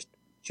here, just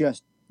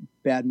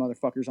bad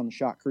motherfuckers on the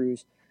shot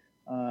crews.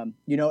 And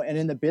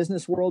in the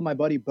business world, my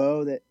buddy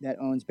Bo that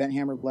owns Bent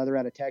Hammer Leather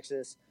out of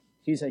Texas,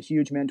 he's a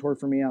huge mentor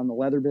for me on the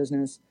leather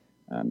business,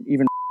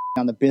 even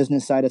on the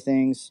business side of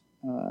things.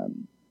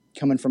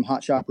 Coming from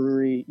Hot Shot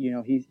Brewery,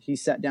 he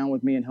sat down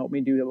with me and helped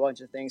me do a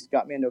bunch of things,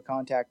 got me into a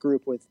contact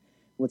group with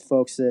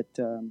folks that,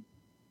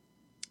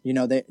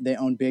 they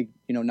own big,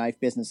 knife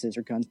businesses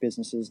or guns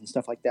businesses and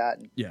stuff like that.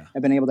 And yeah,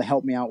 have been able to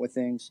help me out with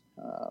things.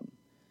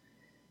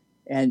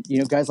 And,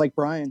 guys like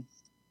Brian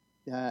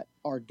that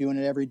are doing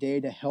it every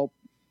day to help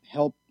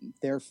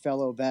their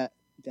fellow vet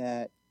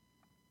that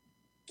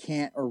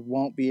can't or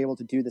won't be able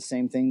to do the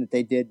same thing that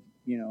they did,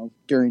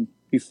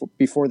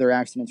 before their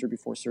accidents or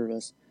before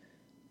service.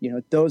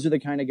 Those are the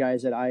kind of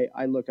guys that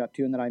I look up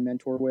to and that I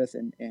mentor with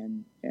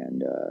and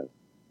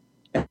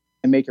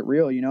make it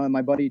real, and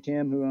my buddy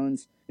Tim, who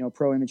owns,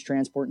 Pro Image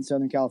Transport in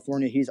Southern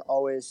California, he's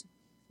always,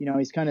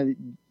 he's kind of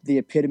the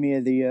epitome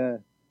of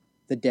the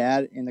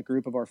dad in the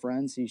group of our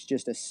friends. He's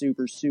just a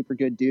super, super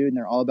good dude, and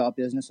they're all about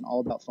business and all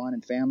about fun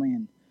and family.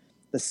 And,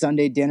 the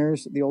Sunday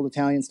dinners, the old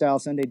Italian style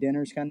Sunday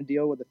dinners kind of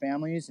deal with the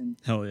families. And,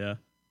 Hell yeah.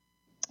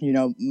 you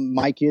know,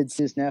 my kids,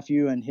 his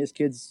nephew, and his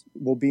kids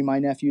will be my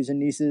nephews and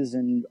nieces,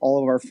 and all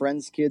of our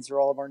friends' kids are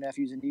all of our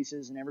nephews and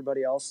nieces, and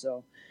everybody else.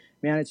 So,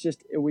 man, it's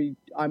just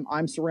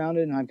I'm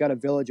surrounded, and I've got a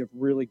village of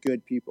really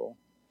good people.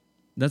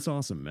 That's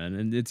awesome, man.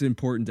 And it's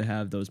important to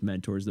have those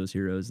mentors, those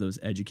heroes, those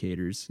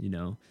educators, you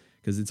know,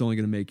 because it's only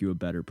going to make you a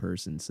better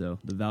person. So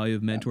the value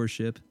of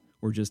mentorship,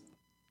 or just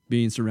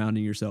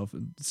surrounding yourself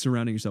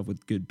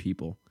with good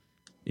people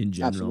in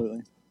general,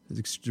 Absolutely. is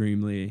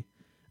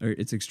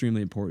it's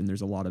extremely important.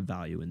 There's a lot of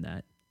value in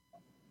that.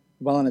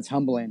 Well, and it's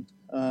humbling.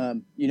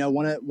 You know,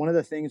 one of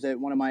the things that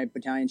one of my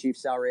battalion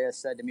chiefs, Sal Reyes,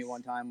 said to me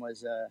one time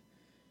was,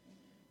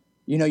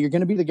 you know, you're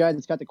going to be the guy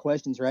that's got the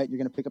questions, right? You're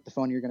going to pick up the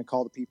phone. You're going to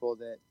call the people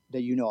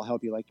that you know will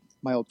help you, like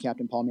my old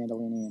captain, Paul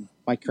Mandolini, and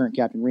my current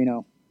captain,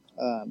 Reno.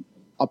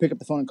 I'll pick up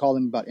the phone and call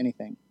them about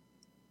anything.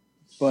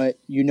 But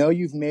you know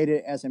you've made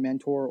it as a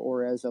mentor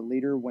or as a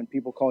leader when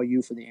people call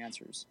you for the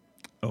answers.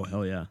 Oh,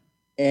 hell yeah.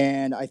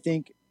 And I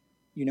think,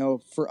 you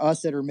know, for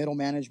us that are middle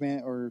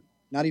management, or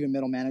not even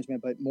middle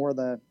management, but more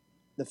the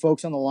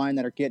folks on the line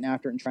that are getting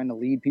after it and trying to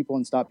lead people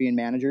and stop being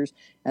managers.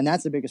 And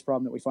that's the biggest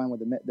problem that we find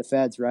with the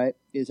feds, right?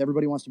 Is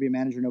everybody wants to be a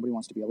manager. Nobody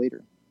wants to be a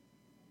leader.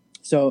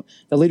 So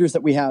the leaders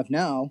that we have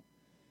now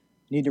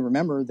need to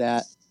remember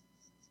that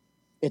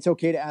it's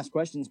okay to ask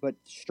questions, but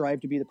strive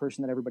to be the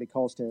person that everybody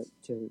calls to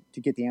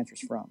get the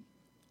answers from.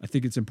 I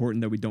think it's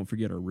important that we don't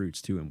forget our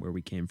roots too and where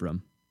we came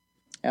from.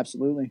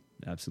 Absolutely.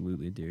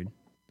 Absolutely, dude.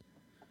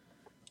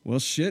 Well,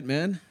 shit,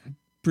 man.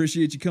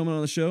 Appreciate you coming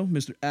on the show,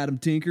 Mr. Adam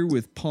Tinker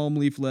with Palm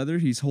Leaf Leather.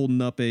 He's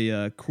holding up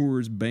a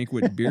Coors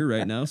Banquet beer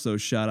right now, so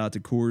shout out to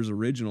Coors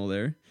Original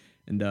there.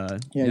 And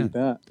yeah, you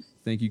bet.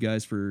 Thank you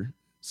guys for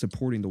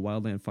supporting the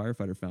Wildland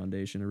Firefighter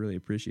Foundation. I really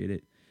appreciate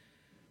it.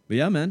 But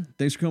yeah, man,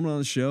 thanks for coming on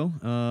the show.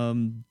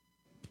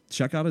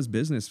 Check out his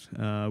business.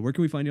 Where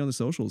can we find you on the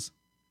socials?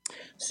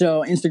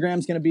 So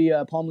Instagram's going to be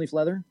Palm Leaf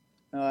Leather.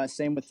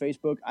 Same with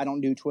Facebook. I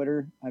don't do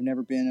Twitter. I've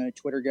never been a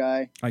Twitter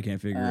guy. I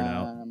can't figure it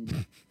out.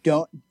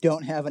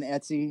 Don't have an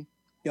Etsy.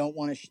 Don't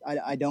want to.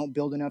 I don't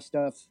build enough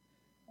stuff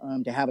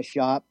to have a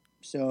shop.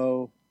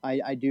 So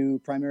I do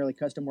primarily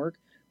custom work,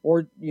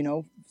 or you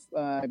know,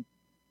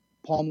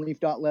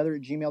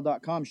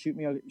 palmleaf.leather@gmail.com. Shoot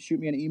me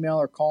an email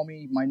or call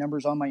me. My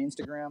number's on my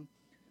Instagram.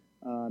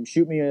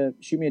 Shoot me a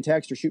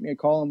text or shoot me a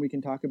call, and we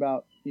can talk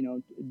about, you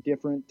know,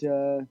 different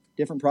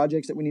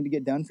projects that we need to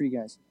get done for you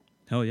guys.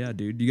 Hell yeah,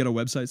 dude. You got a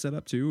website set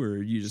up too, or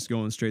are you just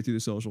going straight through the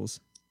socials?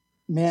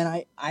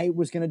 Man, I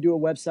was going to do a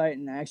website,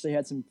 and I actually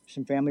had some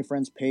family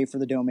friends pay for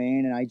the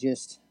domain, and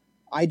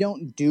I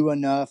don't do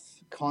enough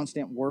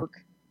constant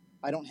work.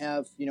 I don't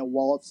have, you know,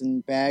 wallets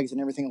and bags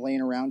and everything laying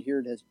around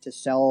here to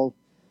sell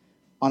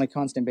on a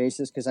constant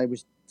basis, because I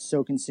was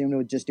so consumed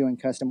with just doing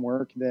custom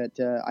work that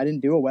I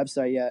didn't do a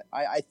website yet.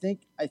 I think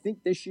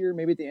this year,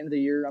 maybe at the end of the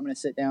year, I'm going to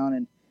sit down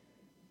and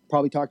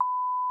probably talk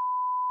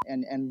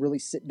and really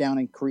sit down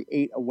and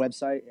create a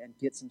website and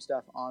get some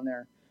stuff on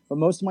there. But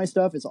most of my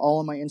stuff is all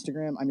on my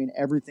Instagram. I mean,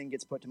 everything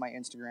gets put to my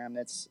Instagram.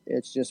 It's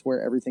just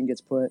where everything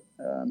gets put,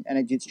 and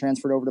it gets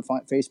transferred over to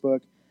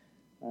Facebook.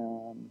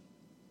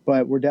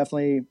 But we're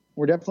definitely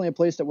a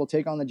place that will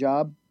take on the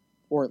job,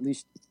 or at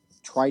least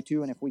try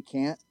to. And if we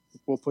can't,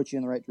 we'll put you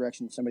in the right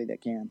direction to somebody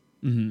that can.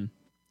 Mm-hmm.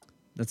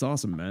 That's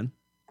awesome, man.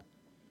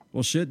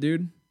 Well, shit,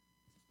 dude.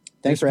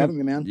 Thanks for having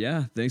me, man.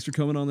 Yeah, thanks for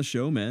coming on the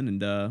show, man.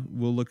 And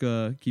we'll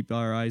keep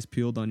our eyes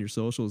peeled on your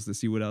socials to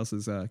see what else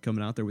is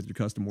coming out there with your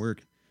custom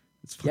work.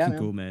 It's fucking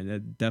cool,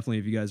 man. Definitely,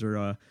 if you guys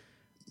are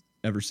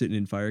ever sitting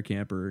in fire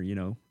camp, or, you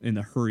know, in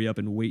the hurry up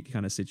and wait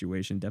kind of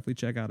situation, definitely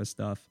check out his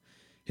stuff.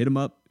 Hit him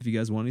up if you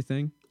guys want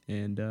anything.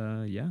 And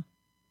yeah,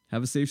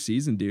 have a safe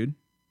season, dude.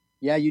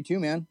 Yeah, you too,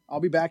 man. I'll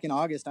be back in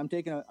August. I'm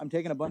taking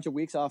a bunch of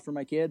weeks off for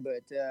my kid,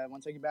 but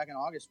once I get back in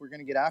August, we're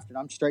gonna get after it.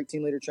 I'm strike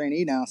team leader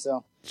trainee now,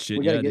 so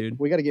we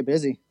gotta get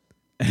busy.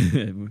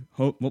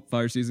 Hope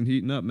fire season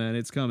heating up, man.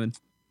 It's coming.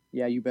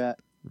 Yeah, you bet.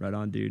 Right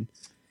on, dude.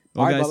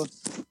 Well, all right, guys,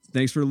 Bubba.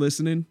 Thanks for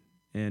listening,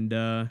 and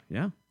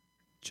yeah,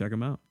 check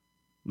them out.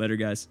 Later,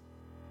 guys.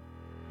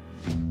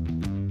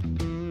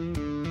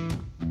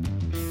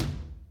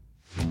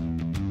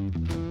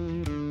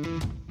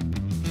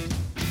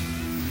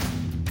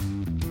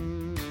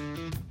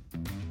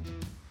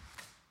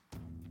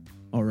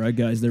 All right,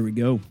 guys, there we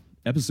go.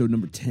 Episode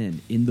number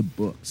 10 in the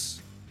books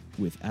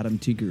with Adam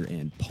Tinker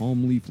and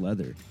Palm Leaf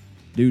Leather.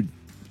 Dude,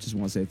 just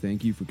want to say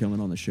thank you for coming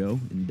on the show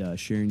and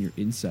sharing your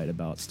insight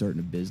about starting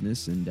a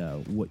business and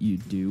what you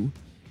do.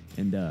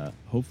 And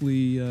hopefully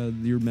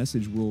your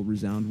message will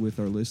resound with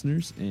our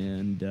listeners.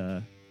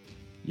 And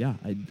yeah,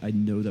 I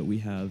know that we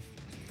have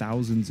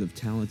thousands of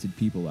talented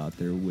people out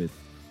there with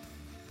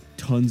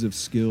tons of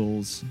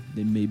skills.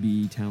 They may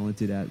be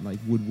talented at like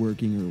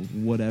woodworking or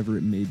whatever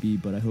it may be,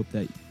 but I hope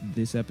that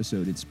this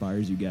episode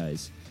inspires you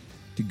guys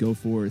to go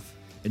forth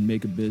and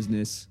make a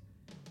business,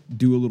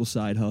 do a little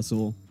side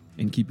hustle,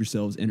 and keep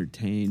yourselves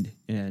entertained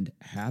and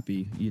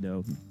happy. You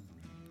know,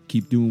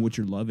 keep doing what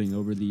you're loving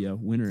over the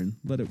winter and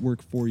let it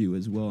work for you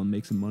as well and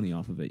make some money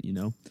off of it, you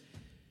know.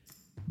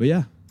 But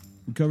yeah,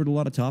 we covered a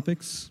lot of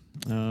topics.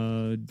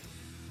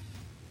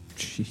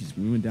 Jeez,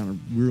 we went down a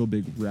real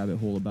big rabbit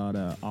hole about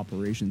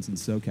operations in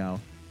SoCal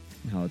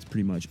and how it's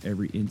pretty much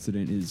every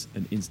incident is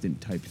an instant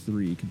type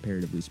 3,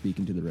 comparatively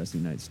speaking, to the rest of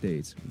the United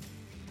States.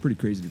 Pretty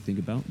crazy to think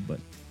about, but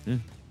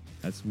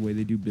that's the way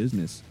they do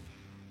business.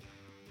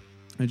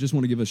 I just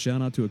want to give a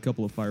shout out to a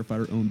couple of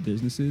firefighter-owned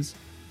businesses.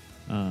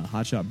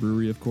 Hotshot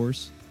Brewery, of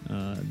course.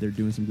 They're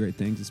doing some great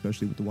things,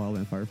 especially with the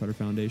Wildland Firefighter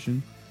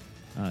Foundation.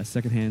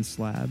 Secondhand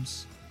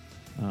Slabs.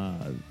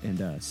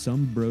 And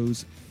Some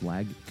Bros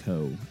Flag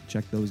Co.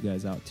 Check those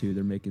guys out too.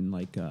 They're making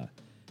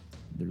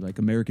they're like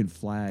American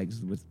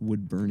flags with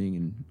wood burning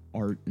and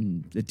art,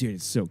 and dude,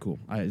 it's so cool.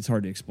 It's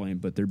hard to explain,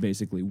 but they're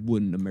basically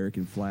wooden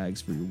American flags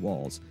for your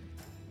walls.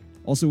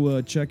 Also,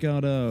 check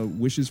out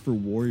Wishes for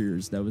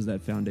Warriors. That was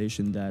that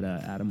foundation that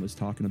Adam was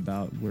talking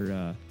about,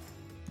 where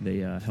they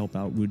help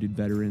out wounded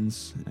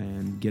veterans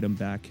and get them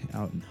back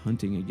out and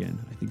hunting again.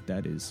 I think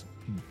that is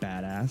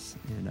badass,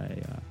 and I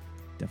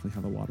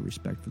definitely have a lot of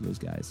respect for those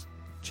guys.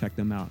 Check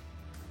them out.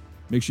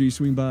 Make sure you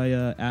swing by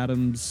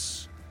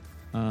Adam's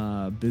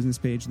business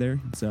page there.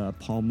 It's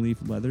Palm Leaf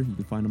Leather. You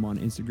can find him on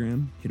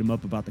Instagram. Hit him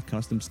up about the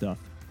custom stuff.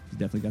 He's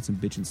definitely got some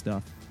bitchin'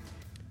 stuff.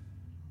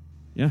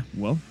 Yeah,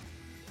 well,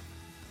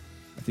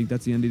 I think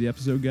that's the end of the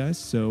episode, guys.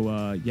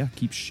 So,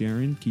 keep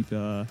sharing. Keep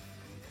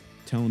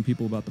telling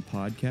people about the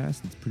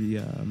podcast. It's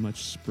pretty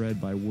much spread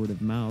by word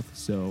of mouth.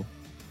 So,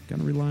 kind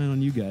of relying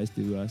on you guys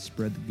to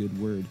spread the good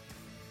word.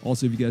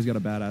 Also, if you guys got a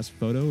badass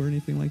photo or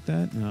anything like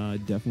that,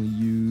 definitely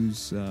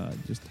use,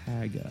 just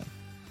tag,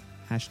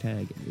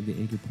 hashtag the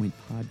Anchor Point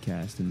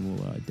Podcast, and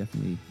we'll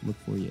definitely look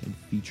for you and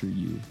feature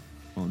you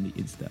on the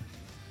Insta.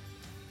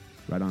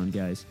 Right on,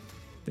 guys.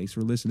 Thanks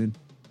for listening.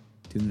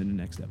 Tune in to the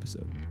next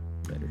episode.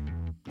 Later.